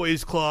old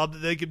boys club that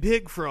they could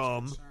pick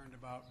from. Concerned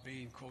about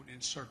being, quote,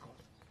 encircled.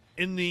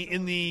 In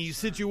the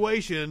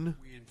situation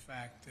We, in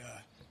fact,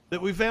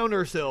 that we found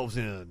ourselves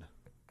in.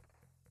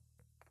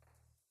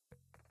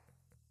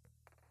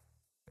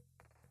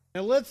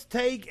 Now let's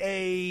take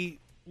a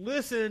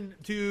listen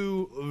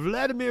to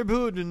Vladimir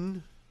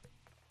Putin.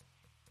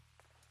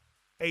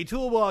 A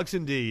toolbox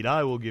indeed,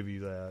 I will give you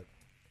that.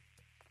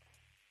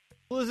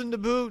 Listen to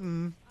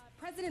Putin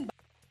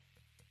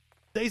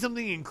say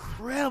something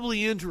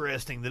incredibly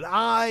interesting that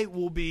I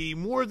will be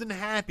more than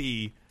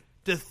happy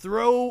to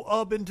throw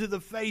up into the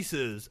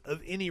faces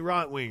of any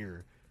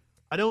right-winger.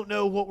 I don't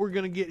know what we're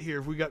going to get here,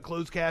 if we got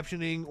closed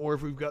captioning or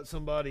if we've got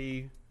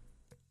somebody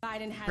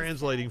Biden has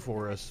translating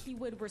for us. He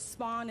would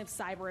respond if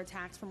cyber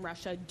attacks from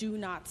Russia do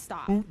not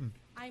stop. Putin.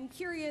 I'm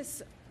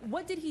curious,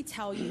 what did he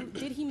tell you?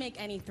 Did he make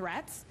any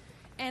threats?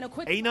 And a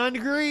quick 89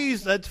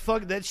 degrees.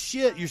 That's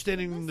shit. You're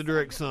standing in the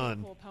direct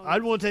sun.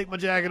 I'd want to take my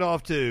jacket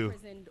off too.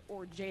 Imprisoned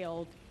or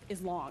jailed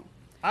is long.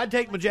 I'd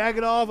take my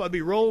jacket off. I'd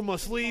be rolling my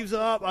sleeves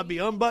up. I'd be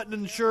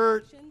unbuttoning the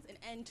shirt. An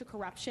end to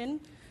corruption.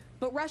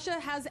 But Russia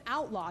has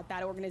outlawed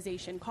that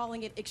organization,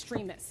 calling it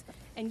extremist.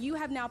 And you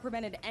have now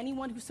prevented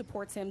anyone who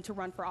supports him to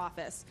run for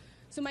office.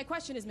 So my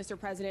question is, Mr.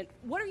 President,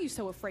 what are you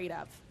so afraid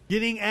of?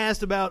 Getting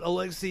asked about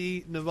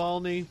Alexei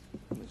Navalny.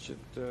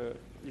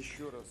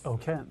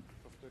 Okay.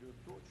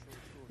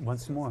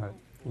 Once more,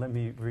 let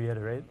me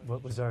reiterate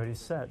what was already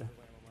said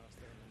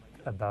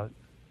about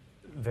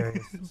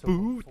various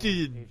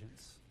Putin.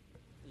 agents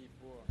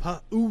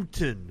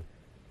Putin.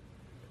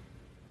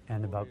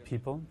 and about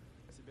people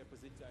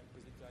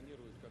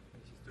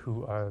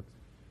who are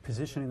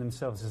positioning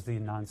themselves as the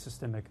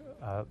non-systemic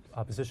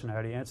opposition. I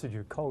already answered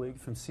your colleague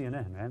from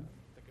CNN, right?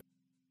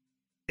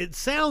 It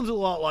sounds a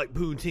lot like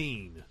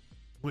poutine,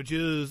 which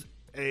is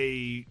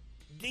a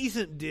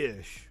decent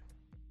dish.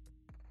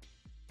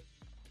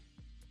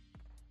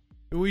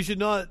 We should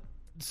not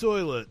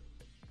soil it.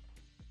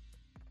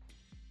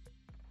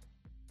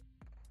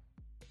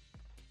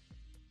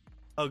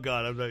 Oh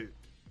God, I'm not.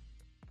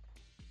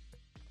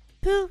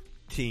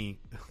 Poutine.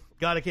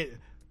 God, I can't.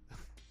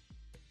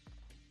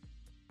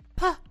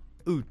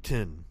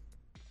 Putin.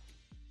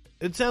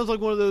 It sounds like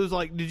one of those.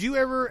 Like, did you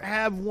ever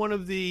have one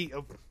of the?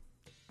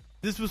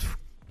 This was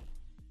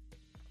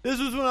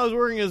when I was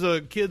working as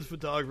a kids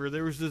photographer.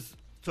 There was this.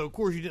 So of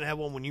course you didn't have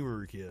one when you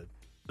were a kid.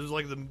 It was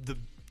like the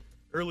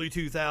early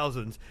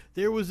 2000s.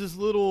 There was this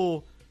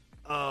little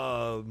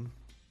worm,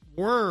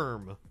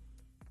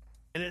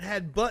 and it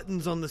had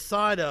buttons on the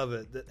side of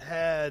it that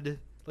had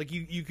like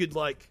you could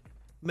like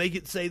make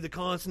it say the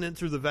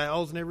consonants or the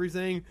vowels and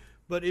everything.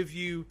 But if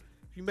you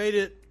made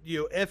it,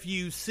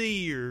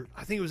 FUC, or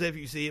I think it was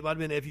FUC, it might have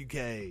been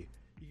FUK.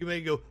 You could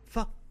make it go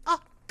fuck.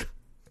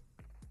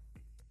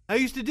 I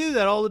used to do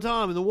that all the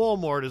time in the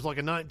Walmart as like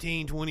a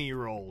 19,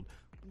 20-year-old.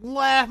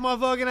 Laugh my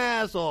fucking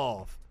ass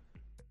off.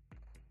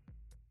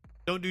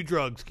 Don't do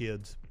drugs,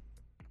 kids.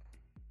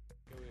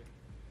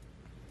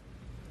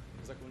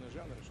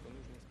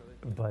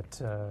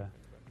 But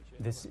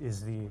this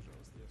is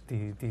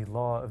the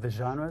law of the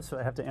genre, so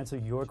I have to answer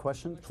your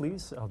question,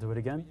 please. I'll do it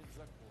again.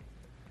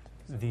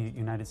 The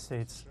United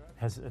States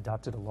has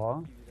adopted a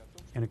law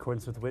in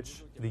accordance with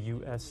which the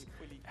U.S.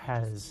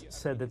 has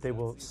said that they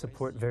will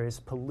support various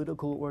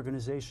political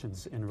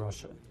organizations in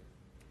Russia.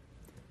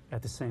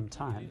 At the same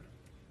time,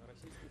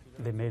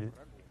 they made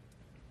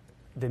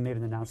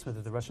an announcement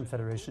that the Russian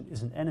Federation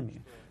is an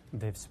enemy.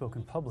 They've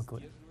spoken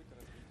publicly,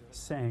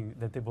 saying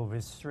that they will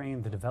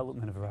restrain the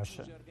development of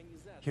Russia.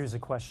 Here's a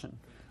question.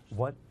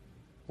 What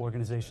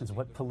organizations,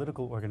 what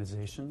political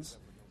organizations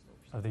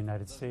of the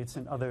United States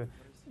and other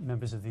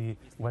members of the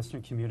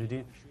Western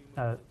community,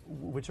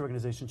 which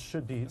organizations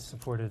should be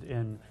supported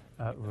in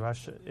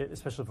Russia,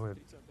 especially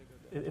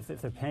if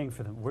they're paying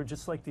for them? We're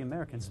just like the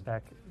Americans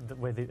back, the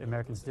way the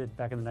Americans did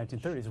back in the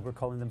 1930s. We're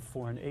calling them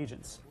foreign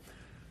agents.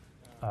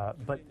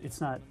 But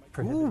it's not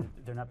prohibited.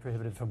 They're not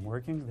prohibited from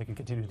working. They can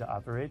continue to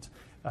operate.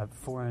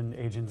 Foreign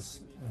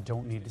agents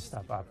don't need to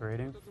stop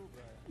operating.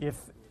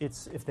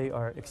 If they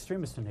are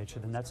extremist in nature,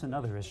 then that's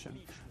another issue.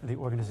 The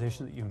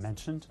organization that you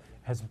mentioned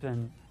has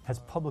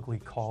publicly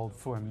called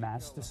for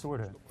mass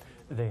disorder.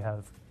 They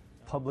have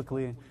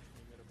publicly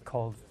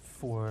called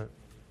for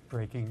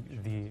breaking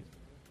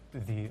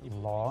the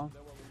law.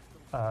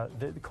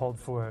 They called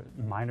for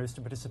minors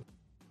to participate.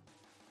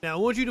 Now, I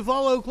want you to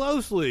follow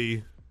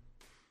closely.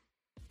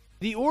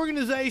 The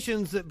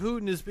organizations that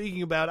Putin is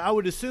speaking about, I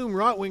would assume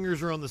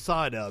right-wingers are on the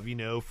side of,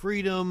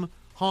 freedom,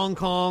 Hong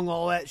Kong,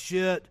 all that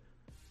shit.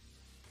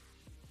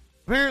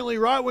 Apparently,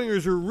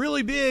 right-wingers are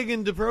really big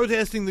into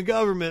protesting the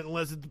government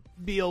unless it's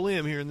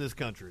BLM here in this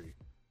country.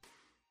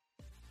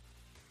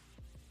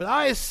 But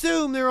I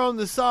assume they're on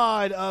the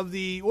side of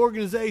the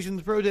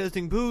organizations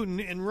protesting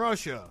Putin in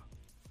Russia.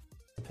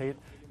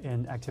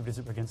 In activities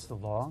that were against the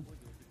law.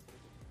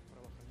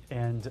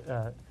 And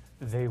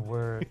they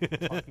were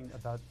talking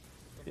about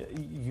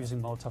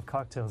using Molotov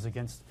cocktails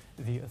against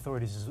the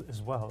authorities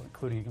as well,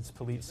 including against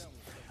police.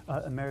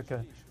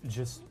 America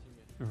just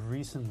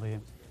recently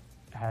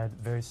had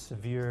very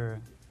severe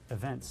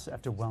events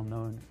after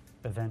well-known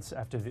events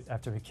after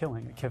the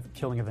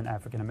killing of an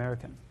African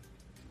American.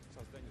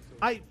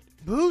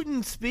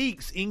 Putin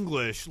speaks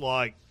English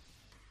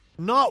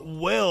not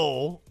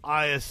well,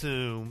 I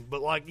assume,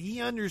 but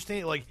he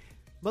understands.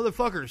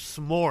 Motherfucker's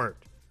smart.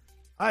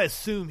 I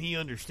assume he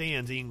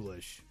understands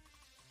English.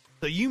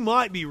 So you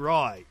might be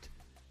right.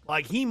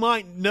 He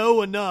might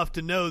know enough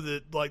to know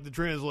that, the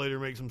translator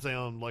makes him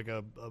sound like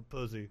a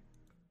pussy.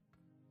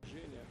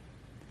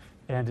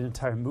 And an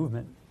entire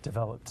movement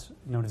developed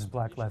known as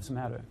Black Lives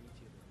Matter.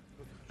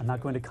 I'm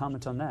not going to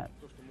comment on that,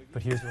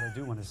 but here's what I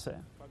do want to say.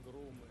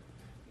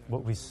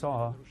 What we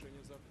saw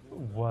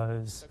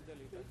was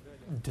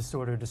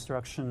disorder,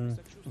 destruction,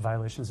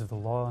 violations of the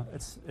law,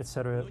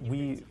 etc.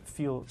 We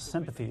feel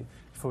sympathy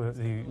for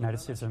the United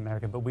States of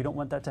America, but we don't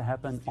want that to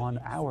happen on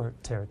our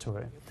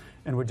territory.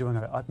 And we're doing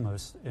our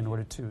utmost in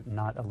order to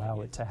not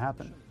allow it to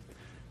happen.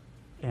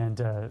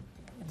 And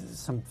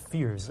some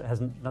fears, it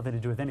has nothing to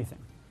do with anything.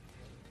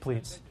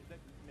 Please.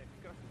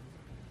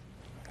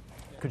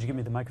 Could you give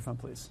me the microphone,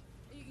 please?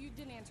 You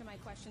didn't answer my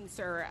question,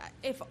 sir.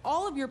 If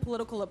all of your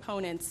political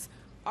opponents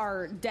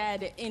are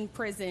dead, in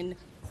prison,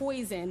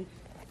 poisoned,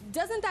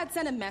 doesn't that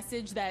send a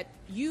message that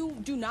you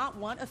do not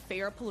want a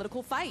fair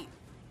political fight?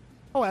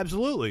 Oh,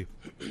 absolutely.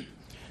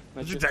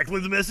 That's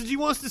exactly the message he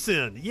wants to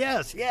send.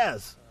 Yes,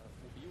 yes.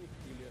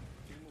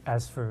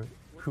 As for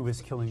who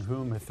is killing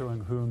whom or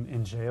throwing whom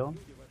in jail,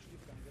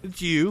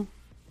 it's you.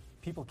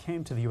 People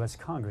came to the U.S.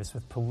 Congress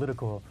with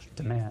political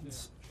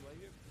demands.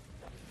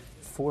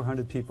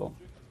 400 people.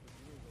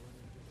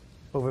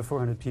 Over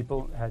 400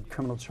 people had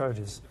criminal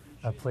charges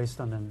placed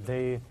on them.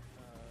 They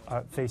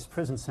faced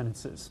prison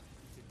sentences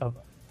of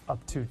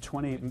up to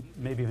 20,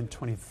 maybe even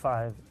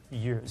 25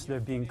 years. They're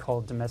being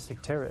called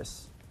domestic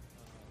terrorists.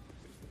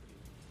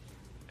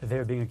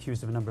 They're being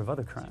accused of a number of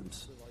other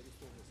crimes.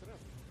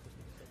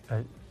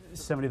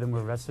 70 of them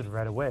were arrested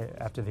right away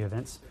after the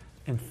events,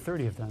 and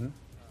 30 of them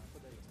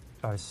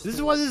are still. This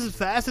is why this is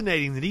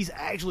fascinating, that he's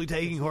actually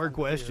taking hard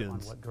questions.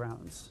 On what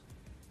grounds?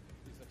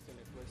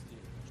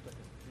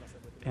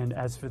 And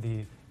as for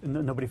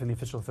nobody from the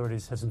official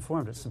authorities has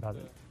informed us about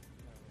it.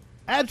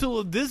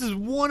 Absolutely. This is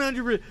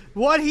 100%.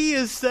 What he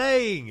is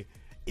saying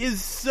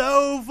is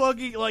so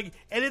fucking,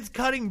 and it's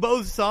cutting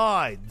both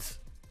sides.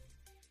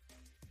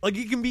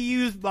 It can be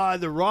used by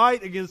the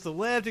right against the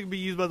left. It can be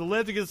used by the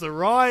left against the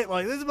right.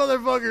 This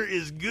motherfucker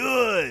is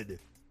good.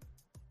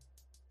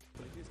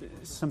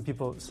 Some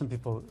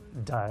people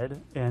died,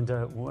 and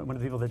one of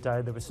the people that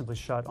died, they were simply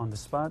shot on the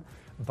spot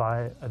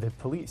by the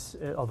police,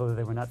 although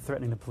they were not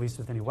threatening the police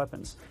with any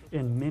weapons.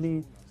 In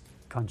many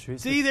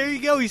countries... See, there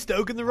you go. He's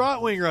stoking the right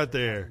wing right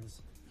there.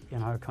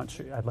 In our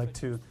country, I'd like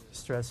to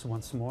stress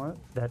once more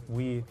that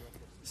we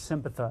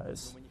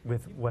sympathize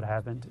with what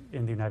happened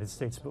in the United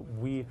States, but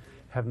we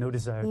have no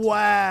desire to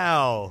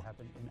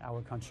happen in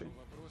our country.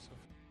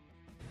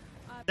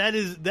 That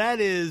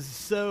is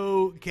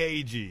so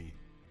cagey.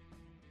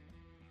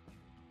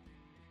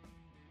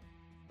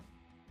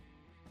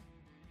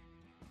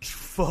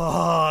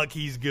 Fuck,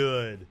 he's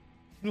good.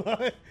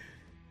 No.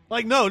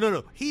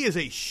 He is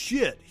a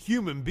shit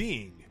human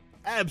being.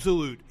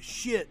 Absolute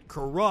shit,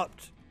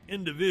 corrupt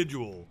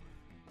individual.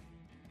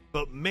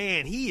 But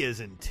man, he is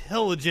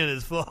intelligent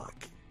as fuck.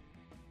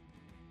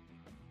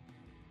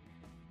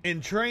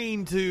 And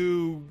trained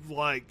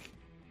by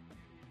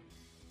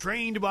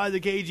the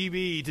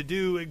KGB to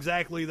do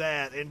exactly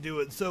that and do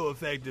it so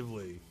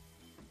effectively.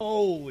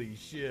 Holy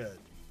shit.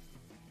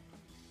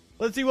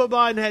 Let's see what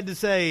Biden had to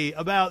say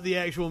about the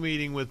actual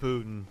meeting with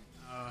Putin.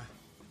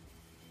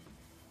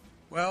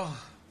 Well,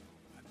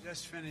 I've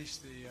just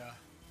finished the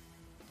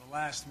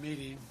last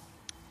meeting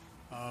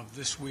of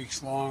this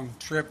week's long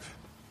trip,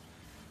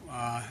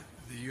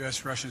 the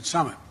U.S.-Russian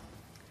summit.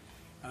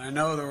 And I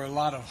know there were a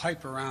lot of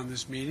hype around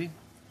this meeting.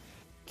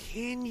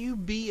 Can you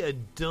be a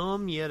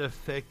dumb yet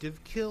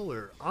effective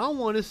killer? I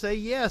want to say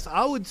yes.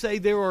 I would say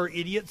there are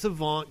idiot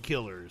savant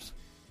killers.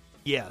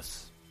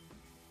 Yes.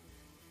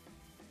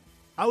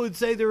 I would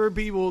say there are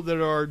people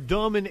that are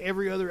dumb in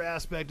every other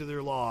aspect of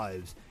their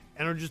lives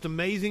and are just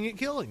amazing at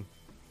killing.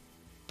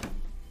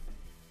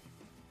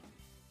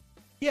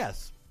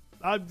 Yes.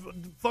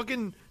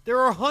 There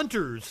are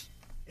hunters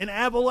in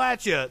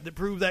Appalachia that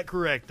prove that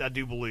correct, I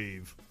do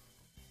believe.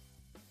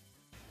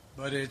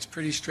 But it's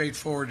pretty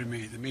straightforward to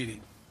me, the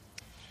meeting.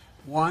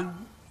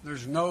 One,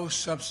 there's no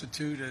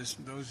substitute, as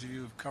those of you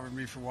who have covered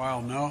me for a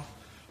while know,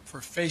 for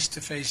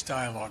face-to-face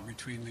dialogue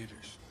between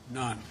leaders.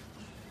 None.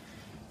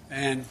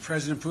 And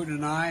President Putin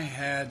and I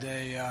had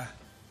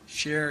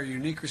share a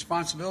unique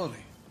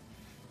responsibility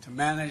to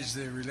manage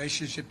the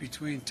relationship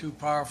between two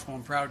powerful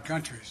and proud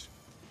countries.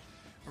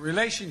 A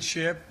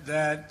relationship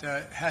that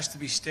has to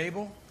be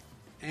stable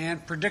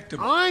and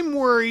predictable. I'm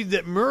worried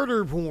that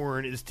murder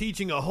porn is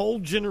teaching a whole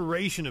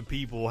generation of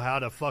people how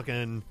to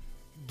fucking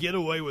get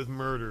away with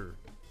murder.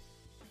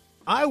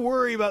 I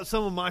worry about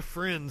some of my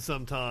friends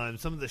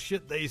sometimes, some of the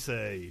shit they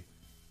say.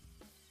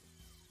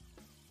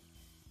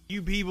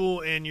 You people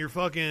and your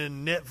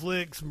fucking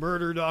Netflix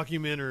murder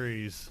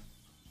documentaries.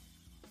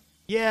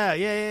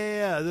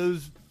 Yeah.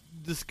 Those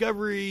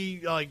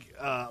Discovery,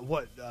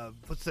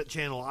 what's that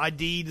channel?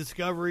 ID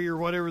Discovery or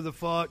whatever the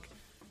fuck.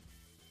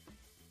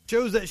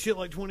 Shows that shit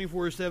like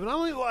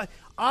 24/7.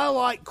 I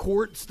like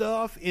court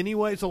stuff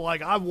anyway, so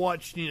like I've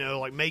watched,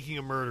 like Making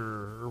a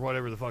Murderer or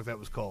whatever the fuck that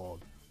was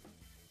called.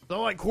 So I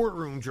like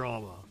courtroom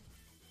drama.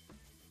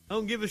 I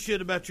don't give a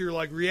shit about your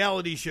like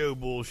reality show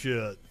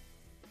bullshit.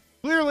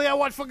 Clearly I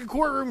watch fucking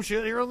courtroom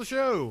shit here on the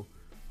show.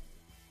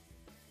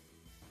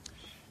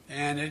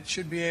 And we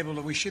should be able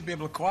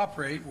to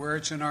cooperate where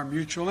it's in our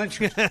mutual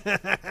interest.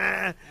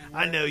 I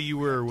know you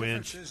were a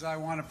winch. I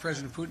want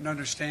President Putin to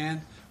understand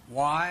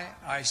why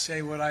I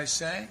say what I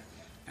say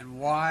and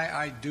why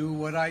I do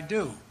what I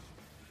do,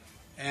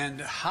 and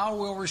how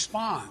we'll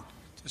respond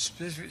to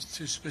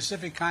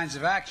specific kinds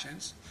of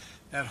actions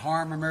that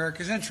harm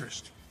America's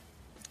interest.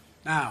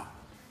 Now,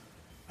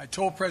 I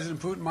told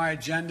President Putin my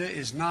agenda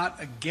is not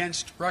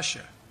against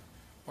Russia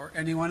or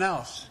anyone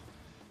else.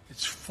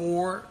 It's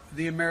for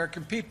the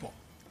American people.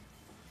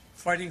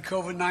 Fighting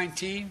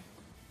COVID-19,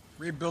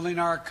 rebuilding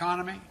our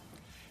economy,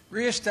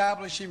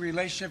 reestablishing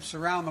relationships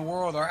around the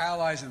world with our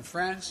allies and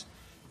friends,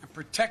 and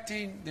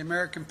protecting the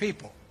American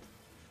people.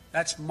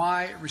 That's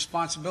my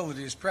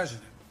responsibility as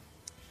president.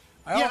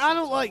 I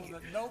don't like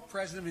that no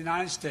president of the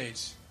United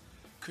States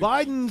could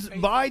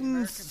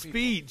Biden's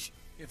speech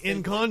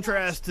in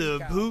contrast to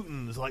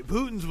Putin's. Like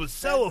Putin's was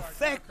so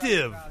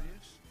effective.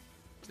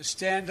 To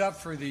stand up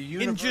for the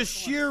universal. In just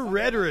sheer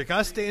rhetoric,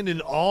 I stand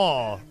in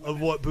awe of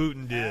what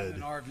Putin did.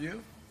 In our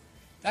view,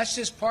 that's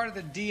just part of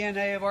the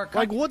DNA of our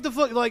country. Like what the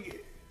fuck?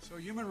 Like, so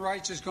human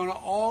rights is going to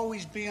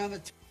always be on the.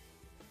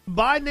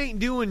 Biden ain't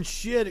doing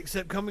shit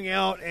except coming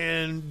out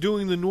and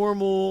doing the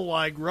normal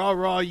like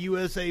rah-rah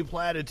USA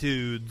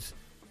platitudes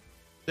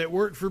that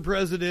worked for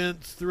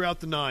presidents throughout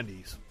the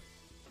 90s.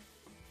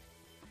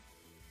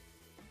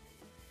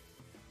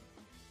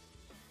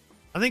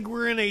 I think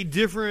we're in a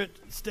different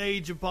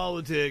stage of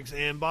politics,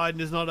 and Biden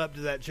is not up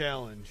to that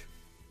challenge.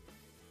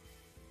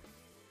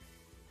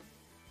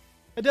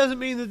 It doesn't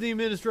mean that the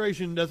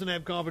administration doesn't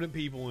have competent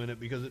people in it,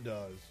 because it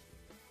does.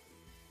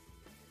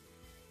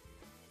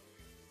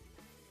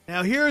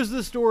 Now, here's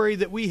the story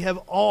that we have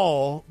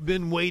all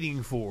been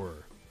waiting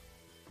for.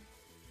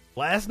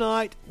 Last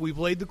night, we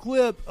played the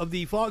clip of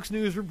the Fox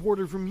News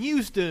reporter from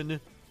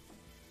Houston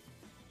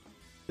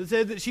that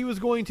said that she was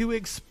going to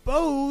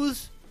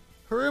expose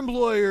her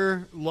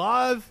employer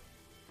live.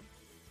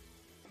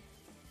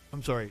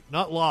 I'm sorry,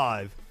 not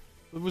live.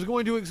 But was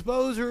going to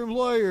expose her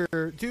employer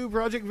to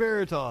Project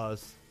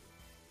Veritas.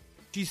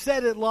 She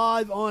said it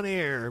live on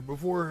air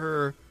before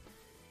her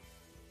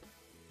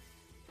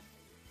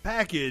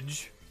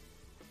package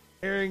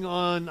airing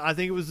on, I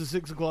think it was the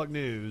 6 o'clock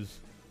news.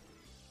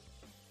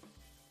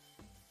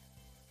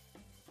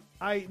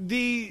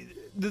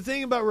 The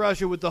thing about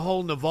Russia with the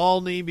whole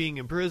Navalny being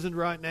imprisoned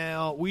right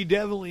now, we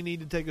definitely need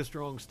to take a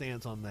strong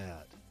stance on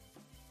that.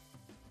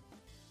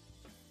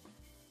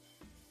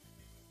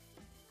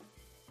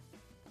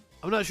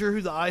 I'm not sure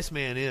who the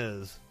Iceman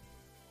is.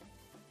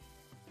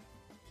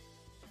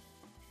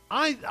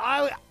 It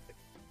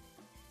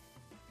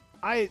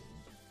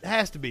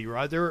has to be,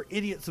 right? There are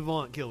idiot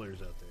savant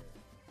killers out there.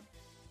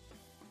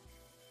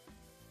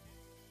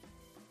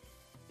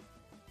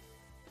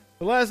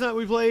 But last night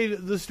we played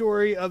the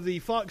story of the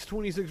Fox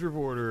 26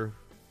 reporter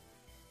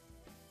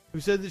who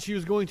said that she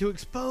was going to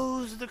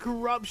expose the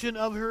corruption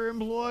of her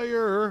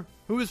employer,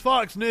 who is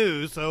Fox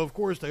News, so of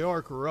course they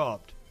are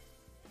corrupt.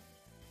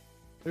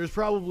 There's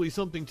probably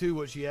something to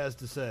what she has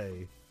to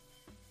say.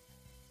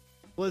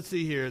 Let's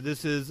see here.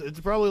 It's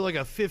probably like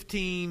a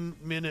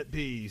 15-minute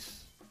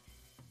piece.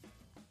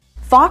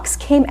 Fox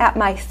came at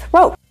my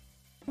throat.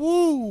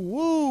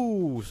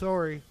 Woo,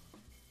 sorry.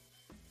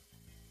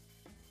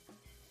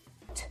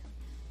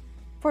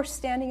 For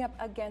standing up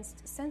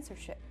against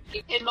censorship.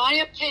 In my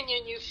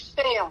opinion, you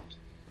failed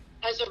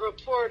as a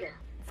reporter.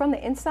 From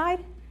the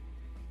inside,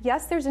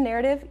 yes, there's a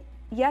narrative.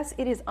 Yes,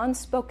 it is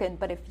unspoken.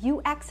 But if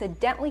you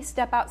accidentally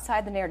step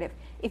outside the narrative,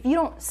 if you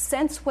don't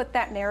sense what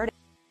that narrative...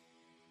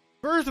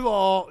 First of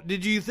all,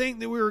 did you think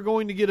that we were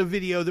going to get a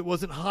video that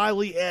wasn't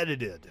highly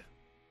edited?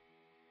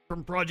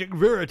 From Project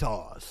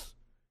Veritas.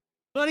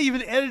 Not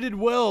even edited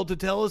well to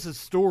tell us a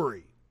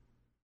story.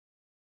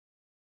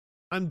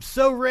 I'm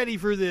so ready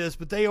for this,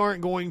 but they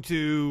aren't going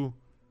to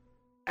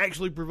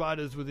actually provide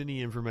us with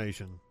any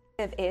information.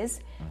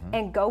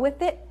 And go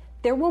with it,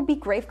 there will be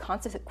grave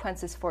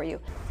consequences for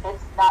you.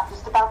 It's not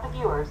just about the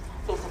viewers,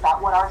 it's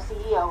about what our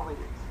CEO reads.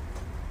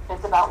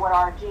 It's about what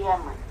our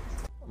GM reads.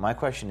 My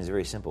question is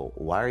very simple.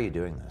 Why are you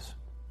doing this?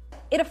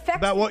 It affects...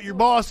 About what your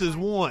bosses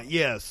want,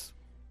 yes.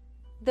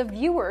 The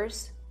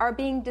viewers are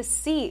being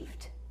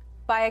deceived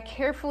by a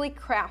carefully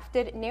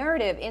crafted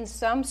narrative in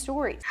some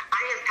stories.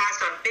 I have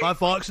passed on big... By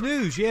Fox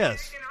News,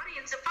 yes. An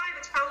audience of 5,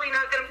 it's probably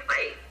not going to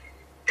play.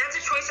 That's a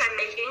choice I'm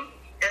making,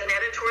 an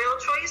editorial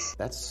choice.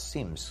 That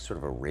seems sort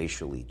of a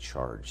racially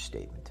charged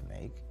statement to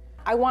make.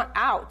 I want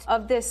out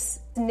of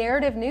this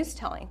narrative news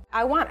telling.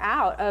 I want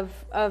out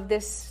of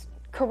this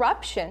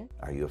corruption.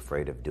 Are you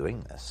afraid of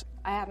doing this?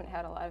 I haven't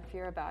had a lot of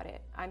fear about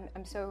it.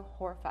 I'm so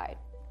horrified.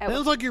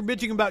 Sounds like you're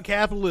bitching about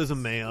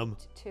capitalism, ma'am.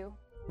 Too.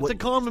 It's a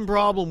common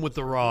problem with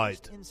the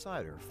right.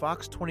 Insider,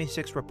 Fox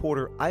 26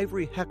 reporter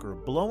Ivory Hecker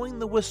blowing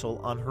the whistle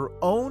on her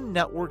own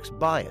network's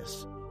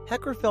bias.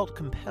 Hecker felt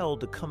compelled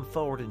to come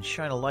forward and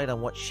shine a light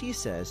on what she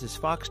says is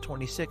Fox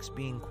 26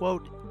 being,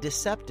 quote,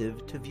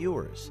 deceptive to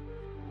viewers.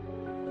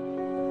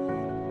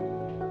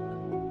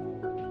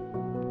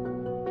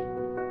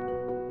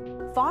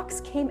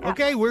 Fox came at...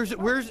 Okay, where's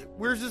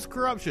this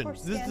corruption?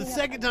 This is the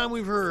second time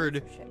we've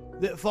heard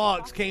that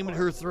Fox came at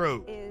her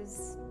throat.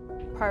 Is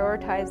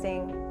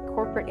prioritizing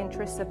corporate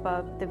interests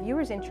above the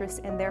viewer's interests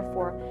and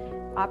therefore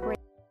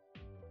operating...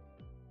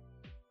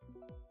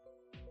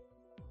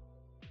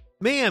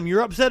 Ma'am, you're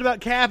upset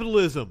about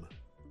capitalism.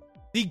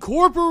 The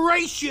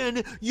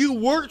corporation you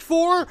worked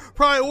for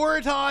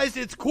prioritized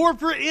its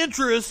corporate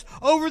interests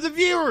over the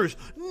viewers.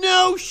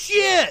 No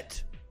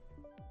shit!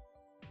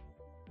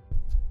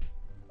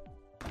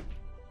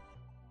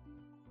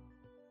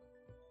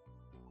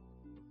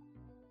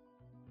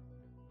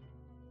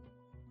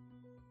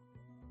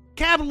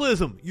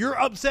 Capitalism. You're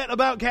upset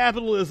about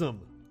capitalism.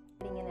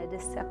 In a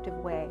deceptive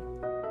way.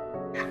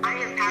 I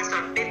have passed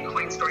on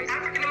Bitcoin stories.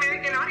 African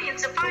American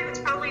audience of 5, it's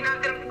probably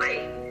not going to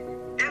play.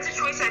 That's a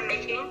choice I'm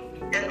making,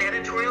 an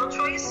editorial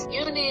choice.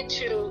 You need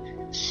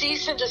to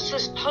cease and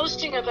desist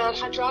posting about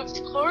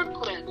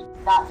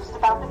hydroxychloroquine. Not just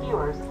about the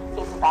viewers,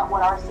 it's about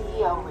what our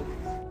CEO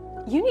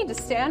reads. You need to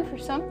stand for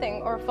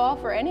something or fall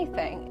for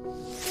anything.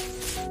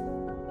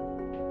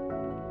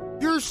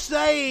 You're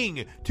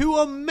saying to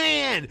a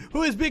man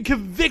who has been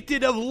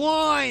convicted of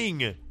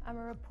lying. I'm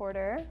a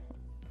reporter.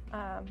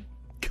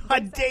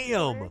 God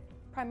damn.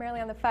 Primarily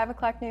on the 5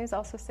 o'clock news,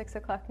 also 6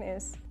 o'clock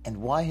news. And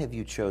why have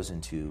you chosen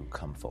to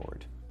come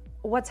forward?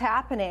 What's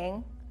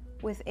happening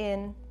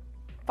within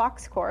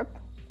Fox Corp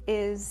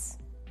is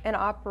an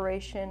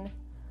operation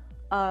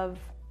of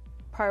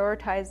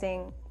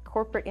prioritizing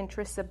corporate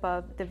interests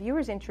above the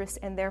viewer's interests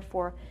and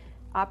therefore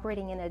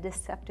operating in a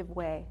deceptive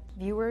way.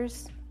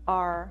 Viewers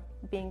are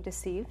being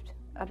deceived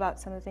about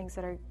some of the things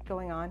that are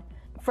going on.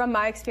 From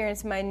my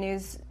experience, my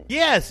news...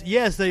 Yes,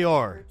 they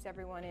are. Groups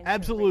everyone into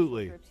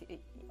absolutely. Groups.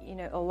 You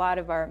know, a lot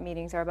of our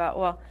meetings are about,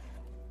 well,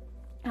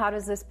 how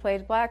does this play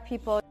to black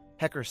people?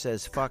 Hecker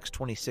says Fox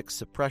 26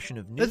 suppression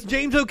of news... That's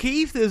James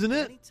O'Keefe, isn't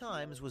it? Many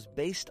times was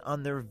based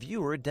on their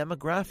viewer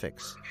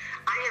demographics.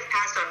 I have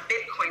passed on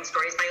Bitcoin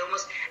stories by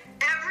almost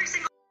every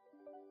single...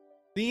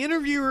 The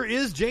interviewer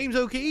is James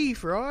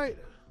O'Keefe, right?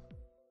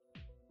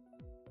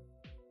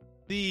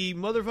 The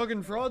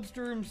motherfucking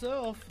fraudster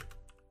himself.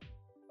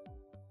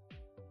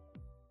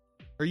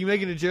 Are you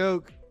making a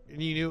joke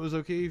and you knew it was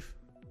O'Keefe?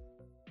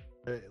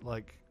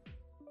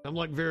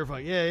 I'm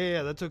verifying.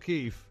 Yeah, that's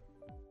O'Keefe.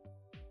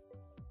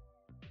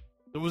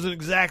 I wasn't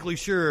exactly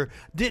sure.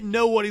 Didn't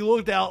know what he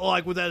looked out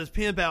like without his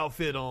pimp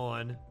outfit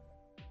on.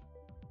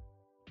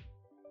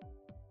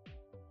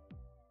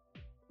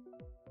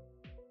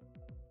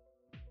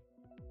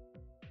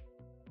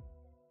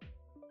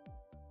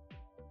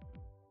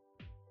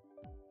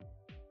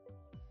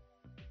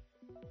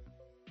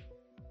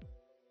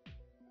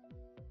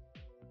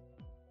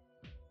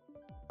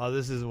 Oh,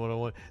 this isn't what I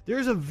want.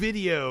 There's a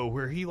video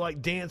where he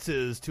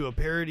dances to a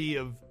parody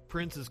of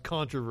Prince's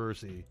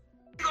Controversy.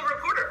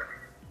 Reporter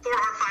for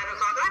our 5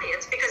 o'clock audience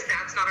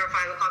not our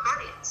 5 o'clock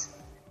audience.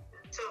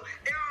 So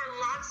there are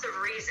lots of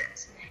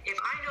reasons. If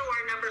I know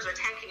our numbers are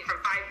tanking from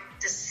 5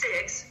 to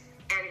 6,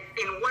 and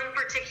in one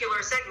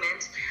particular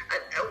segment, an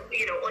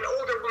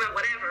older woman,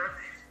 whatever,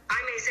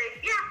 I may say,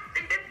 yeah,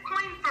 the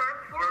Bitcoin for a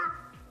poor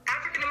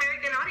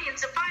African-American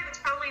audience of 5, it's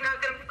probably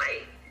not going to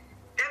play.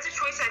 That's a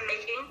choice I'm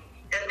making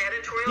as an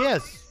editorial.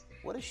 Yes.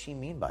 What does she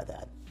mean by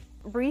that?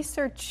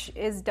 Research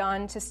is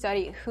done to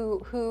study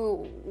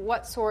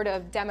what sort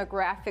of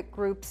demographic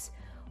groups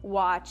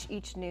watch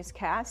each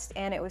newscast,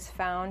 and it was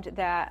found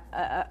that,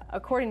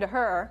 according to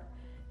her,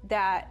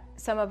 that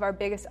some of our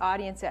biggest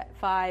audience at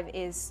 5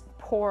 is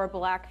poor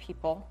black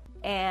people,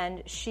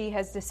 and she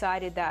has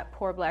decided that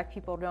poor black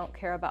people don't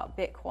care about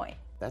Bitcoin.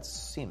 That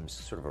seems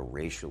sort of a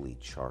racially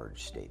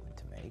charged statement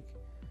to make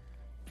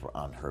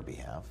on her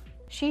behalf.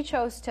 She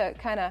chose to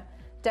kind of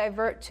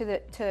divert to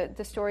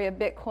the story of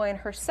Bitcoin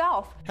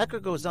herself. Hecker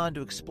goes on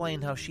to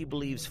explain how she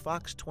believes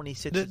Fox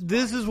 26.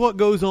 This is what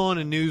goes on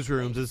in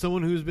newsrooms. As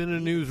someone who's been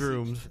in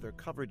newsrooms their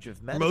coverage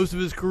of most of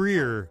his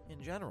career, in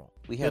general,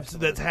 we have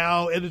that's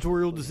how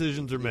editorial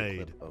decisions are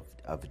made.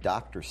 Of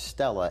Dr.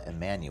 Stella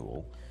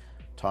Emanuel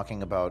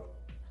talking about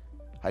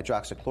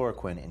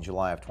hydroxychloroquine in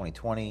July of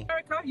 2020.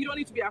 America, you don't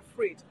need to be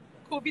afraid.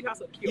 COVID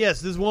has a cure.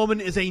 Yes, this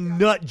woman is a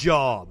nut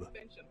job.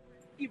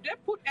 If they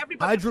put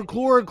everybody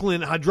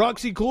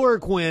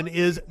Hydroxychloroquine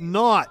is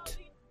not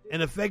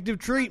an effective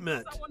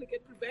treatment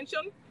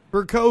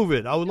for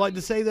COVID. I would like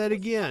to say that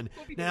again.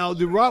 Now,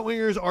 the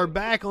right-wingers are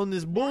back on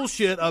this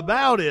bullshit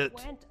about it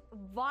Went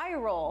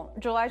viral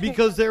July 20th.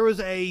 because there was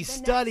a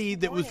study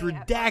that was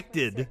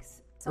redacted,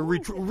 or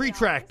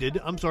retracted.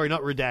 I'm sorry,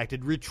 not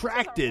redacted,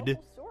 retracted.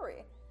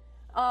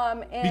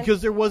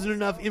 Because there wasn't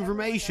enough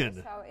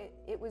information. How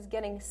it was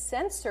getting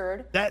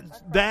censored.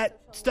 That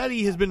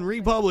study has been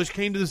republished,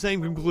 came to the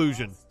same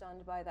conclusion.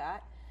 Stunned by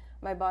that.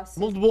 My boss.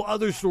 Multiple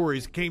other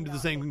stories came to the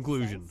same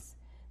conclusion.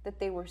 That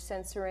they were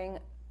censoring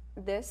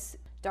this.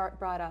 Dart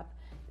brought up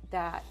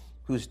that.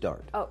 Who's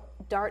Dart? Oh,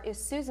 Dart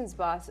is Susan's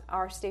boss,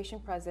 our station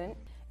president.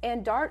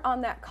 And Dart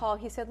on that call,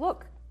 he said,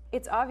 look,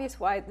 it's obvious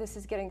why this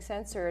is getting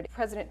censored.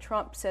 President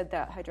Trump said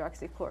that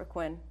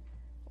hydroxychloroquine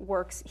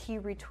works. He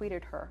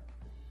retweeted her.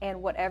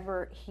 And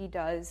whatever he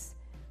does,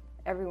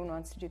 everyone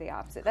wants to do the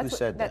opposite. Who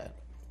said that?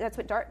 That's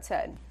what Dart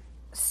said.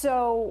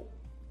 So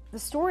the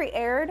story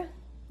aired.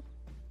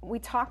 We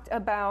talked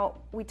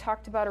about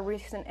a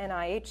recent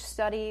NIH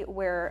study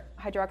where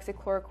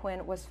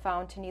hydroxychloroquine was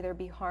found to neither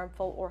be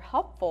harmful or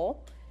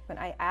helpful. And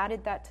I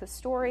added that to the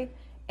story,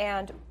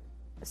 and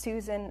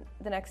Susan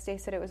the next day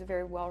said it was a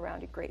very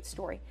well-rounded, great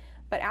story.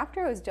 But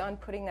after I was done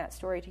putting that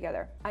story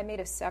together, I made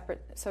a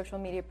separate social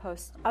media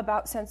post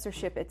about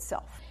censorship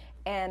itself.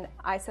 And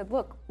I said,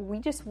 look, we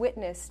just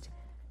witnessed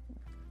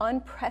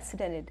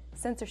unprecedented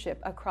censorship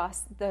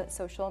across the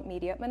social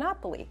media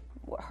monopoly,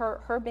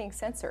 her being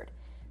censored.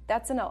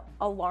 That's an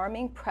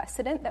alarming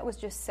precedent that was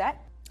just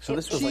set. So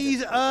this was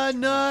She's a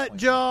nut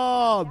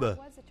job. That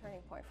was a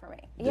turning point for me.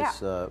 This,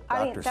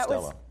 Dr.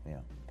 Stella.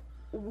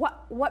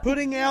 What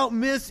putting out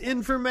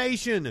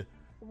misinformation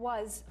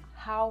was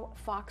how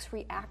Fox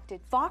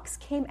reacted. Fox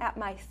came at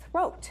my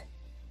throat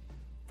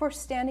for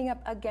standing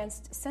up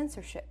against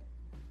censorship.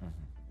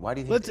 Why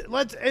do you think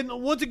let's and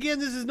once again,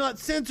 this is not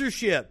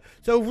censorship.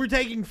 So if we're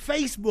taking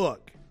Facebook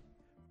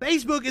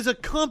is a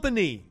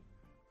company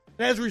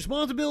that has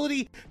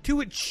responsibility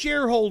to its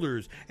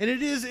shareholders, and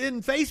it is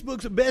in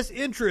Facebook's best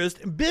interest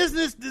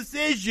business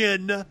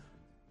decision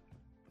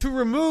to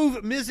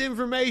remove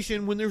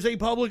misinformation when there's a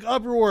public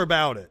uproar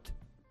about it.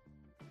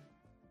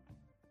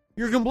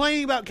 You're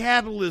complaining about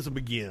capitalism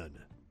again.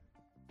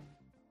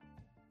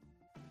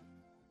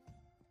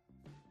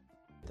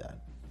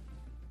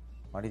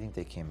 Why do you think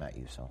they came at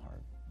you so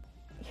hard?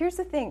 Here's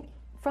the thing.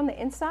 From the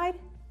inside,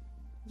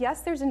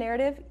 yes, there's a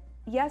narrative.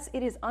 Yes,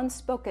 it is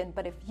unspoken.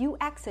 But if you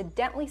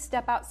accidentally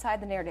step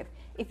outside the narrative,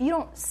 if you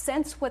don't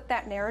sense what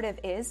that narrative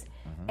is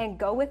and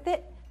go with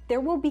it,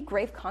 there will be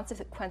grave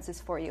consequences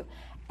for you.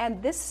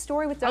 And this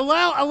story with...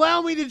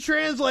 Allow me to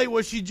translate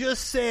what she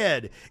just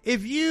said.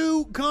 If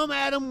you come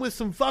at them with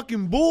some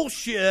fucking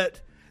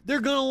bullshit,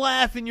 they're going to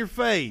laugh in your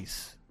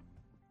face.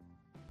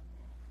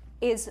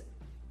 Is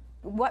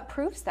what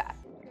proves that?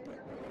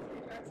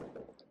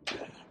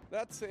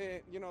 That's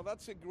a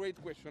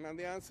great question, and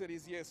the answer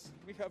is yes.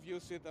 We have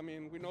used it. I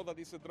mean, we know that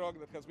it's a drug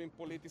that has been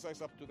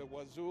politicized up to the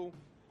wazoo.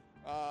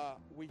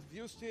 We've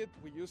used it.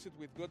 We use it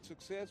with good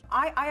success.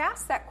 I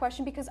asked that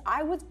question because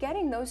I was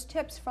getting those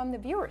tips from the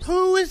viewers.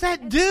 Who is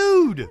that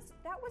dude?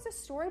 That was a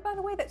story, by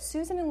the way, that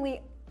Susan and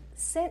Lee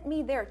sent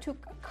me there to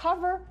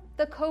cover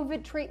the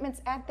COVID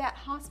treatments at that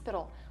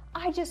hospital.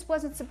 I just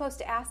wasn't supposed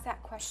to ask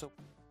that question.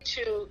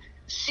 To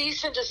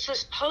cease and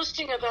desist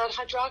posting about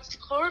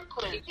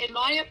hydroxychloroquine. In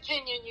my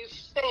opinion, you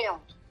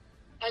failed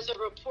as a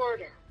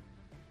reporter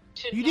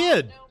to you not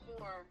did. know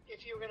more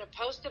if you were going to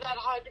post about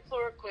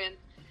hydroxychloroquine,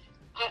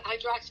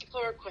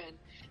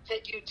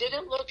 that you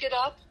didn't look it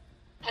up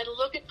and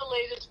look at the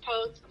latest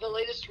post, the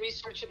latest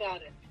research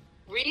about it.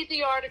 Read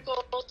the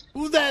articles.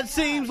 Well, that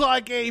seems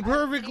like a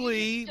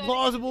perfectly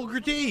plausible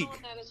critique.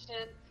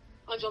 Medicine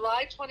on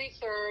July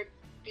 23rd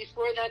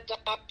before that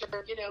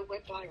doctor,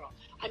 went viral.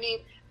 I mean,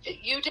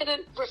 you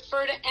didn't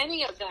refer to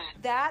any of that.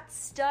 That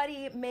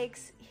study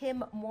makes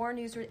him more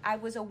newsworthy. I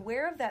was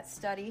aware of that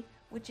study,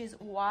 which is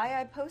why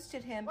I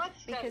posted him,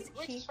 because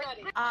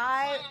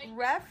I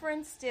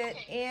referenced it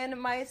in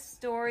my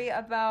story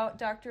about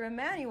Dr.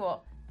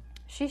 Emanuel.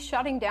 She's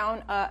shutting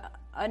down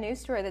a news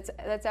story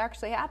that's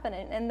actually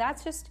happening, and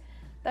that's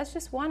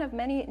just one of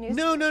many news.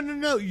 No.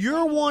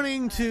 You're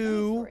wanting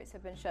to stories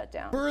have been shut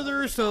down.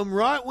 Further some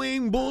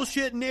right-wing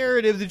bullshit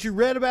narrative that you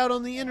read about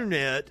on the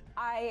internet.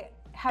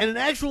 And an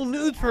actual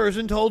news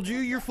person told you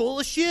you're full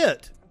of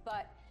shit.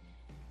 But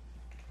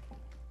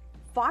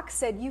Fox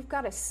said you've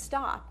got to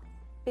stop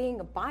being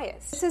a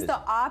bias. This is the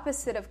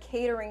opposite of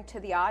catering to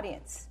the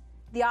audience.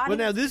 The audience. Well,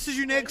 now this is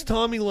your next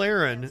Tommy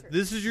Lahren.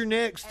 This is your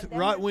next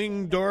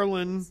right-wing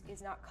darling.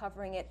 Is not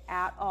covering it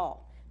at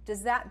all.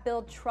 Does that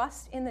build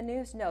trust in the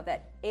news? No,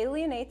 that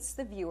alienates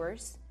the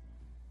viewers.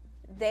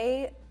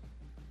 They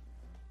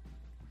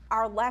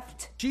are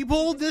left. She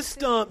pulled this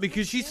stunt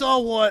because she saw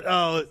what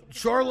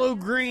Charlo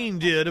Green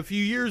did a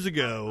few years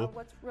ago,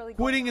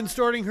 quitting and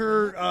starting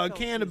her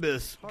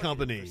cannabis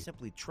company.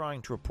 Simply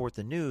trying to report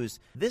the news,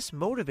 this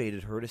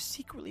motivated her to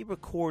secretly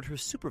record her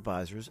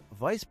supervisors,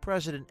 Vice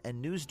President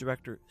and News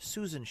Director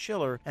Susan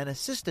Schiller, and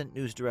Assistant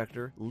News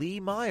Director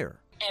Lee Meyer.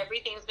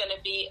 Everything's going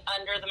to be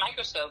under the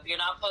microscope. You're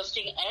not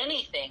posting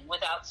anything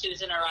without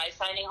Susan or I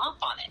signing off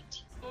on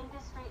it.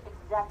 Industry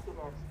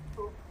executives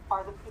who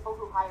are the people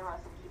who hire us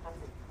and keep us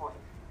employed.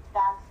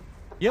 That's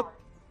the part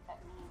that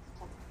needs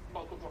to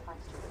make a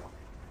difference to you.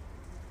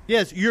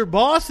 Yes, your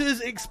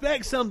bosses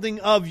expect something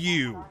of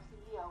you.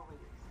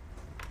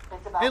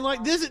 And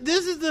like this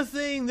is the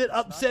thing that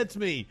upsets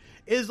me.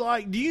 Is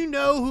like, do you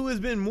know who has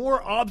been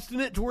more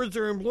obstinate towards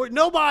their employer?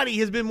 Nobody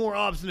has been more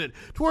obstinate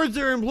towards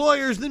their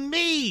employers than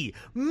me.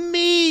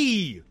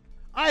 Me!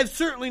 I have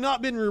certainly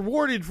not been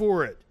rewarded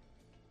for it.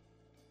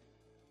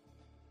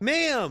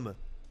 Ma'am,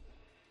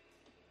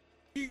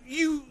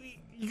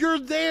 you're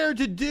there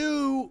to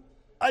do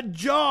a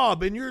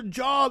job, and your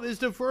job is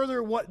to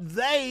further what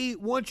they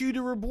want you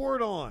to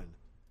report on.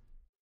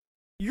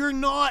 You're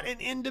not an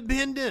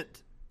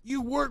independent.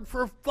 You work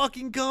for a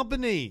fucking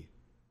company.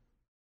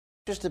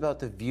 Just about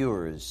the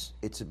viewers,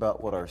 it's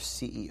about what our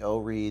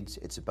CEO reads,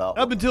 it's about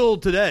up until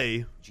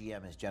today.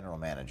 GM is general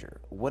manager.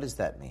 What does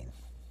that mean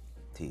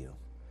to you?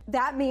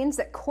 That means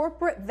that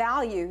corporate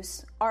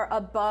values are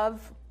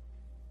above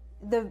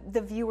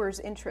the viewer's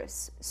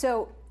interests.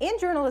 So in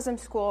journalism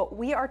school,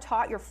 we are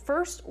taught your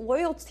first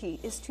loyalty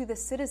is to the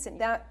citizen.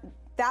 That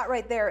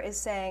right there is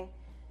saying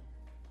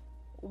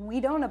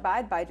we don't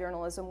abide by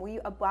journalism, we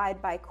abide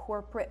by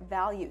corporate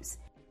values.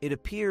 It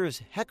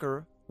appears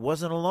Hecker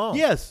wasn't alone.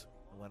 Yes.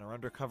 When our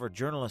undercover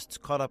journalists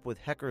caught up with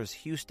Hecker's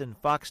Houston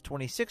Fox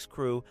 26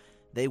 crew,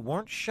 they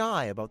weren't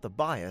shy about the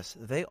bias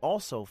they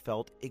also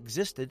felt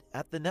existed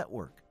at the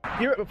network.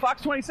 You're at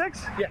Fox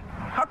 26? Yeah.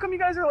 How come you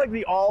guys are like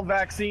the all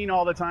vaccine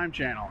all the time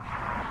channel?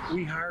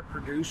 We hire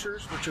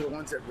producers, which are the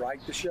ones that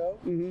write the show,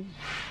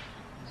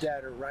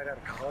 that are right out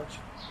of college,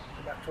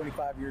 about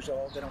 25 years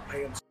old. They don't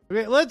pay them.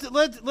 Okay,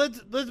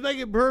 let's make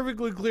it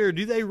perfectly clear.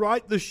 Do they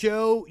write the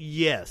show?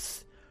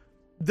 Yes.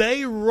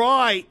 They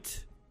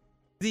write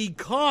the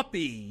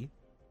copy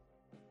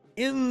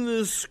in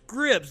the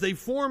scripts. They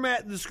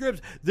format the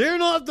scripts. They're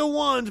not the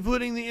ones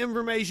putting the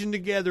information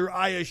together,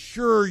 I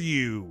assure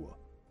you.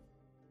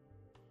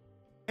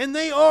 And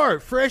they are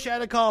fresh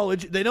out of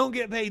college. They don't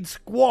get paid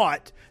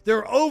squat.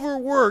 They're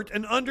overworked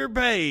and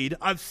underpaid.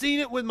 I've seen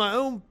it with my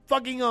own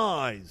fucking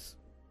eyes.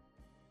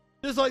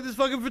 Just like this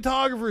fucking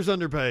photographer's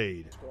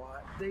underpaid.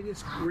 They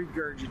just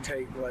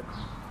regurgitate what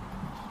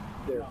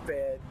they're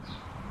fed.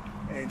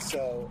 And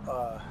so,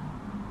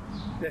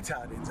 that's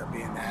how it ends up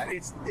being that.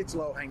 It's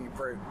low-hanging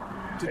fruit.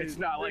 It's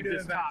not like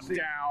this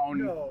top-down.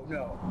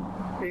 No.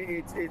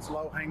 It's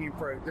low-hanging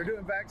fruit. They're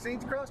doing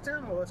vaccines across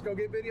town. Well, let's go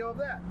get video of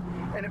that.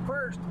 And at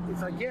first,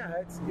 it's like, yeah,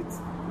 it's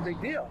a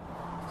big deal.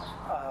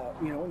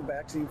 When the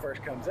vaccine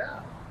first comes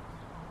out.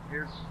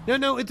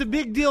 No, it's a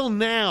big deal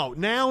now.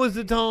 Now is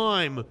the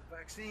time.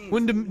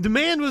 When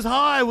demand was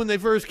high when they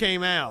first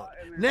came out.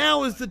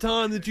 Now is the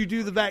time that you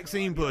do the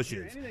vaccine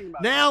pushes.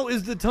 Now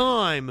is the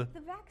time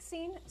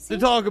to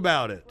talk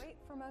about it. Great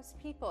for most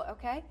people,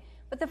 okay?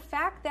 But the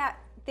fact that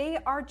they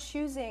are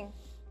choosing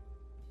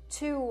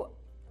to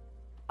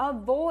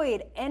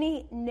avoid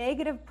any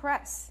negative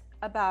press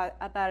about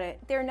it,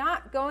 they're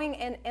not going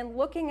and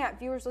looking at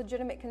viewers'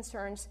 legitimate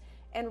concerns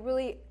and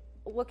really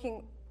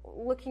looking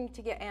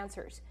to get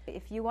answers.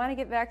 If you want to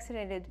get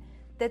vaccinated,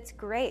 that's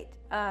great.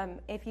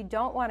 If you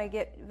don't want to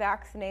get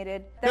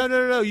vaccinated...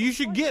 No. You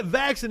should get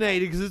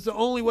vaccinated because it's the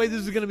only way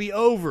this is going to be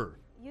over.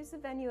 Use the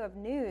venue of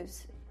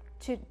news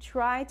to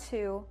try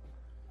to...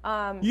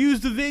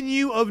 Use the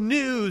venue of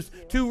news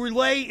to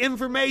relay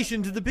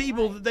information to the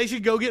people that they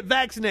should go get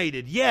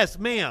vaccinated. Yes,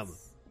 ma'am.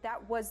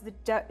 That was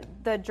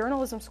the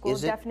journalism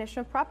school's definition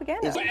of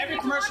propaganda.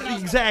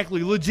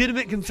 Exactly.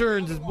 Legitimate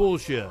concerns is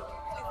bullshit.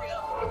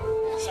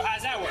 So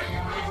how's that work?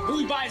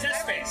 Who buys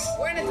that space?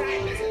 We're in the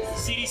time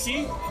business. CDC?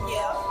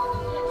 Yeah.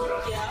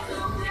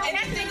 And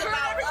that's the thing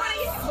about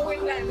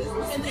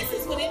And this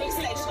is with any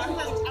station. I'm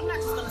not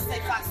just going to say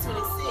Fox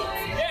 26.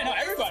 Yeah, no,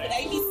 everybody. With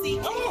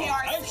ABC,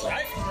 KRC.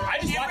 I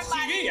just watch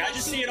TV. I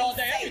just see it all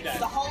day, every day.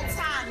 The whole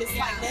time, it's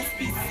like, let's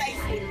be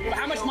safe with it. But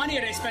how much money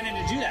are they spending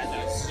to do that,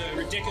 though? This is a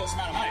ridiculous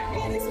amount of money.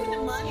 Yeah, they're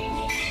spending money.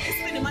 They're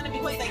spending money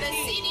because they can.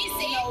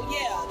 CDC.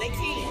 Yeah, they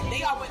can.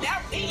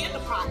 They in the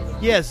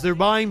pocket. Yes, they're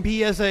buying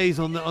PSAs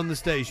on the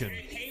station.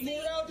 Pay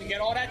more, though, to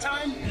get all that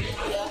time?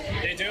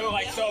 Yeah. They do?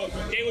 Like, so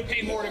they would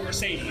pay more than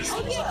Mercedes.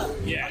 Oh, yeah.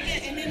 Yeah.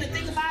 And then the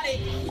thing about it,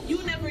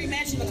 you never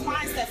imagine the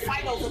clients that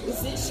fight over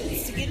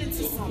positions to get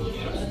into something.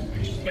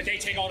 But they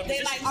take all the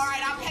positions. They're like, all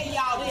right, I'll pay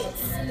y'all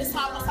this. This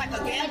almost like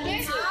a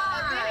gambling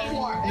bidding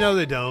war. No,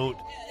 they don't.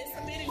 Yeah, it's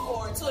a bidding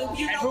war. So if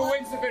you And know who what?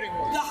 wins the bidding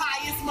war? The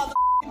highest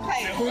motherfucking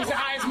player. And who's the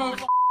highest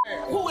motherfucker?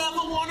 Whoever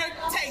want to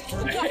take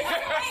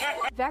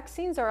it.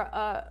 Vaccines are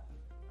a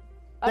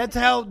That's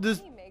how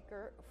this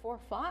maker for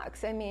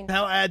Fox. I mean,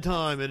 how ad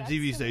time at a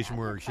TV station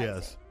works.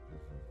 Yes.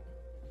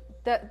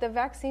 The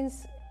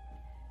vaccines,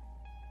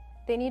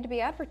 they need to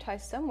be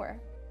advertised somewhere.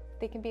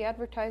 They can be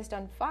advertised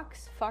on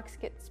Fox. Fox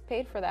gets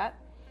paid for that.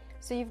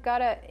 So you've got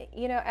to,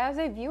 as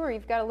a viewer,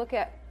 you've got to look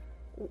at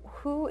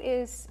who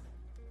is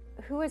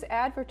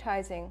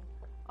advertising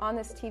on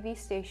this TV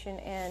station,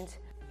 and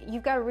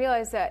you've got to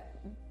realize that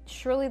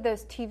surely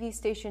this TV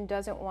station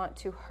doesn't want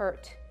to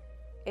hurt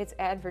its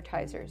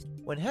advertisers.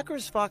 When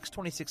Hecker's Fox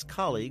 26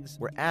 colleagues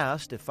were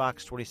asked if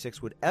Fox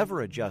 26 would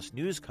ever adjust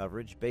news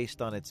coverage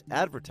based on its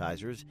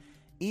advertisers,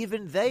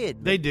 even they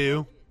admit they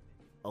do.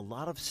 A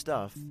lot of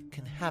stuff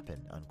can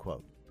happen,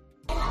 unquote.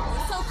 So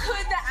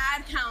could the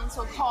ad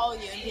council call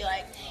you and be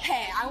like,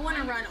 hey, I want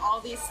to run all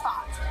these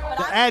spots.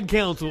 The ad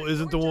council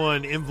isn't the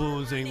one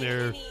influencing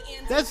their...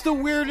 That's the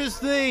weirdest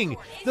thing.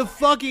 The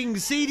fucking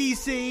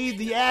CDC,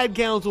 the ad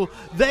council,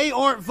 they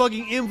aren't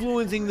fucking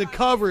influencing the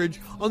coverage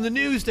on the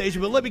news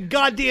station. But let me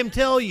goddamn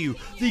tell you,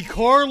 the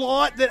car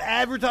lot that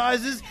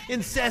advertises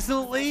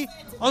incessantly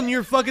on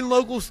your fucking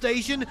local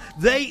station,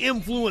 they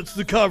influence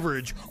the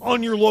coverage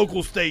on your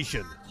local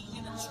station.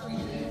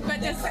 But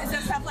does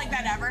stuff like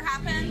that ever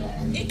happen?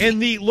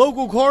 And the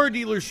local car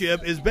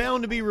dealership is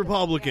bound to be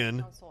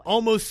Republican,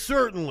 almost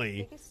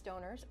certainly. Biggest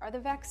donors are the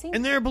vaccines.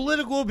 And their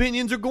political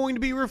opinions are going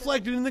to be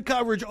reflected in the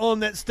coverage on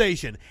that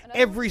station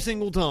every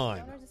single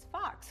time. Donors is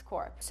Fox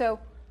Corp. So,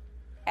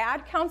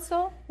 ad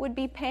council would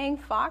be paying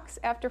Fox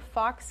after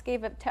Fox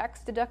gave a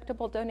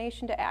tax-deductible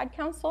donation to ad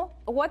council.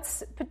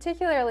 What's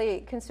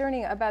particularly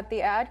concerning about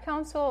the ad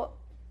council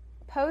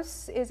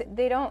posts is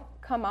they don't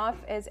come off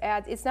as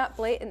ads. It's not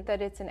blatant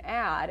that it's an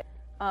ad,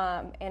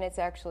 and it's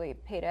actually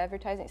paid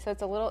advertising. So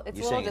it's a little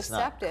deceptive. It's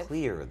not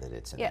clear that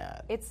it's an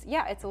ad. It's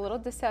a little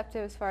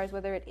deceptive as far as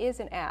whether it is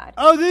an ad.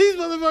 Oh, these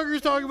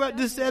motherfuckers talking about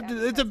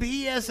deceptive. It's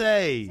a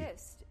PSA.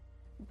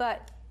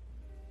 But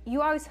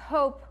you always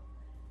hope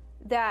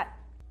that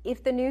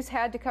if the news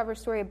had to cover a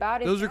story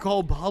about it, those are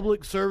called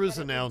public service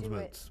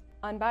announcements.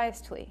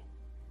 Unbiasedly.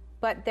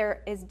 But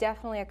there is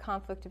definitely a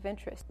conflict of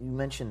interest. You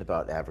mentioned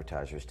about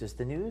advertisers. Does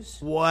the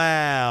news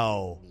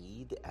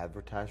need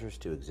advertisers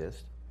to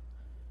exist?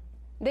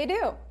 They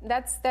do.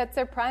 That's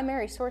their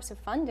primary source of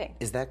funding.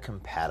 Is that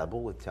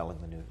compatible with telling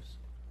the news?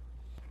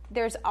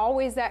 There's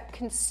always that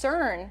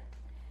concern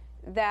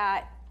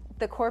that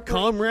the corporate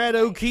Comrade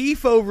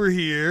O'Keefe over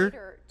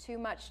here too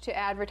much to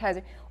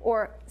advertising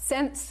or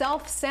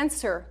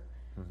self-censor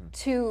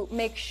to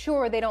make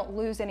sure they don't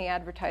lose any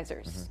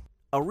advertisers.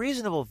 A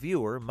reasonable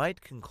viewer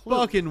might conclude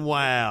fucking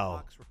wow. A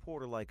Fox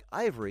reporter like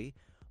Ivory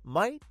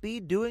might be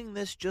doing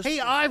this just... Hey,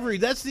 Ivory,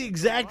 that's the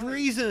exact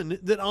reason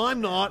that I'm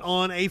not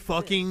on a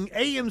fucking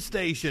AM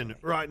station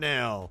right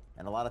now.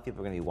 And a lot of people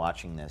are going to be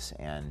watching this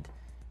and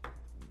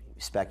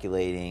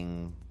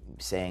speculating,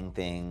 saying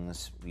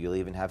things. You'll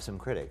even have some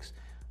critics.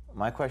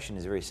 My question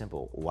is very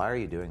simple. Why are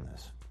you doing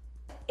this?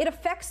 It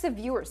affects the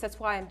viewers. That's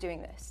why I'm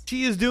doing this.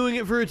 She is doing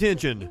it for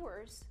attention.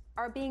 Viewers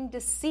are being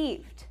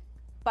deceived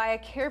by a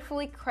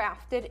carefully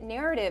crafted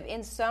narrative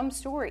in some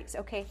stories,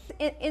 okay?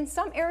 In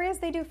some areas,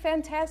 they do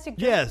fantastic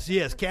jobs.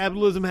 Yes,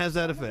 capitalism has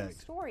that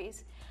effect.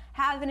 Stories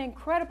have an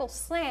incredible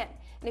slant,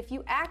 and if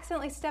you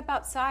accidentally step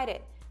outside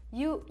it,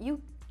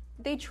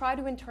 they try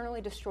to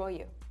internally destroy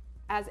you.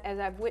 As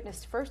I've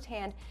witnessed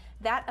firsthand,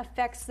 that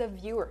affects the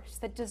viewers.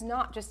 That does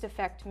not just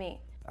affect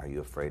me. Are you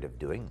afraid of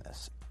doing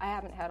this? I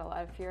haven't had a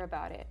lot of fear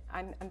about it.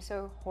 I'm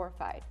so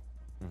horrified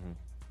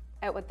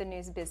at what the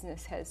news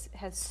business has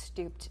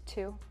stooped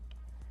to.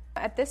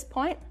 At this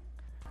point,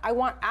 I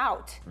want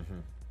out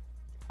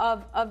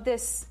of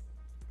this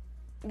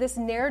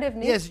narrative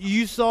news. Yes,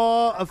 you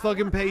saw a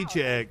fucking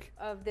paycheck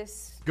of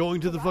this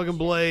going to the fucking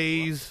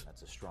Blaze.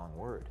 That's a strong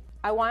word.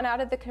 I want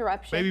out of the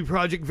corruption. Maybe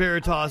Project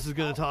Veritas is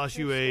going to toss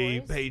you a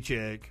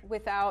paycheck.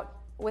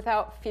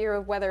 Without fear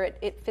of whether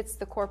it fits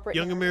the corporate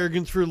Young narrative.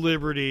 Americans for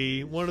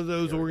Liberty, one of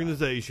those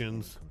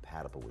organizations.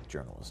 Compatible with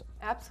journalism.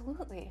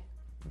 Absolutely.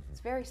 It's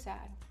very sad.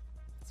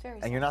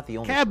 And you're not the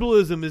only...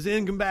 Capitalism is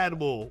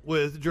incompatible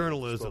with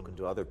journalism. I've spoken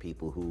to other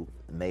people who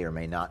may or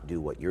may not do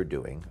what you're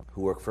doing,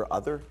 who work for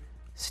other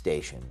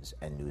stations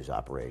and news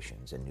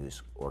operations and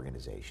news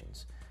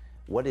organizations.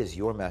 What is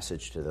your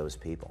message to those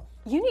people?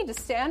 You need to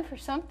stand for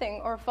something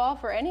or fall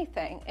for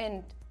anything.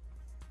 And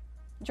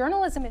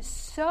journalism is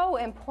so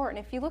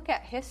important. If you look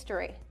at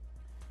history,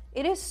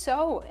 it is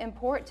so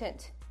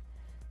important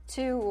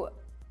to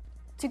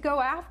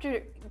go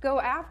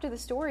after the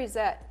stories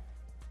that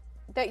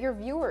your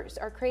viewers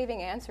are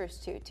craving answers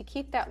to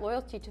keep that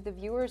loyalty to the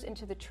viewers and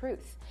to the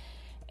truth.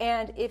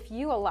 And if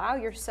you allow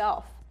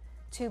yourself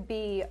to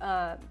be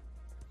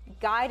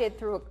guided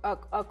through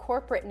a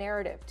corporate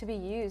narrative, to be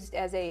used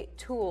as a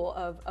tool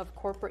of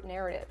corporate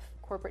narrative,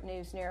 corporate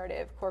news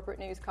narrative, corporate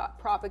news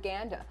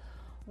propaganda,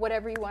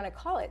 whatever you want to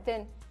call it,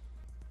 then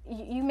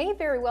you may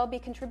very well be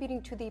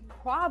contributing to the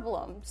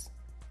problems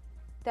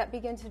that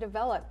begin to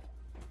develop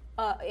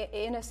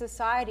in a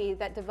society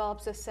that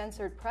develops a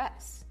censored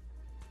press.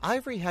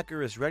 Ivory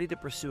Hecker is ready to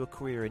pursue a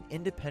career in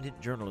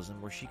independent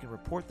journalism where she can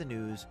report the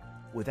news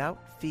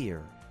without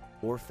fear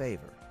or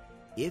favor.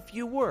 If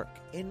you work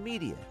in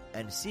media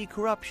and see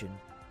corruption,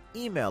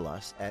 email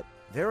us at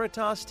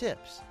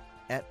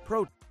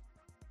veritastips@pro.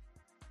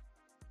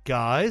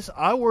 Guys,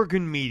 I work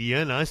in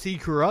media and I see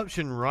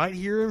corruption right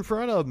here in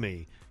front of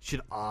me. Should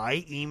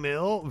I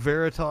email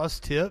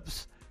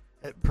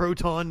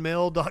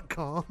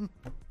veritastips@protonmail.com?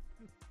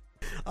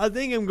 I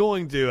think I'm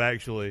going to,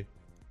 actually.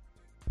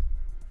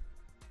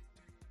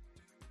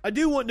 I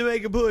do want to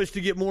make a push to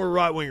get more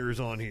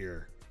right-wingers on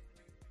here.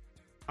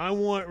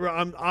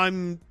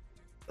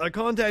 I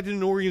contacted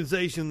an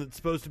organization that's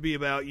supposed to be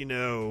about,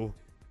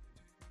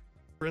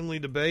 friendly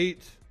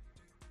debate,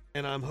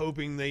 and I'm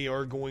hoping they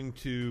are going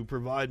to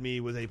provide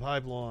me with a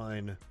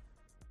pipeline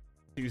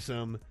to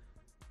some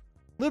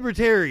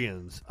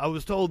libertarians. I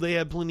was told they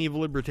had plenty of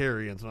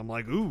libertarians, and I'm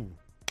like, ooh,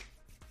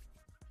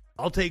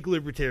 I'll take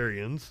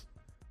libertarians.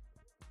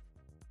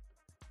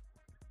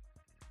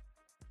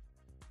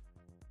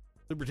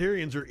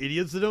 Libertarians are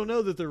idiots that don't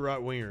know that they're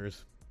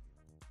right-wingers.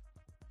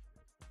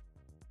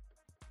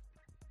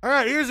 All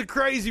right, here's a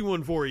crazy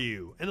one for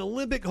you. An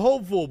Olympic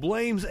hopeful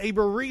blames a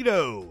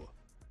burrito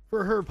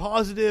for her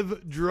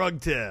positive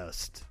drug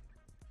test.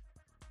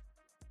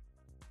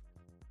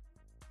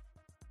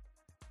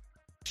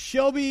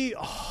 Shelby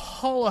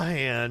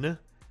Holohan,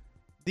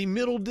 the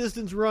middle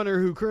distance runner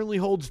who currently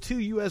holds 2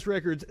 U.S.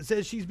 records,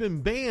 says she's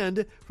been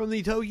banned from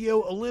the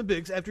Tokyo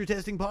Olympics after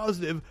testing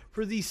positive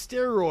for the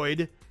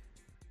steroid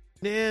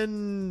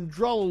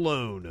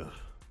nandrolone.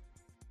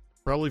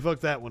 Probably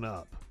fucked that one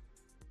up.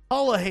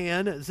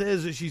 Holohan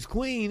says that she's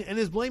clean and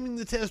is blaming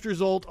the test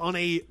result on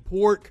a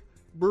pork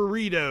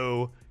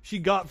burrito she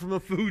got from a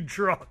food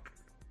truck.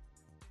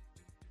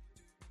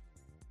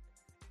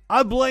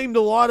 I blamed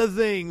a lot of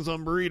things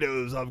on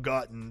burritos I've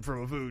gotten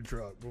from a food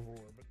truck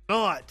before, but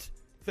not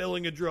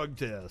failing a drug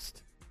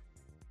test.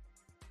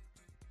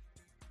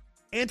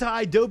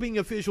 Anti-doping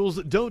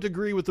officials don't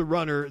agree with the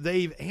runner.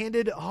 They've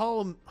handed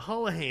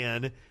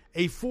Holohan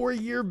a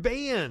 4-year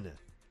ban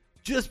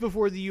just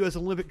before the U.S.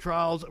 Olympic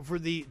trials for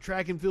the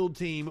track and field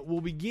team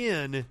will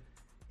begin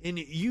in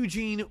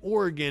Eugene,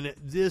 Oregon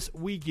this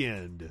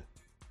weekend.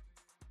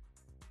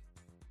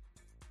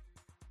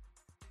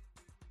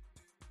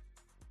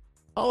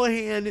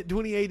 Holohan,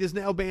 28, is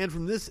now banned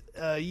from this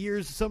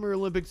year's Summer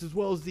Olympics as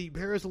well as the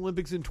Paris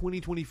Olympics in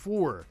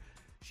 2024.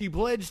 She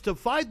pledged to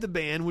fight the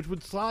ban, which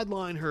would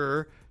sideline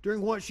her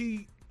during what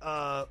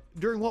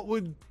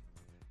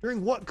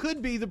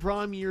could be the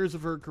prime years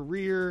of her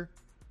career.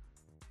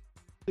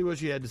 See what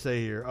she had to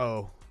say here.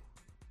 Oh,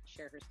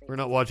 Share her statement. We're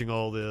not watching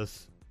all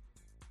this.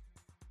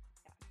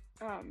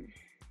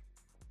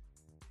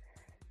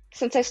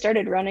 Since I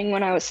started running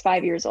when I was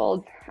 5 years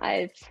old,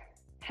 I've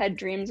had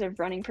dreams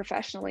of running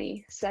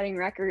professionally, setting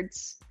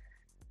records.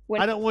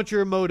 I don't want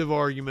your emotive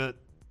argument.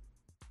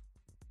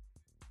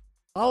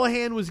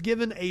 Holohan was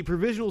given a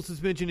provisional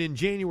suspension in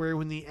January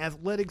when the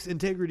Athletics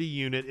Integrity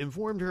Unit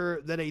informed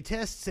her that a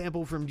test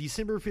sample from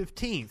December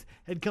 15th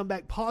had come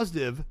back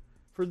positive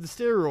for the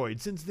steroid.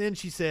 Since then,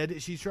 she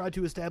said she's tried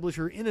to establish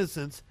her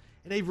innocence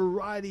in a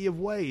variety of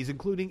ways,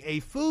 including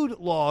a food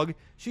log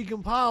she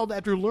compiled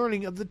after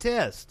learning of the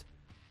test.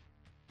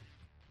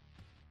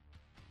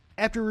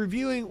 After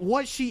reviewing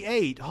what she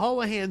ate,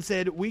 Holohan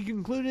said, "We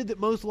concluded that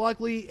most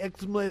likely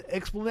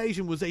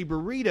explanation was a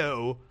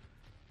burrito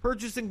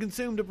purchased and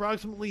consumed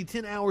approximately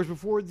 10 hours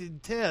before the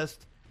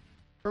test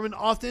from an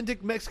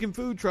authentic Mexican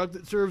food truck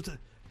that serves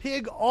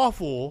pig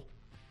offal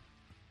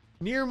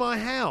near my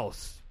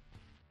house."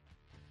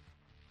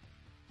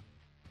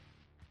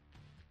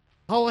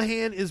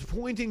 Holohan is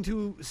pointing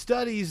to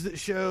studies that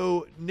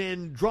show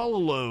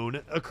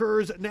nandrolone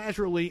occurs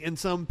naturally in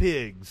some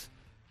pigs.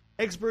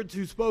 Experts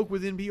who spoke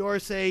with NPR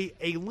say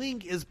a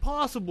link is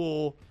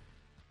possible,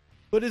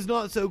 but is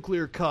not so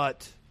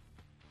clear-cut.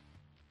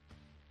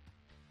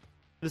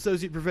 An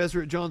associate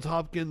professor at Johns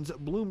Hopkins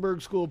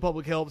Bloomberg School of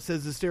Public Health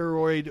says the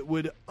steroid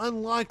would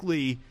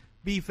unlikely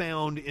be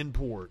found in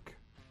pork.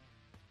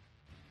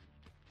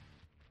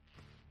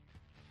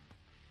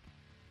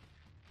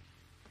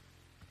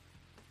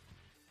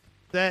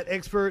 That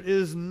expert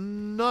is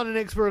not an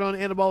expert on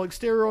anabolic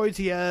steroids.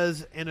 He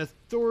has an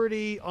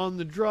authority on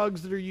the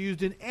drugs that are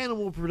used in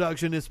animal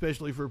production,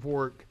 especially for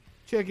pork,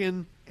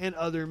 chicken, and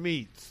other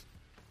meats.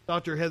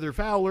 Dr. Heather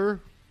Fowler,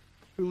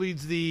 who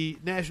leads the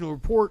National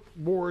Pork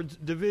Board's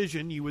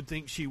division, you would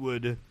think she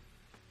would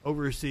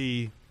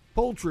oversee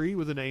poultry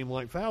with a name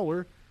like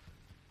Fowler.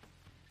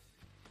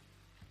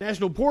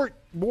 National Pork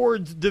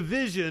Board's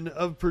division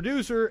of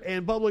producer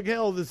and public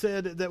health has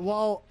said that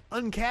while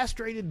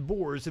uncastrated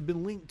boars have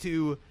been linked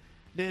to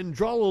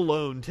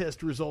nandrolone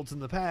test results in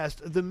the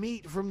past, the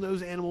meat from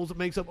those animals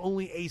makes up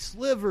only a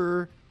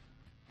sliver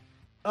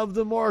of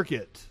the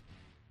market.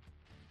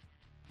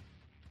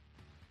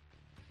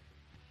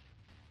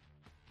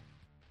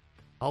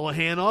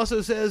 Holohan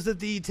also says that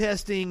the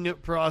testing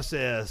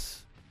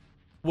process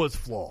was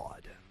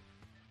flawed.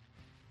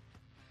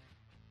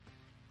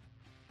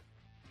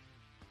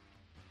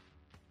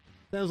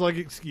 Sounds like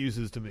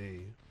excuses to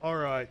me. All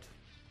right.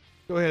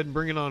 Go ahead and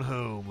bring it on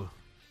home.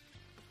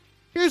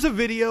 Here's a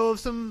video of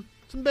some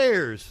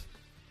bears.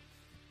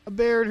 A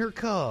bear and her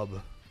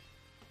cub.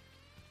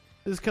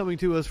 This is coming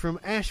to us from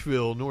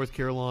Asheville, North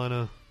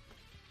Carolina.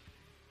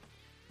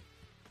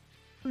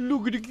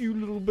 Look at the cute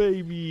little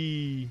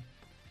baby.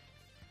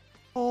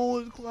 Oh,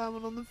 it's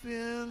climbing on the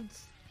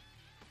fence.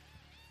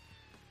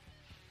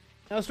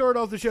 Now, I started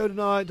off the show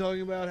tonight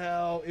talking about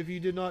how, if you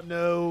did not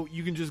know,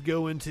 you can just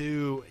go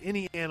into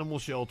any animal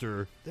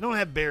shelter. They don't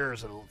have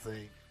bears, I don't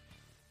think.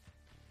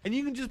 And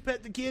you can just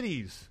pet the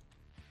kitties.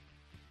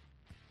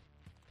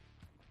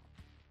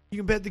 You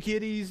can pet the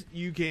kitties.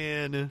 You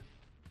can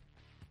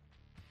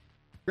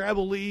grab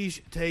a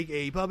leash, take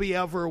a puppy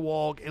out for a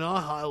walk, and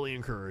I highly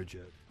encourage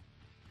it.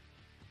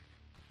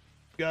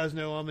 You guys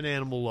know I'm an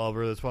animal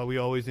lover. That's why we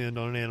always end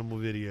on an animal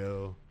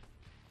video.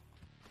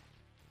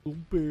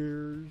 Little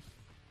bears.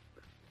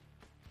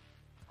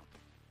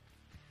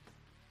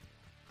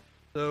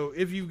 So,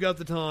 if you've got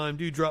the time,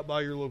 do drop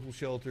by your local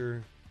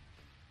shelter.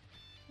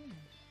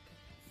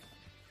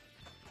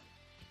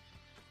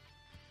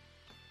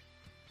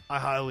 I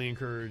highly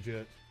encourage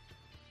it.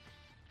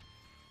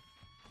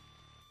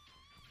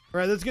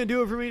 Alright, that's going to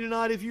do it for me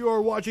tonight. If you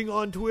are watching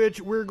on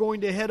Twitch, we're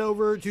going to head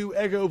over to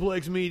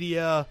Echoplex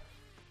Media.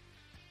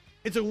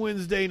 It's a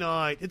Wednesday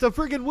night. It's a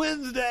freaking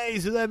Wednesday,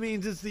 so that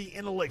means it's the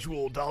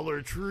Intellectual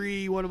Dollar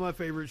Tree, one of my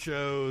favorite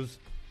shows.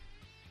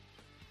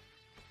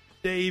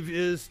 Dave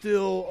is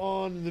still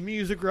on the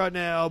music right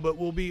now, but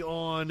will be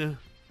on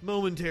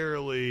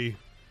momentarily.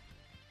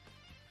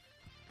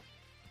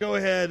 Go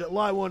ahead,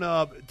 light one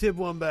up, tip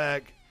one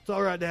back. It's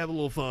all right to have a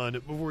little fun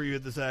before you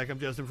hit the sack. I'm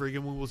Justin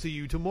Freakin. We will see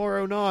you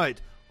tomorrow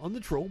night on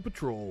the Troll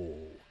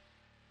Patrol.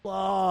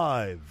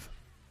 Live.